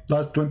like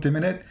last 20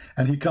 minutes,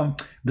 and he come.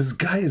 This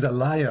guy is a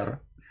liar.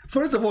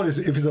 First of all, if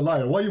he's a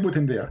liar, why you put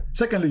him there?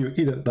 Secondly, you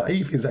either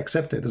da'if is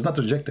accepted, it's not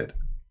rejected.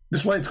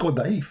 This is why it's called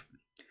da'if.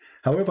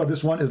 However,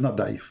 this one is not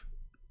da'if.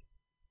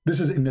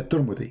 This is in the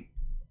Tirmidhi.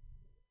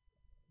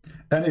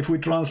 And if we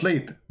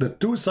translate the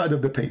two sides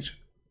of the page,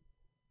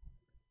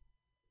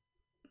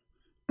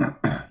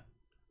 let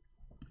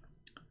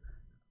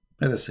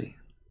us see.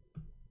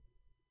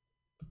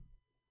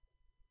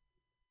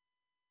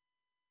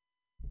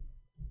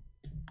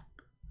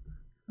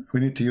 We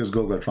need to use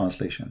Google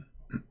Translation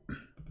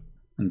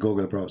in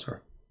Google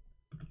browser.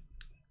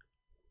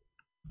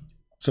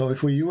 So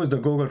if we use the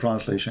Google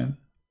Translation,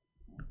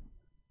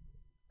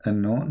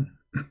 unknown,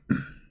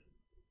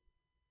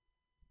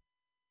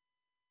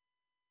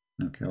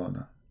 okay, hold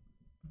on.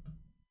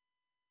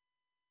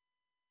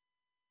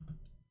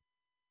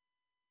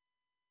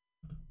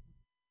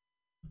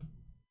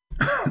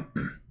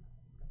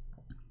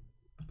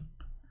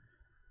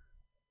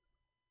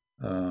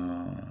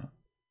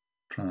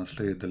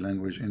 Translate the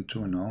language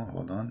into, no,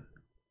 hold on,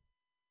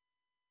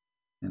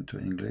 into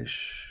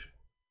English.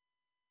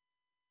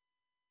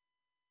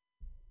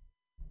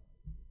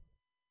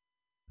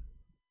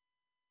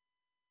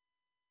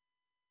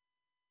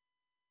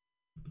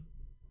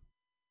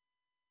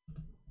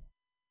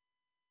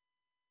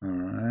 All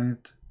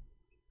right.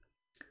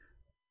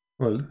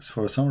 Well,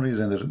 for some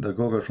reason, the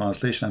Google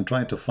Translation, I'm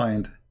trying to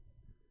find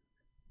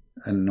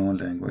a known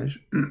language.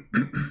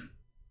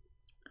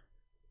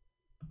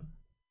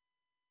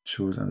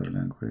 Choose another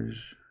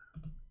language.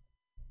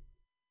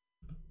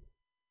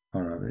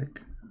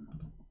 Arabic.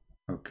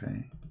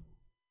 Okay.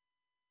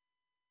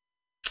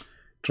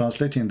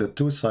 Translating the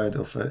two sides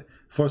of it.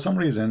 For some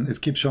reason,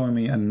 it keeps showing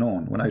me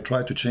unknown when I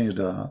try to change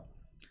the.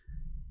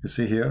 You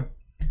see here.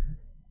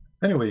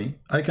 Anyway,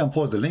 I can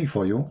post the link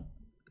for you,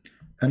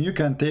 and you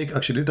can take.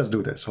 Actually, let us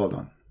do this. Hold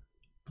on.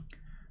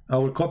 I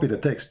will copy the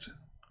text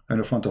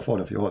in front of all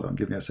of you. Hold on.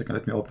 Give me a second.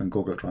 Let me open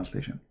Google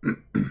Translation.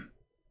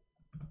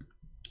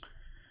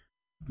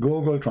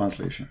 Google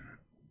Translation.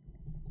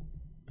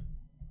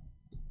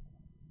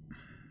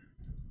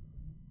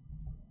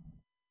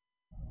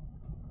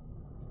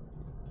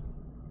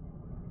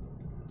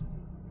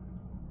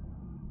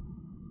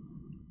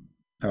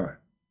 All right.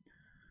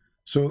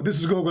 So this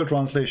is Google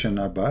Translation,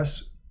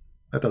 Abbas.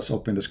 Let us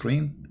open the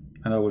screen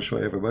and I will show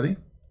everybody.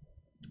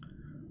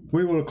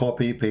 We will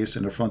copy, paste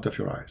in the front of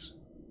your eyes.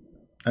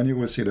 And you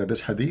will see that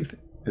this hadith,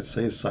 it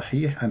says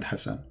Sahih and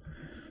Hasan.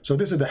 So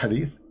this is the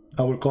hadith.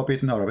 I will copy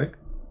it in Arabic.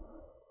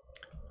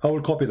 I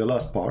will copy the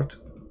last part.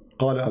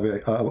 قال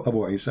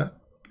أبو عيسى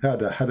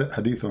هذا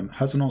حديث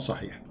حسن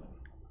صحيح.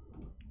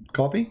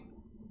 Copy.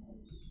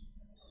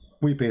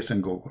 We paste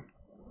in Google.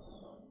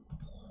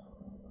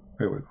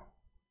 Here we go.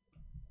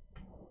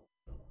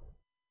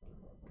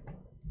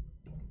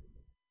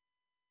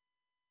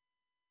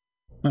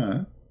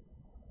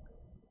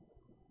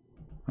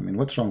 I mean,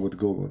 what's wrong with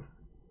Google?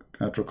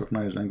 Cannot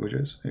recognize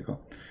languages. Here you go.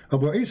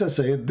 Abu Isa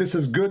said, this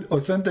is good,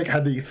 authentic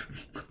hadith.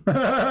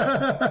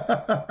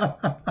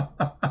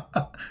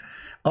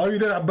 Are you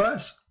there,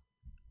 Abbas?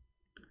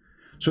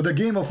 So the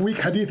game of weak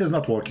hadith is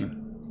not working.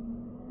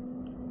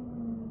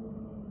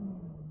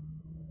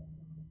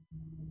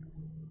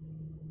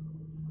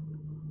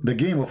 The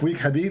game of weak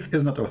hadith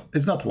is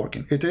not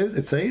working. It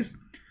says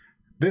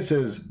this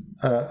is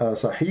a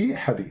sahih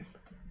hadith.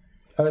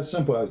 As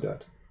simple as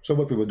that. So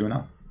what we will do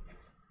now?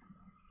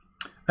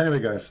 Anyway,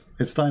 guys,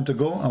 it's time to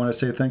go. I want to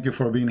say thank you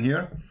for being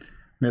here.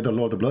 May the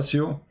Lord bless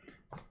you.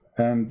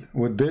 And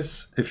with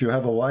this, if you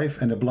have a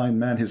wife and a blind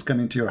man is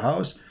coming to your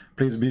house,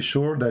 please be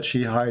sure that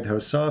she hide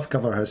herself,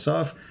 cover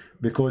herself,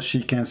 because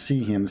she can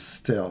see him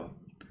still.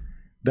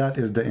 That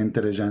is the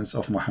intelligence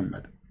of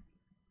Muhammad.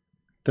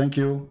 Thank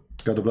you.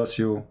 God bless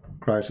you.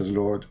 Christ is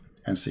Lord.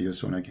 And see you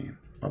soon again.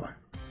 Bye-bye.